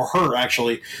him or her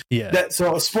actually. Yeah.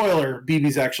 So a spoiler,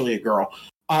 BB's actually a girl.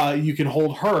 You can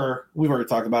hold her. We've already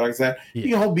talked about it. You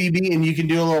can hold BB, and you can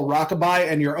do a little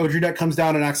rockabye, and your Odra deck comes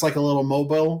down and acts like a little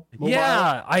mobile.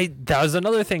 Yeah, that was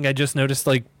another thing I just noticed.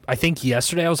 Like, I think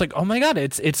yesterday I was like, oh my god,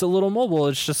 it's a little mobile.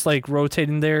 It's just like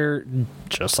rotating there,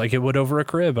 just like it would over a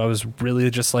crib. I was really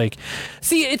just like,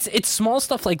 see, it's small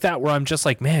stuff like that where I'm just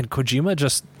like, man, Kojima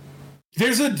just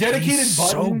There's a dedicated button.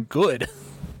 So good.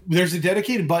 There's a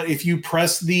dedicated button. If you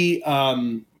press the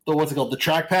what's it called, the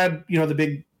trackpad,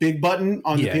 the big button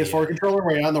on the PS4 controller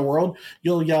right out in the world,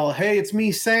 you'll yell, "Hey, it's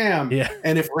me, Sam." Yeah.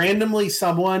 And if randomly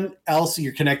someone else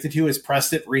you're connected to has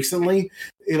pressed it recently,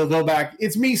 it'll go back,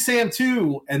 "It's me, Sam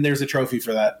too," and there's a trophy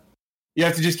for that. You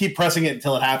have to just keep pressing it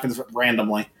until it happens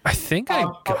randomly. I think I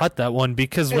got that one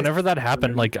because whenever that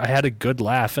happened, like I had a good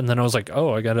laugh, and then I was like,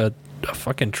 "Oh, I got a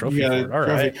fucking trophy for it." All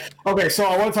right. Okay, so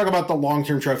I want to talk about the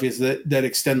long-term trophies that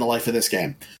extend the life of this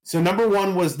game. So number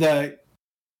one was the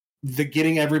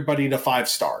getting everybody to 5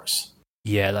 stars.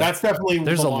 Yeah, that's definitely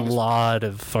there's a lot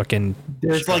of fucking.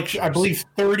 There's like I believe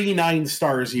 39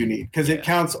 stars you need because it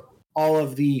counts all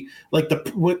of the what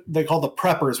they call the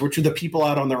preppers, which are the people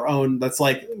out on their own. That's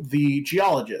like the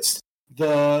geologist,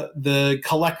 the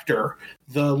collector,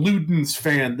 the Ludens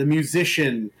fan, the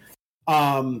musician,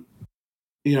 or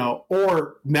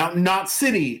Mountain Knot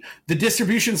City, the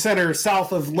distribution center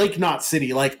south of Lake Knot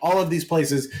City, like all of these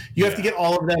places. You have to get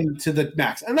all of them to the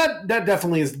max, and that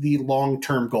definitely is the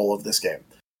long-term goal of this game.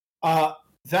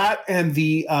 That and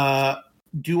the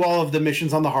do all of the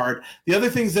missions on the hard. The other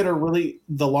things that are really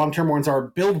the long-term ones are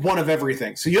build one of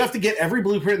everything. So you have to get every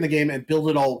blueprint in the game and build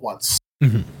it all at once.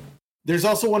 Mm-hmm. There's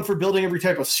also one for building every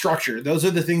type of structure. Those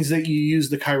are the things that you use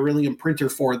the Chiralium printer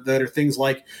for, that are things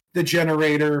like the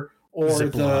generator or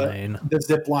the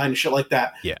zip line, shit like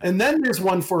that. Yeah. And then there's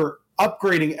one for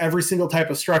upgrading every single type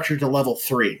of structure to level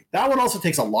 3. That one also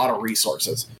takes a lot of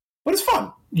resources, but it's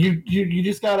fun. You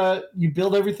just gotta, you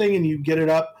build everything and you get it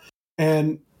up.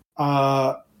 And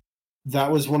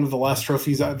that was one of the last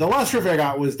trophies. The last trophy I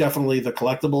got was definitely the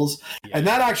collectibles. Yeah. And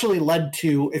that actually led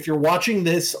to, if you're watching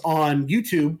this on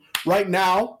YouTube right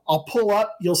now, I'll pull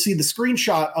up, you'll see the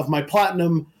screenshot of my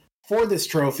platinum for this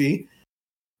trophy,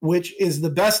 which is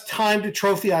the best timed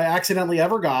trophy I accidentally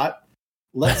ever got.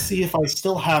 Let's see if I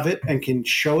still have it and can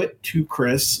show it to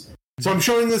Chris. So I'm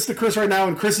showing this to Chris right now,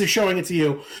 and Chris is showing it to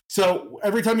you. So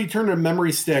every time you turn a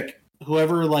memory stick,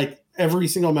 whoever, like every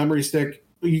single memory stick,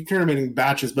 you turn them in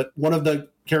batches, but one of the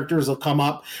characters will come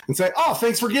up and say, "Oh,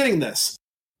 thanks for getting this."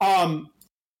 I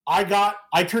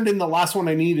turned in the last one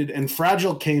I needed, and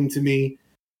Fragile came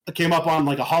up on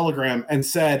like a hologram and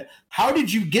said, "How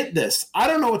did you get this?" I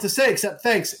don't know what to say except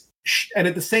thanks. And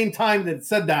at the same time that it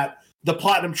said that, the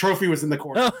platinum trophy was in the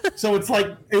corner. So it's like,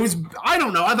 I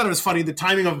don't know. I thought it was funny. The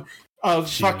timing of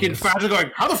fucking Fragile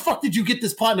going, "How the fuck did you get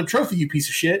this platinum trophy, you piece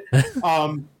of shit?"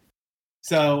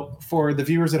 So for the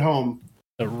viewers at home,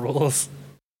 the rules,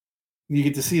 you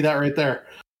get to see that right there.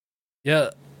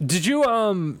 Yeah. Did you,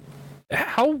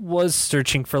 how was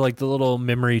searching for like the little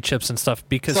memory chips and stuff?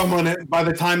 Because by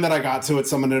the time that I got to it,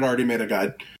 someone had already made a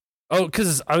guide. Oh,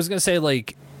 because I was gonna say,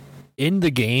 like, in the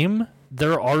game,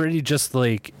 they're already just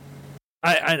like,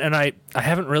 I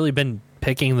haven't really been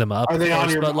picking them up. Are they on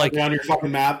your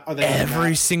fucking map? Are they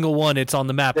every single one? It's on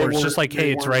the map, where it's just like,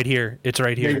 hey, it's right here. It's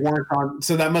right here. They weren't on,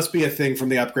 so that must be a thing from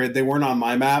the upgrade. They weren't on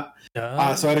my map, so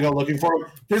I had to go looking for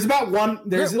them. There's about one.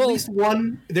 There's at least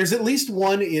one. There's at least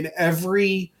one in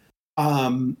every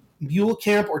mule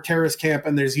camp or terrorist camp,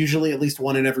 and there's usually at least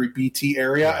one in every BT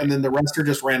area, and then the rest are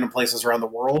just random places around the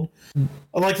world.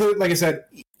 Like I said,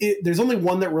 there's only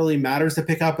one that really matters to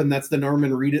pick up, and that's the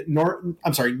Normus.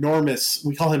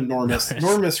 We call him Normus.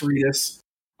 Normus Reedus.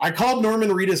 I called Norman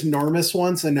Reedus Normus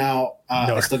once, and now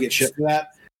I still get shit for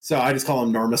that. So I just call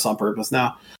him Normus on purpose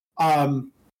now. I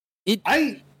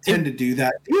tend to do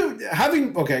that.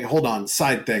 Okay, hold on.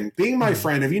 Side thing. Being my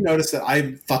friend, have you noticed that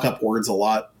I fuck up words a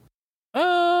lot?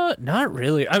 Not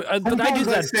really. But I do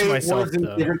that to myself,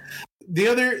 though. The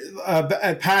other,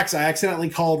 at PAX, I accidentally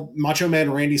called Macho Man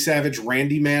Randy Savage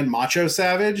Randy Man Macho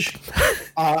Savage.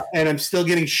 And I'm still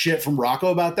getting shit from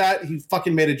Rocco about that. He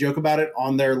fucking made a joke about it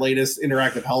on their latest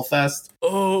Interactive Hellfest.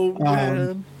 Oh,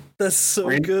 man. That's so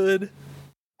good.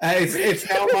 It's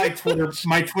now my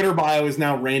Twitter bio is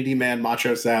now Randy Man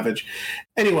Macho Savage.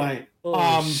 Anyway.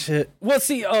 Shit. Well,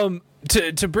 see,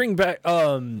 to bring back,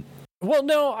 well,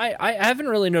 no, I haven't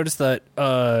really noticed that,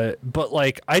 but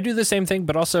like I do the same thing.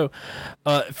 But also,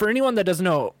 for anyone that doesn't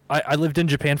know, I lived in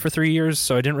Japan for 3 years,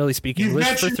 so I didn't really speak English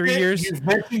for 3 years. You've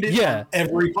mentioned it on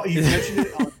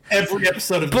every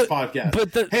episode of this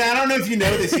podcast. Hey, I don't know if you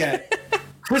know this yet.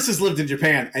 Chris has lived in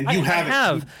Japan, and you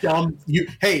haven't.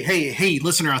 Hey,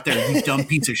 listener out there, you dumb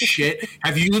piece of shit.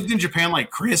 Have you lived in Japan like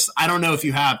Chris? I don't know if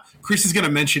you have. Chris is going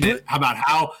to mention it about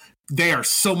how they are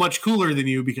so much cooler than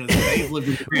you because they've lived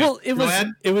in Japan. Well, Go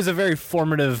ahead. it was a very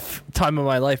formative time of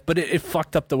my life, but it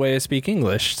fucked up the way I speak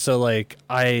English. So like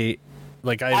I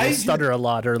will stutter a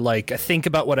lot, or like I think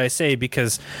about what I say,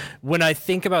 because when I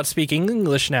think about speaking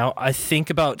English now, I think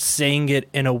about saying it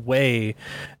in a way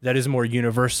that is more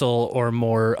universal or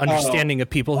more understanding of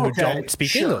people who don't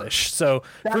speak English. So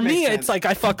That for makes me, sense. it's like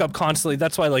I fuck up constantly.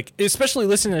 That's why, like, especially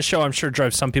listening to the show, I'm sure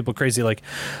drives some people crazy. Like,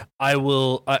 I'm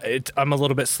a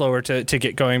little bit slower to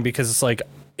get going because it's like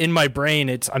in my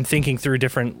brain, I'm thinking through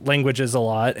different languages a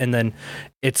lot, and then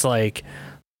it's like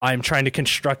I'm trying to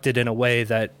construct it in a way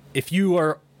that if you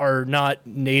are not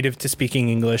native to speaking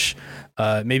English,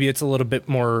 maybe it's a little bit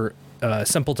more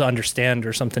simple to understand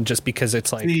or something, just because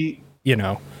it's like,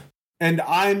 And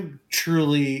I'm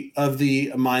truly of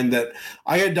the mind that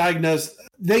I got diagnosed.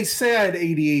 They say I had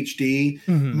ADHD.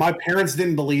 Mhm. My parents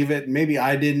didn't believe it. Maybe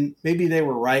I didn't. Maybe they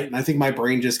were right. And I think my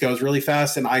brain just goes really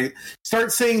fast. And I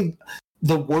start saying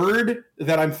the word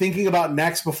that I'm thinking about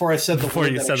next before I said the before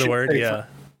word. you that I said the should word, say yeah.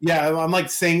 Yeah, I'm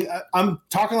like saying, I'm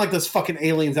talking like those fucking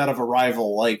aliens out of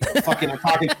Arrival. Like, fucking,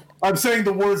 I'm saying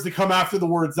the words that come after the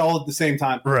words all at the same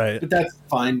time. Right. But that's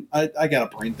fine. I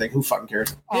got a brain thing. Who fucking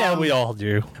cares? Yeah, we all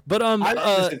do. But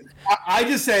I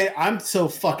just say I'm so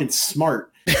fucking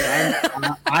smart.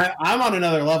 I'm on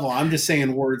another level. I'm just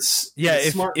saying words. yeah,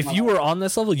 smart if you level. were on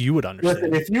this level, you would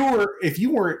understand. Listen, if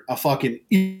you weren't a fucking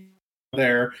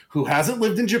there who hasn't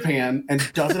lived in Japan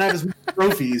and doesn't have as many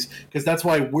trophies, because that's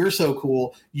why we're so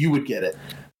cool, you would get it.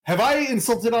 Have I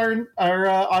insulted our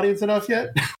audience enough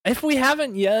yet? If we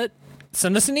haven't yet,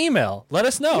 send us an email. Let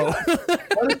us know.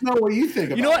 Let us know what you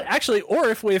think about You know what? it. Actually, or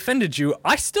if we offended you,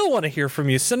 I still want to hear from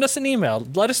you. Send us an email.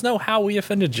 Let us know how we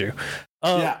offended you.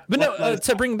 Yeah, but no,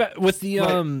 to bring back with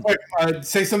the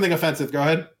say something offensive. Go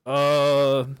ahead.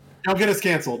 Don't get us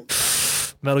canceled.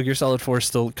 Metal Gear Solid 4 is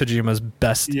still Kojima's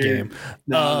best game.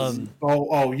 No,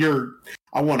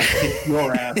 I want to kick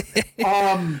your ass.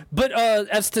 But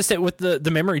as to say, with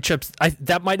the memory chips,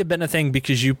 that might have been a thing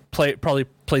because you probably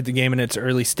played the game in its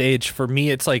early stage. For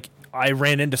me, it's like I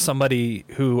ran into somebody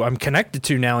who I'm connected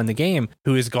to now in the game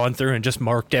who has gone through and just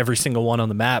marked every single one on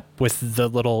the map with the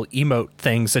little emote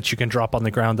things that you can drop on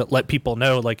the ground that let people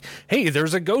know, like, hey,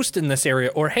 there's a ghost in this area,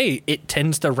 or hey, it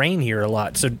tends to rain here a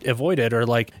lot, so avoid it, or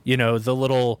like, the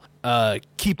little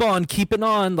keep on keeping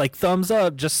on, like thumbs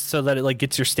up, just so that it like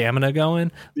gets your stamina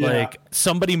going. Yeah. Like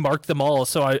somebody marked them all,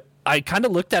 so I kind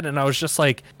of looked at it and I was just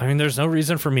like, I mean, there's no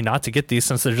reason for me not to get these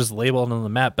since they're just labeled on the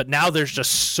map. But now there's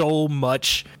just so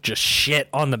much just shit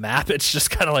on the map. It's just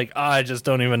kind of like, I just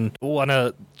don't even want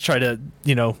to try to,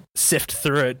 sift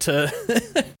through it to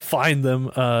find them.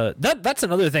 That's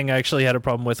another thing I actually had a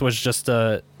problem with was just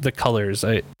the colors.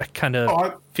 I kind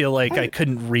of feel like I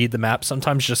couldn't read the map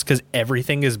sometimes just because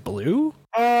everything is blue.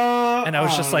 And I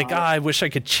was just like, I wish I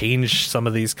could change some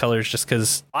of these colors just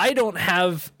because I don't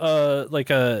have like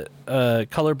a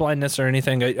color blindness or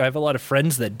anything. I have a lot of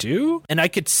friends that do, and I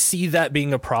could see that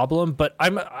being a problem. But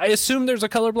I assume there's a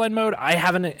colorblind mode. I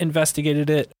haven't investigated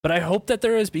it, but I hope that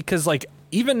there is, because like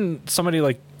even somebody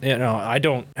like I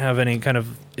don't have any kind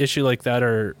of issue like that,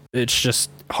 or it's just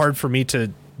hard for me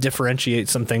to differentiate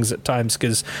some things at times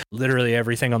because literally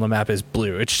everything on the map is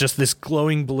blue. It's just this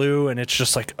glowing blue, and it's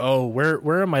just like, oh,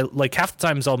 where am I? Like half the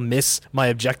times I'll miss my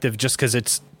objective just because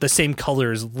it's the same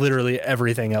color as literally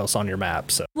everything else on your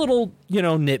map. So little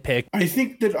nitpick. I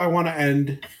think that I want to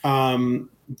end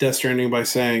Death Stranding by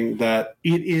saying that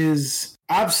it is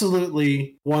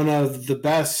absolutely one of the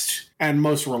best and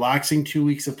most relaxing 2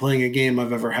 weeks of playing a game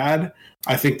I've ever had.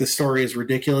 I think the story is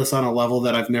ridiculous on a level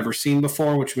that I've never seen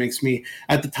before, which makes me,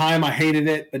 at the time I hated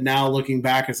it, but now looking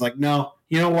back, it's like, no,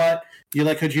 you know what? You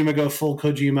let Kojima go full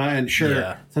Kojima, and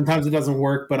sure, sometimes it doesn't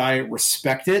work, but I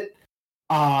respect it.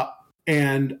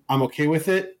 And I'm okay with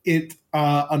it. It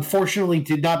unfortunately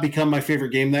did not become my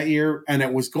favorite game that year, and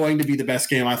it was going to be the best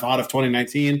game I thought of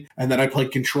 2019. And then I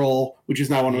played Control, which is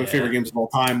now one of my favorite games of all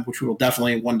time, which we will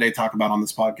definitely one day talk about on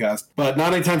this podcast, but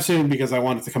not anytime soon because I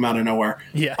want it to come out of nowhere.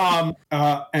 Yeah.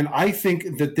 And I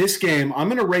think that this game, I'm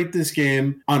going to rate this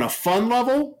game on a fun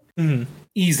level,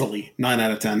 easily 9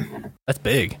 out of 10. That's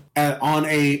big. On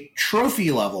a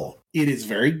trophy level, it is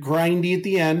very grindy at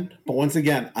the end, but once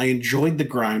again, I enjoyed the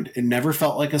grind. It never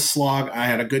felt like a slog. I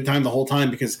had a good time the whole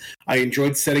time because I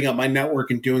enjoyed setting up my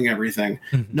network and doing everything.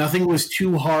 Nothing was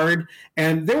too hard,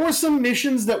 and there were some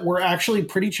missions that were actually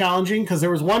pretty challenging because there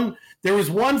was one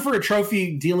for a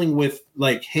trophy dealing with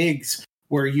like Higgs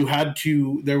where you had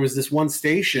to. There was this one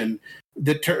station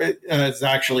that is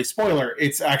actually spoiler.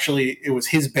 It was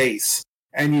his base.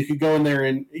 and you could go in there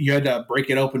and you had to break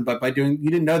it open. But you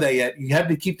didn't know that yet. You had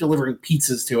to keep delivering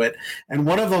pizzas to it, and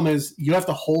one of them is you have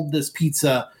to hold this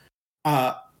pizza,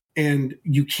 and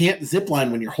you can't zip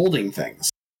line when you're holding things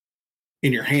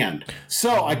in your hand.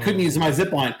 So I couldn't use my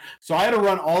zip line. So I had to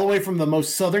run all the way from the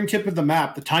most southern tip of the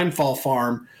map, the Timefall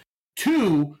farm,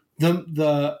 to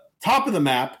the top of the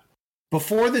map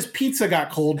before this pizza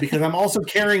got cold, because I'm also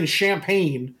carrying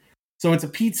champagne. So it's a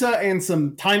pizza and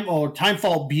some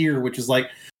Timefall beer, which is like,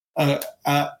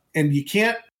 and you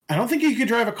can't, I don't think you could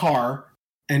drive a car,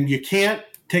 and you can't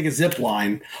take a zip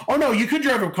line. Oh no, you could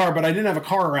drive a car, but I didn't have a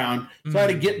car around. So I had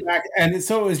to get back. And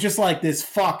so it was just like this,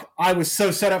 I was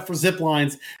so set up for zip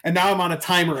lines, and now I'm on a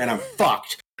timer and I'm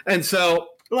fucked. And so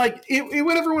like it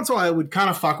would every once in a while, it would kind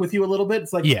of fuck with you a little bit.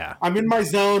 It's like, yeah, I'm in my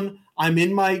zone. I'm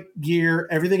in my gear.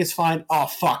 Everything is fine. Oh,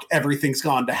 fuck. Everything's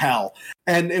gone to hell.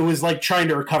 And it was like trying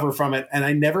to recover from it. And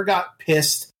I never got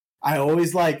pissed. I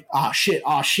always like, shit.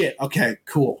 Okay,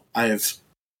 cool. I have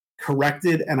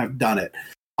corrected and I've done it.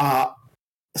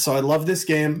 So I love this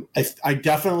game. I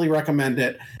definitely recommend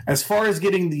it. As far as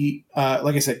getting the,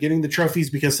 like I said, getting the trophies,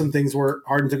 because some things were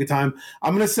hard and took a time,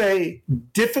 I'm going to say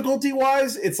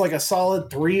difficulty-wise, it's like a solid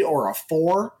 3 or a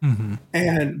 4.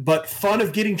 Mm-hmm. But fun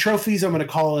of getting trophies, I'm going to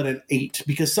call it an 8,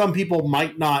 because some people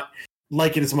might not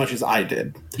like it as much as I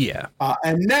did. Yeah.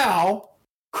 And now,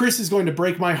 Chris is going to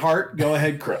break my heart. Go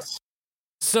ahead, Chris.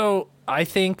 So I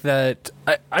think that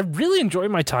I really enjoy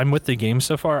my time with the game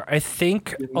so far. I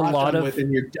think a lot of,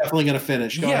 and you're definitely going to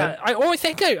finish. Go ahead.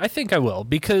 I think I will,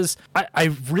 because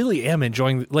I really am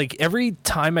enjoying, like, every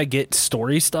time I get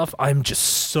story stuff, I'm just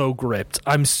so gripped.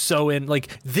 I'm so in,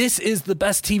 like, this is the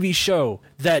best TV show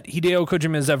that Hideo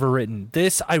Kojima has ever written.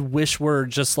 This, I wish were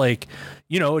just like,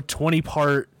 a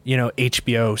 20-part,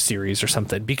 HBO series or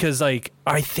something, because like,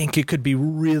 I think it could be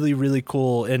really, really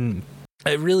cool. And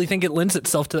I really think it lends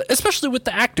itself to, especially with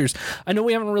the actors. I know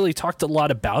we haven't really talked a lot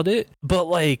about it, but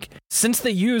like, since they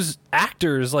use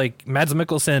actors like Mads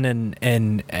Mikkelsen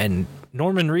and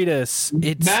Norman Reedus,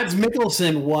 Mads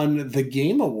Mikkelsen won the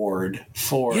Game Award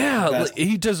for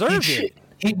he deserved it.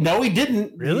 No, he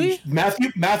didn't. Really?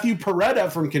 Matthew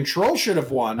Peretta from Control should have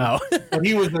won. Oh. But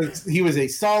he was a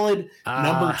solid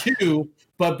number 2.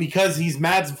 But because he's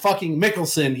Mads fucking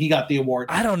Mikkelsen, he got the award.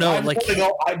 I don't know. I want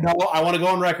to go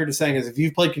on record as saying, if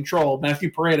you've played Control,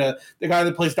 Matthew Peretta, the guy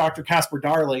that plays Dr. Casper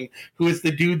Darling, who is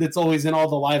the dude that's always in all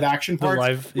the live action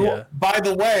parts. Who, by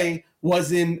the way,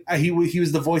 was in he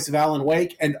was the voice of Alan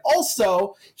Wake, and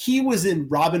also he was in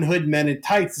Robin Hood Men in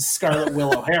Tights as Scarlet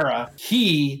Will O'Hara.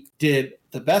 He did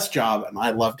the best job, and I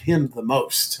loved him the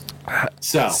most.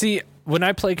 So see, when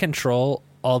I play Control,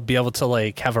 I'll be able to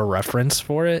like have a reference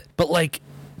for it, but like,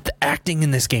 the acting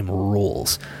in this game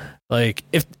rules. Like,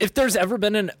 if there's ever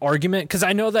been an argument, because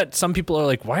I know that some people are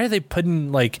like, why are they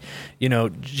putting like,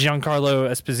 Giancarlo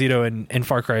Esposito in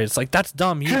Far Cry? It's like, that's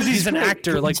dumb. He's an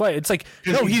actor. Like, what? It's like,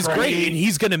 no, he's great, and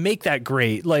he's gonna make that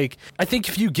great. Like, I think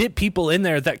if you get people in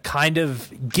there that kind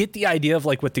of get the idea of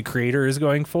like what the creator is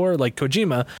going for, like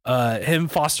Kojima, him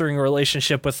fostering a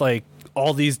relationship with like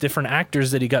all these different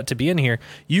actors that he got to be in here,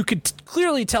 you could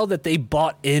clearly tell that they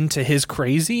bought into his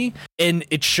crazy, and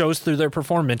it shows through their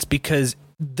performance, because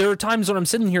there are times when I'm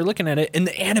sitting here looking at it and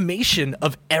the animation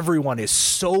of everyone is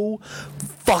so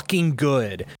fucking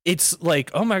good. It's like,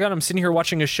 oh my God, I'm sitting here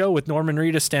watching a show with Norman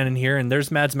Reedus standing here and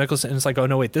there's Mads Mikkelsen, and it's like, oh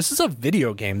no, wait, this is a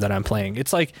video game that I'm playing.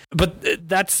 It's like, but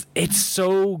that's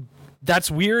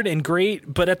weird and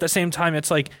great, but at the same time,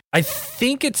 it's like, I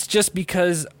think it's just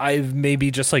because I've maybe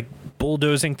just like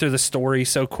bulldozing through the story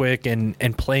so quick and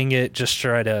playing it, just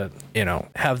try to,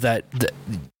 have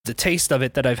the taste of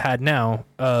it that I've had now.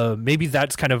 Maybe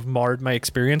that's kind of marred my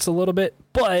experience a little bit,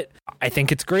 but I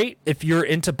think it's great. If you're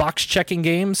into box checking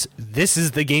games, this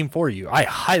is the game for you. I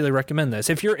highly recommend this.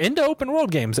 If you're into open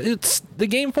world games, it's the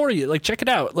game for you. Like, check it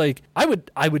out. Like, I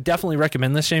would definitely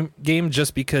recommend this game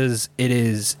just because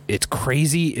it's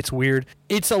crazy. It's weird.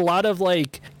 It's a lot of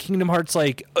like Kingdom Hearts,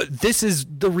 like, this is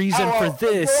the reason for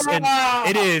this. And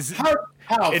it is.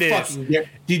 How it fucking is.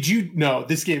 Did you know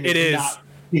this game is not?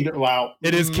 Wow.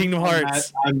 It is Kingdom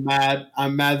Hearts. I'm mad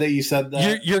that you said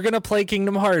that. You're going to play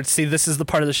Kingdom Hearts. See, this is the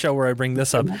part of the show where I bring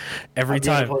this up every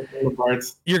time.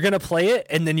 You're going to play it,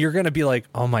 and then you're going to be like,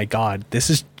 oh my God, this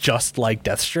is just like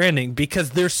Death Stranding,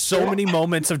 because there's so many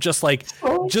moments of just like,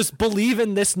 just believe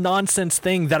in this nonsense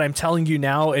thing that I'm telling you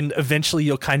now, and eventually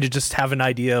you'll kind of just have an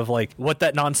idea of like what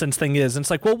that nonsense thing is. And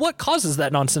it's like, well, what causes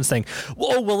that nonsense thing?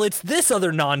 Well, it's this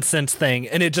other nonsense thing,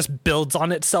 and it just builds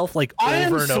on itself like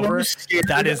over and over. Scared.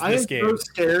 That is this game. I'm so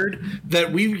scared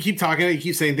that we keep talking, you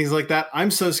keep saying things like that.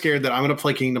 I'm so scared that I'm going to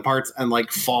play Kingdom Hearts and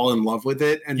like fall in love with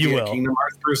it and be a Kingdom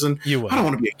Hearts person. You will. I don't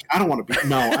want to be a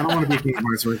Kingdom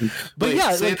Hearts person. But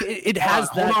yeah, like it has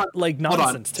that like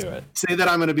nonsense to it. Say that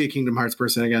I'm going to be a Kingdom Hearts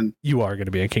person again. You are going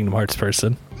to be a Kingdom Hearts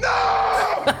person.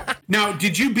 No! Now,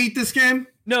 did you beat this game?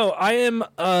 No, I am.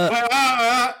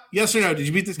 Yes or no? Did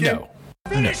you beat this game? No.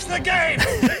 Finish the game.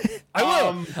 I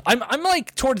will. I'm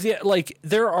like towards the like.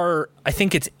 There are, I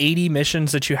think it's 80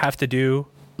 missions that you have to do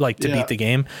like to beat the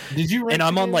game. Did you? And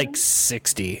I'm on like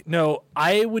 60. No,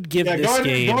 I would give this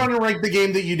game. Go on and rank the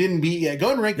game that you didn't beat yet.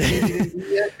 Go and rank the game you didn't beat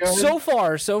yet. So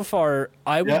far,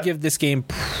 I would give this game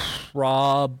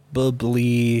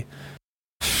probably.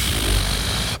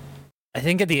 I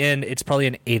think at the end it's probably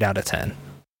an 8 out of 10.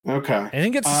 Okay. I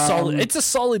think it's a solid. It's a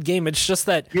solid game. It's just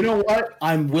that, you know what?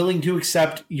 I'm willing to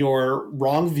accept your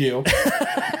wrong view.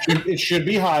 It should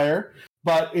be higher,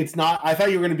 but it's not. I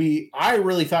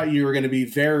really thought you were going to be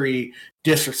very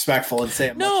disrespectful and say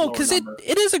it. No, because it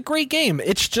is a great game.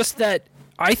 It's just that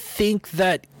I think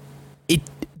that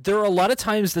there are a lot of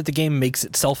times that the game makes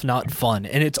itself not fun,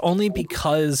 and it's only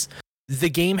because the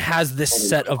game has this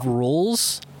set of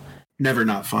rules. Never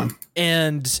not fun.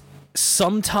 And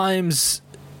sometimes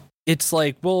it's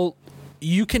like, well,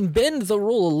 you can bend the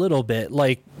rule a little bit,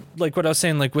 like what I was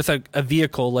saying, like with a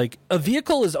vehicle. Like a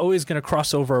vehicle is always going to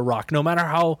cross over a rock, no matter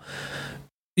how.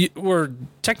 Or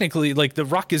technically, like the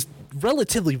rock is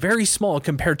relatively very small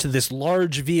compared to this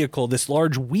large vehicle, this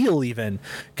large wheel, even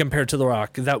compared to the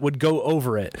rock that would go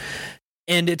over it.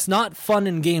 And it's not fun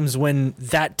in games when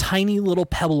that tiny little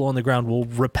pebble on the ground will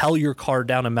repel your car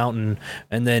down a mountain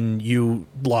and then you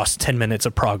lost 10 minutes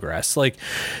of progress. Like,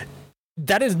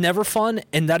 that is never fun,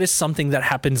 and that is something that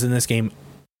happens in this game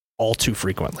all too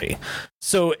frequently.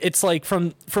 So it's like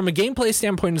from a gameplay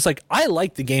standpoint, it's like, I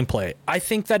like the gameplay. I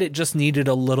think that it just needed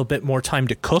a little bit more time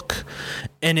to cook.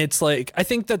 And it's like, I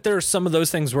think that there are some of those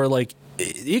things where like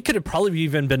it could have probably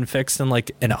even been fixed in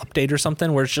like an update or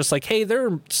something, where it's just like, hey, there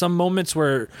are some moments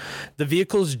where the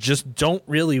vehicles just don't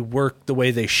really work the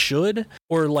way they should,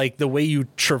 or like the way you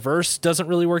traverse doesn't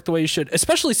really work the way you should,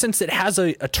 especially since it has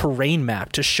a terrain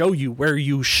map to show you where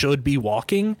you should be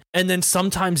walking. And then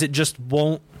sometimes it just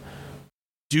won't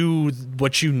do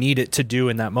what you need it to do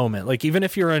in that moment. Like, even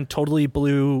if you're in totally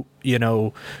blue,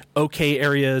 okay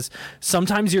areas,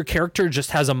 sometimes your character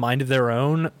just has a mind of their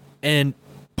own. And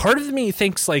part of me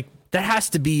thinks like that has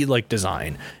to be like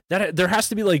design, that there has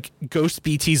to be like ghost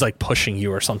BTs like pushing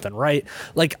you or something, right?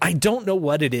 Like, I don't know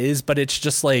what it is, but it's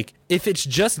just like, if it's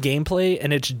just gameplay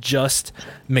and it's just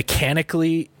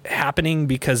mechanically happening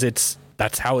because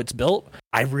that's how it's built,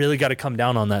 I really got to come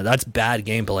down on that. That's bad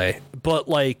gameplay. But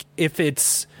like, if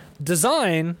it's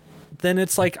design, then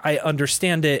it's like, I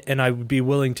understand it and I would be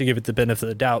willing to give it the benefit of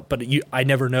the doubt, but I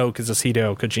never know because it's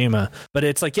Hideo Kojima. But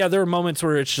it's like, yeah, there are moments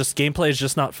where it's just gameplay is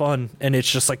just not fun, and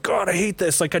it's just like, God, I hate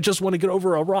this. Like, I just want to get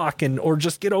over a rock or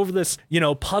just get over this,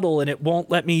 puddle, and it won't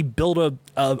let me build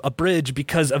a bridge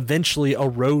because eventually a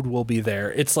road will be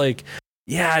there. It's like,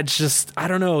 yeah, it's just, I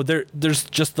don't know. There's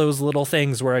just those little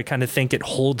things where I kind of think it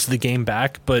holds the game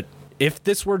back. But if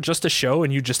this were just a show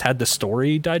and you just had the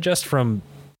story digest from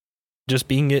just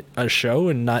being a show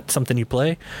and not something you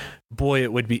play, boy,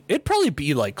 it'd probably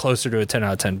be like closer to a 10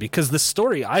 out of 10, because the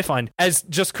story, I find, as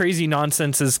just crazy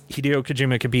nonsense as Hideo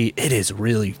Kojima could be, it is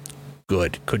really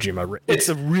good Kojima. It's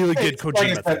a really good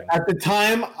Kojima like thing. At the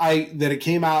time that it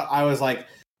came out, I was like,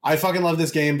 I fucking love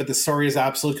this game, but the story is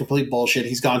absolute complete bullshit.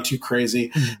 He's gone too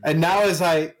crazy. And now as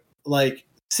I like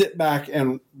sit back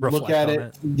and look at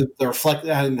it, the reflect,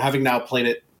 and having now played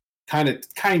it kind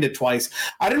of twice,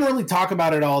 I didn't really talk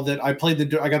about it all. That I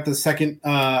got the second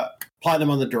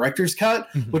platinum on the director's cut,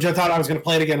 which I thought I was going to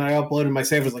play it again. I uploaded my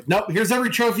save. I was like, nope, here's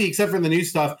every trophy except for the new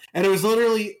stuff. And it was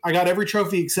literally, I got every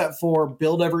trophy except for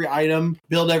build every item,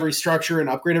 build every structure, and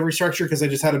upgrade every structure, because I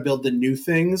just had to build the new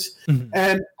things.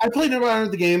 And I played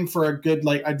around the game for a good,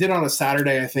 like, I did on a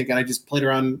Saturday, I think, and I just played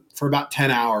around for about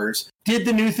 10 hours. Did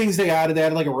the new things they added. They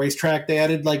added like a racetrack. They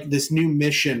added like this new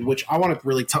mission, which I want to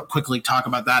really quickly talk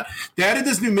about that. They added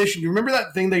this new mission. You remember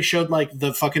that thing they showed, like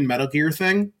the fucking Metal Gear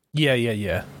thing?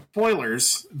 Yeah.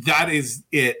 spoilers, that is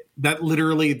it. That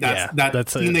literally,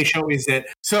 that's scene they show is it.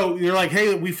 So you're like,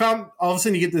 hey, we found, all of a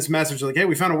sudden you get this message like, hey,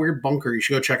 we found a weird bunker. You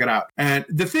should go check it out. And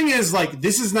the thing is, like,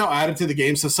 this is now added to the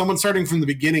game. So someone starting from the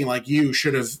beginning, like you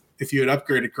should have, if you had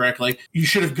upgraded correctly, you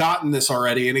should have gotten this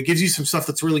already. And it gives you some stuff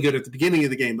that's really good at the beginning of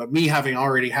the game. But me having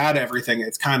already had everything,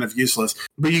 it's kind of useless.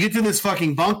 But you get to this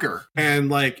fucking bunker and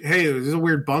like, hey, there's a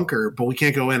weird bunker, but we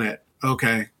can't go in it.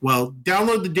 Okay, well,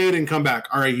 download the data and come back.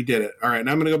 All right, you did it. All right,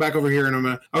 now I'm going to go back over here and I'm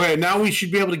going to... Okay, now we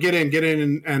should be able to get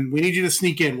in, and we need you to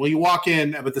sneak in. Well, you walk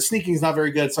in, but the sneaking's not very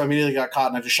good, so I immediately got caught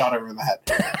and I just shot over in the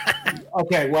head.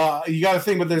 Okay, well, you got to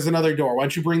think, but there's another door. Why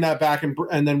don't you bring that back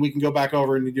and then we can go back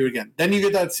over and you do it again. Then you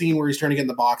get that scene where he's trying to get in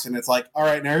the box and it's like, all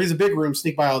right, now here's a big room,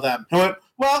 sneak by all them. And I went,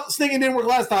 well, sneaking didn't work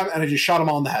last time, and I just shot him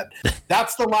all in the head.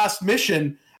 That's the last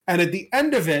mission. And at the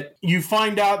end of it, you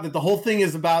find out that the whole thing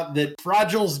is about that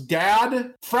Fragile's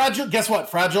dad. Guess what?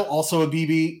 Fragile, also a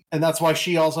BB, and that's why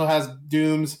she also has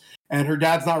dooms. And her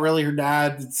dad's not really her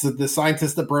dad. It's the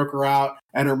scientist that broke her out.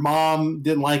 And her mom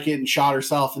didn't like it and shot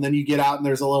herself. And then you get out and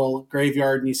there's a little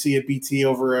graveyard and you see a BT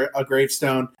over a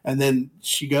gravestone. And then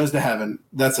she goes to heaven.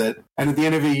 That's it. And at the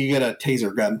end of it, you get a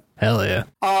taser gun. Hell yeah.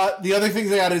 The other things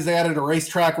they added is they added a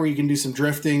racetrack where you can do some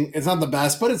drifting. It's not the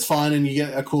best, but it's fun. And you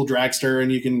get a cool dragster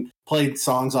and you can play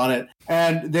songs on it.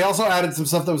 And they also added some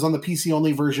stuff that was on the PC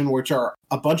only version, which are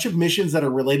a bunch of missions that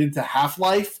are related to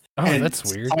Half-Life. Oh, and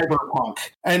that's weird. Cyberpunk.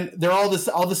 And they're all the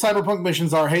Cyberpunk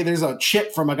missions are, hey, there's a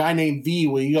chip from a guy named V.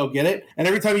 Will you go get it? And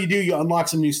every time you do, you unlock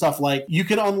some new stuff. Like you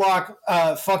can unlock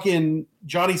fucking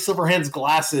Johnny Silverhand's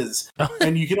glasses,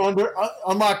 and you can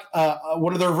unlock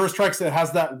one of the reverse tracks that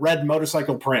has that red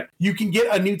motorcycle print. You can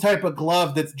get a new type of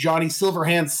glove that's Johnny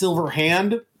Silverhand's silver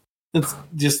hand. That's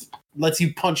just lets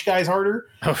you punch guys harder.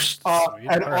 Oh,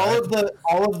 and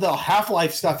all of the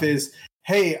Half-Life stuff is,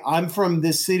 hey, I'm from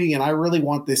this city and I really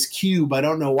want this cube. I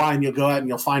don't know why. And you'll go out and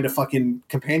you'll find a fucking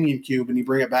companion cube and you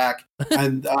bring it back.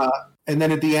 And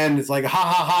then at the end, it's like, ha,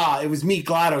 ha, ha, it was me,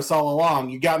 GLaDOS, all along.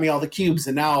 You got me all the cubes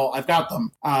and now I've got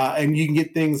them. And you can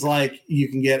get things like you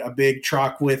can get a big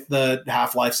truck with the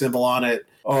Half-Life symbol on it,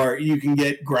 or you can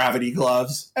get gravity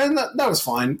gloves. And that was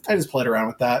fine. I just played around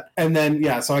with that. And then,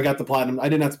 yeah, so I got the platinum. I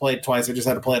didn't have to play it twice. I just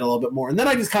had to play it a little bit more. And then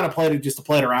I just kind of played it just to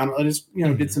play it around. I just,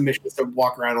 did some missions to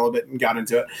walk around a little bit and got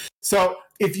into it. So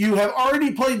if you have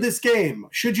already played this game,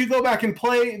 should you go back and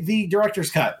play the director's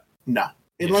cut? No.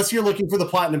 Unless you're looking for the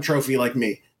platinum trophy like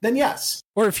me, then yes.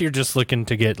 Or if you're just looking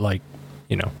to get a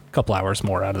couple hours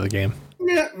more out of the game.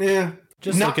 Yeah.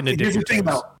 Just looking to do the thing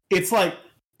though.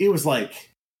 It was like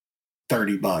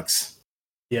 $30.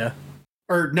 Yeah.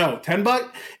 Or no, $10.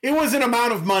 It was an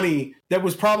amount of money that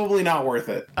was probably not worth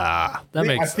it. That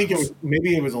makes sense. I think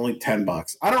it was only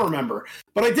 $10. I don't remember.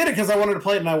 But I did it because I wanted to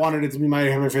play it and I wanted it to be my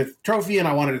 105th trophy and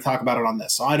I wanted to talk about it on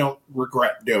this. So I don't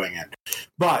regret doing it.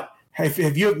 But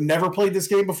if you have never played this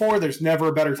game before, there's never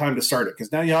a better time to start it because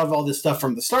now you have all this stuff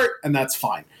from the start and that's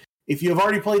fine. If you have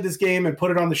already played this game and put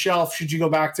it on the shelf, should you go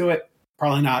back to it?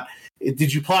 Probably not.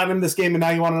 Did you platinum this game and now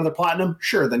you want another platinum?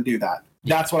 Sure, then do that.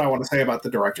 Yeah. That's what I want to say about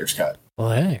the director's cut. Well,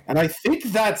 hey. And I think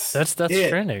that's it.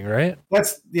 Trending, right?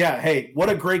 Hey, what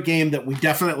a great game that we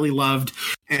definitely loved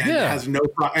and has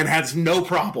no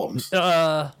problems.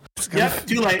 Yep,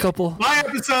 too late.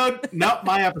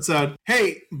 My episode.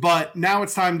 Hey, but now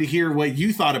it's time to hear what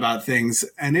you thought about things,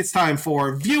 and it's time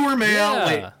for viewer mail. Yeah.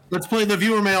 Wait, let's play the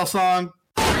viewer mail song.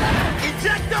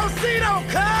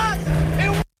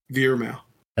 Viewer mail.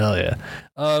 Hell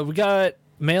yeah. We got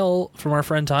mail from our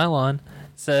friend Tylon.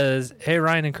 Says, hey,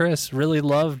 Ryan and Chris, really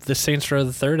loved the Saints Row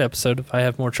the Third episode. If I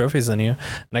have more trophies than you.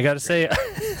 And I got to say,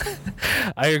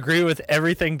 I agree with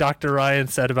everything Dr. Ryan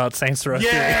said about Saints Row 3.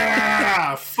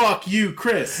 Yeah! Fuck you,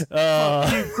 Chris.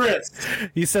 Fuck you, Chris.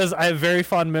 He says, I have very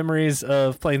fond memories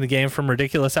of playing the game, from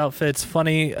ridiculous outfits,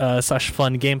 funny / fun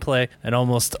gameplay, and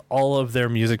almost all of their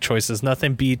music choices.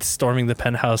 Nothing beats storming the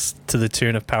penthouse to the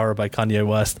tune of Power by Kanye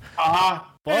West.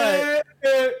 But...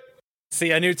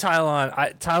 See, I knew Tylon.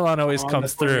 Tylon always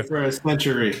comes through. For a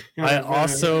century. I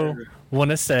also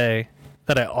want to say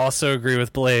that I also agree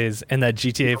with Blaze and that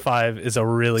GTA 5 is a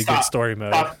really good story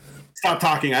mode. Stop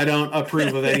talking. I don't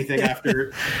approve of anything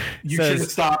after. You should have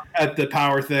stopped at the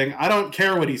power thing. I don't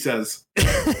care what he says.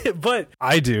 But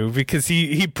I do, because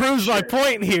he proves my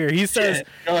point here. He says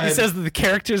that the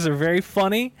characters are very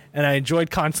funny and I enjoyed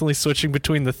constantly switching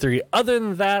between the three. Other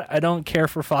than that, I don't care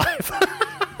for 5.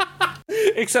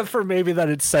 Except for maybe that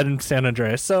it's set in San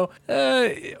Andreas. So,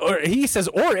 or he says,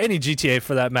 or any GTA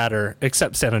for that matter,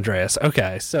 except San Andreas.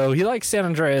 Okay, so he likes San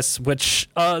Andreas, which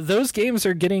those games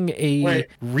are getting a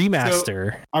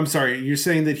remaster. So, I'm sorry, you're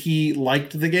saying that he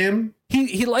liked the game?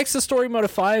 He likes the story mode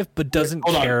of 5, but doesn't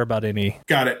care about any.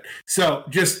 Got it. So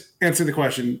just answer the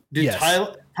question. Did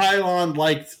Yes. Tylon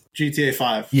like GTA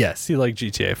 5? Yes, he liked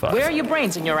GTA 5. Where are your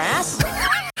brains, in your ass?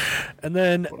 And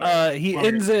then he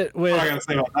ends it with, What I gotta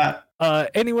say about that?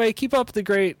 anyway, keep up the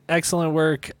great, excellent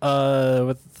work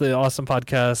with the awesome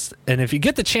podcast. And if you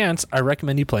get the chance, I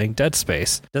recommend you playing Dead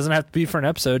Space. Doesn't have to be for an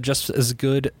episode, just as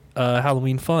good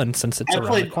Halloween fun since it's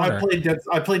around the corner.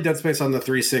 I played Dead Space on the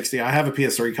 360. I have a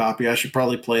PS3 copy. I should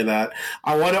probably play that.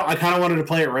 I kind of wanted to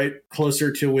play it right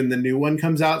closer to when the new one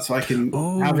comes out, so I can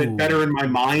have it better in my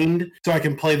mind, so I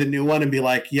can play the new one and be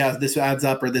like, yeah, this adds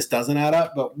up or this doesn't add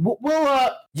up. But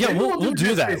we'll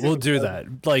do that. We'll do that.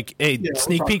 Like a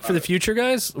sneak peek for the future,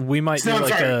 guys. We might do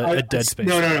like a Dead Space.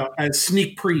 No. A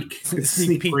sneak peek.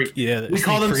 Sneak peek. Yeah, we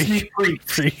call them sneak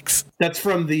freaks. That's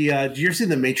from the. Did you ever see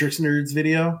the Matrix Nerds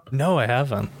video? No, I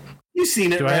haven't. You've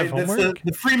seen it, Do right? I have homework? That's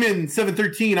the Freeman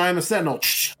 713. I am a Sentinel.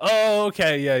 Oh,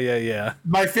 okay. Yeah.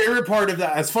 My favorite part of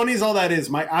that, as funny as all that is,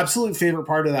 my absolute favorite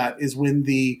part of that is when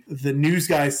the news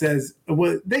guy says,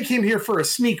 well, they came here for a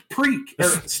sneak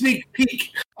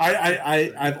peek.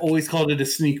 I've always called it a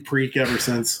sneak peek ever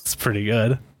since. It's pretty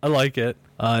good. I like it.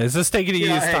 Is this taking it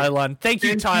easy, Tylon? Thank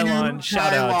you, Tylon.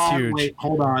 Shout out. Huge. Wait,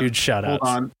 hold on. Huge shout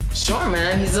out. Sure,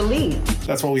 man. He's elite.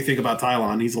 That's what we think about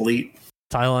Tylon. He's elite.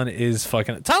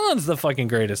 Tylon's the fucking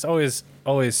greatest. Always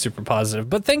super positive.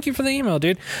 But thank you for the email,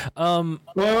 dude.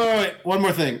 Wait. One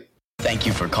more thing. Thank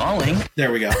you for calling.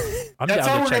 There we go. That's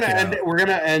how we're gonna end. We're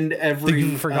gonna end every.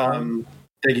 Thank you for calling.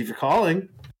 Thank you for calling.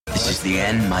 This is the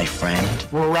end, my friend.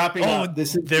 We're wrapping up.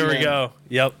 There we go.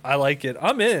 Yep, I like it.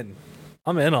 I'm in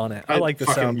on it. I like the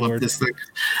soundboard. This thing.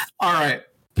 All right.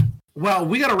 Well,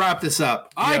 we got to wrap this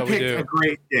up. I picked a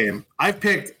great game. I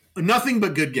picked nothing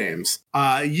but good games.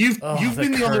 You've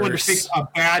been the only one to pick a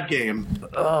bad game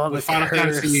with Final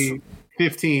Fantasy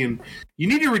 15. You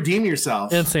need to redeem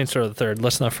yourself. And Saints Row the Third.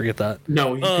 Let's not forget that.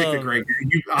 No, you picked a great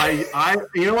game.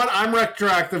 You know what? I'm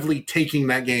retroactively taking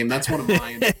that game. That's one of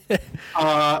mine.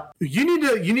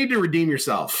 You need to redeem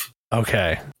yourself.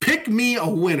 Okay. Pick me a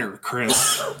winner,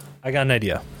 Chris. I got an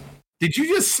idea. Did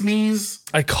you just sneeze?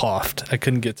 I coughed. I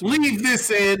couldn't get to Leave this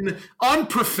in.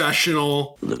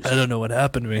 Unprofessional. I don't know what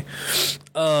happened to me.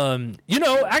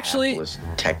 Actually,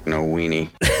 Techno weenie.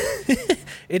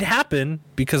 it happened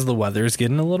because the weather is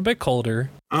getting a little bit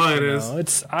colder. Oh, it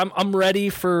is. I'm ready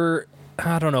for.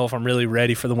 I don't know if I'm really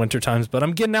ready for the winter times, but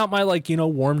I'm getting out my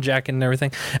warm jacket and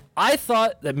everything. I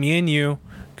thought that me and you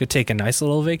could take a nice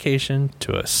little vacation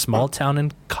to a small town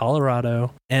in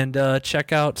Colorado and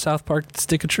check out South Park: The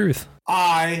Stick of Truth.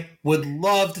 I would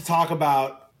love to talk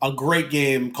about a great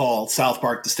game called South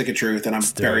Park: The Stick of Truth, and I'm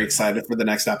very excited for the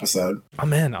next episode. Oh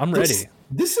man, I'm ready.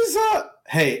 This is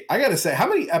hey, I gotta say, how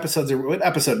many episodes what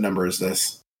episode number is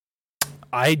this?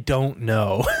 I don't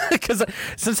know, because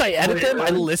since I edit them,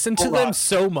 I listen to them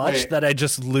so much that I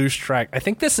just lose track. I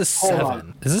think this is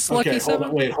 7. Is this Lucky 7?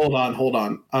 Hold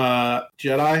on.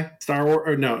 Jedi, Star Wars,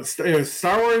 or no,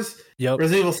 Star Wars. Yep.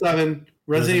 Resident Evil 7,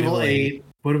 Resident Evil 8.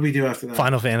 What did we do after that?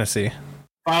 Final Fantasy.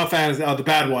 Oh, the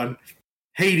bad one.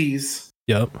 Hades.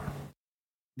 Yep.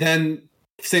 Then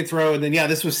Saints Row, and then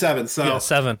this was 7. So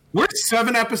 7. We're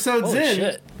 7 episodes in.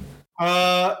 Shit.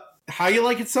 How you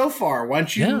like it so far? Why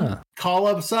don't you call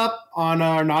us up on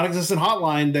our non-existent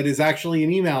hotline that is actually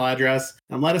an email address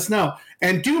and let us know.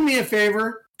 And do me a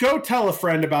favor, go tell a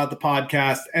friend about the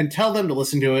podcast and tell them to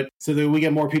listen to it so that we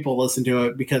get more people to listen to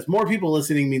it, because more people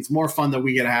listening means more fun that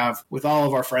we get to have with all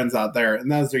of our friends out there, and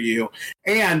those are you.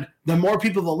 And the more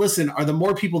people that listen are the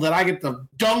more people that I get to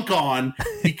dunk on,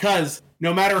 because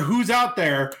no matter who's out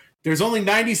there, there's only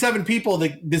 97 people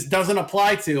that this doesn't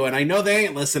apply to, and I know they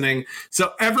ain't listening.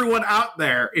 So everyone out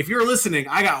there, if you're listening,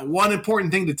 I got one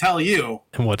important thing to tell you.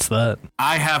 And what's that?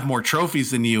 I have more trophies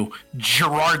than you,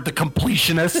 Gerard the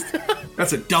Completionist.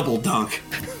 That's a double dunk.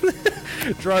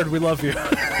 Gerard, we love you.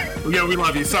 Yeah, we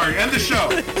love you. Sorry, end the show.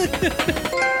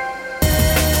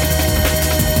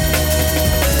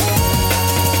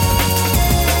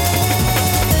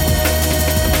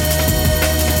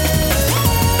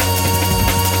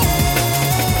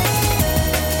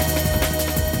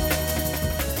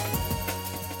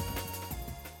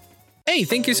 Hey,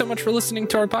 thank you so much for listening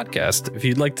to our podcast. If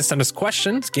you'd like to send us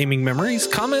questions, gaming memories,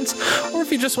 comments, or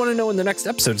if you just want to know when the next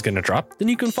episode's going to drop, then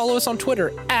you can follow us on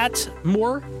Twitter at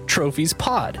More Trophies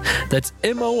Pod. That's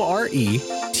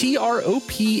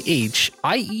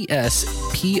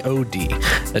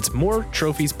MoreTrophiespod. That's More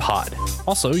Trophies Pod.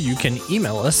 Also, you can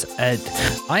email us at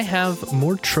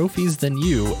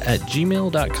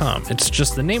ihavemortrophiesthanYou@gmail.com. It's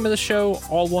just the name of the show,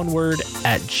 all one word,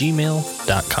 at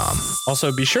gmail.com.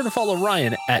 Also, be sure to follow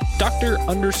Ryan at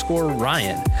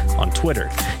Dr._Ryan on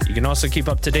Twitter. You can also keep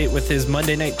up to date with his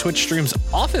Monday night Twitch streams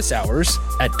office hours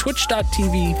at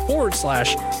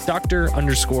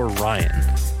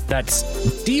twitch.tv/Dr._Ryan. That's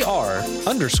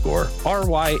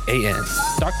Dr._RYAN.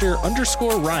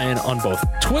 Dr._Ryan on both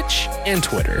Twitch and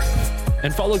Twitter.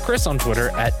 And follow Chris on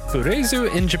Twitter at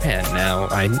Burezu in Japan. Now,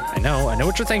 I know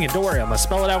what you're thinking. Don't worry, I'm going to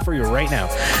spell it out for you right now.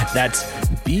 That's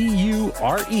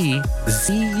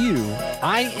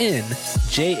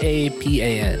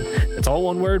BUREZUINJAPAN. That's all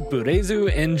one word,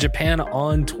 Burezu in Japan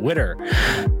on Twitter.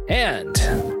 And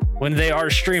when they are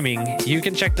streaming, you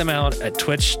can check them out at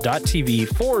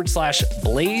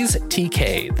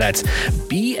twitch.tv/BlazeTK. That's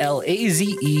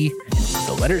BLAZE,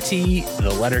 the letter T,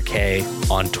 the letter K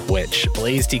on Twitch.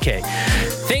 BlazeTK.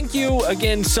 Thank you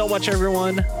again so much,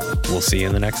 everyone. We'll see you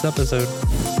in the next episode.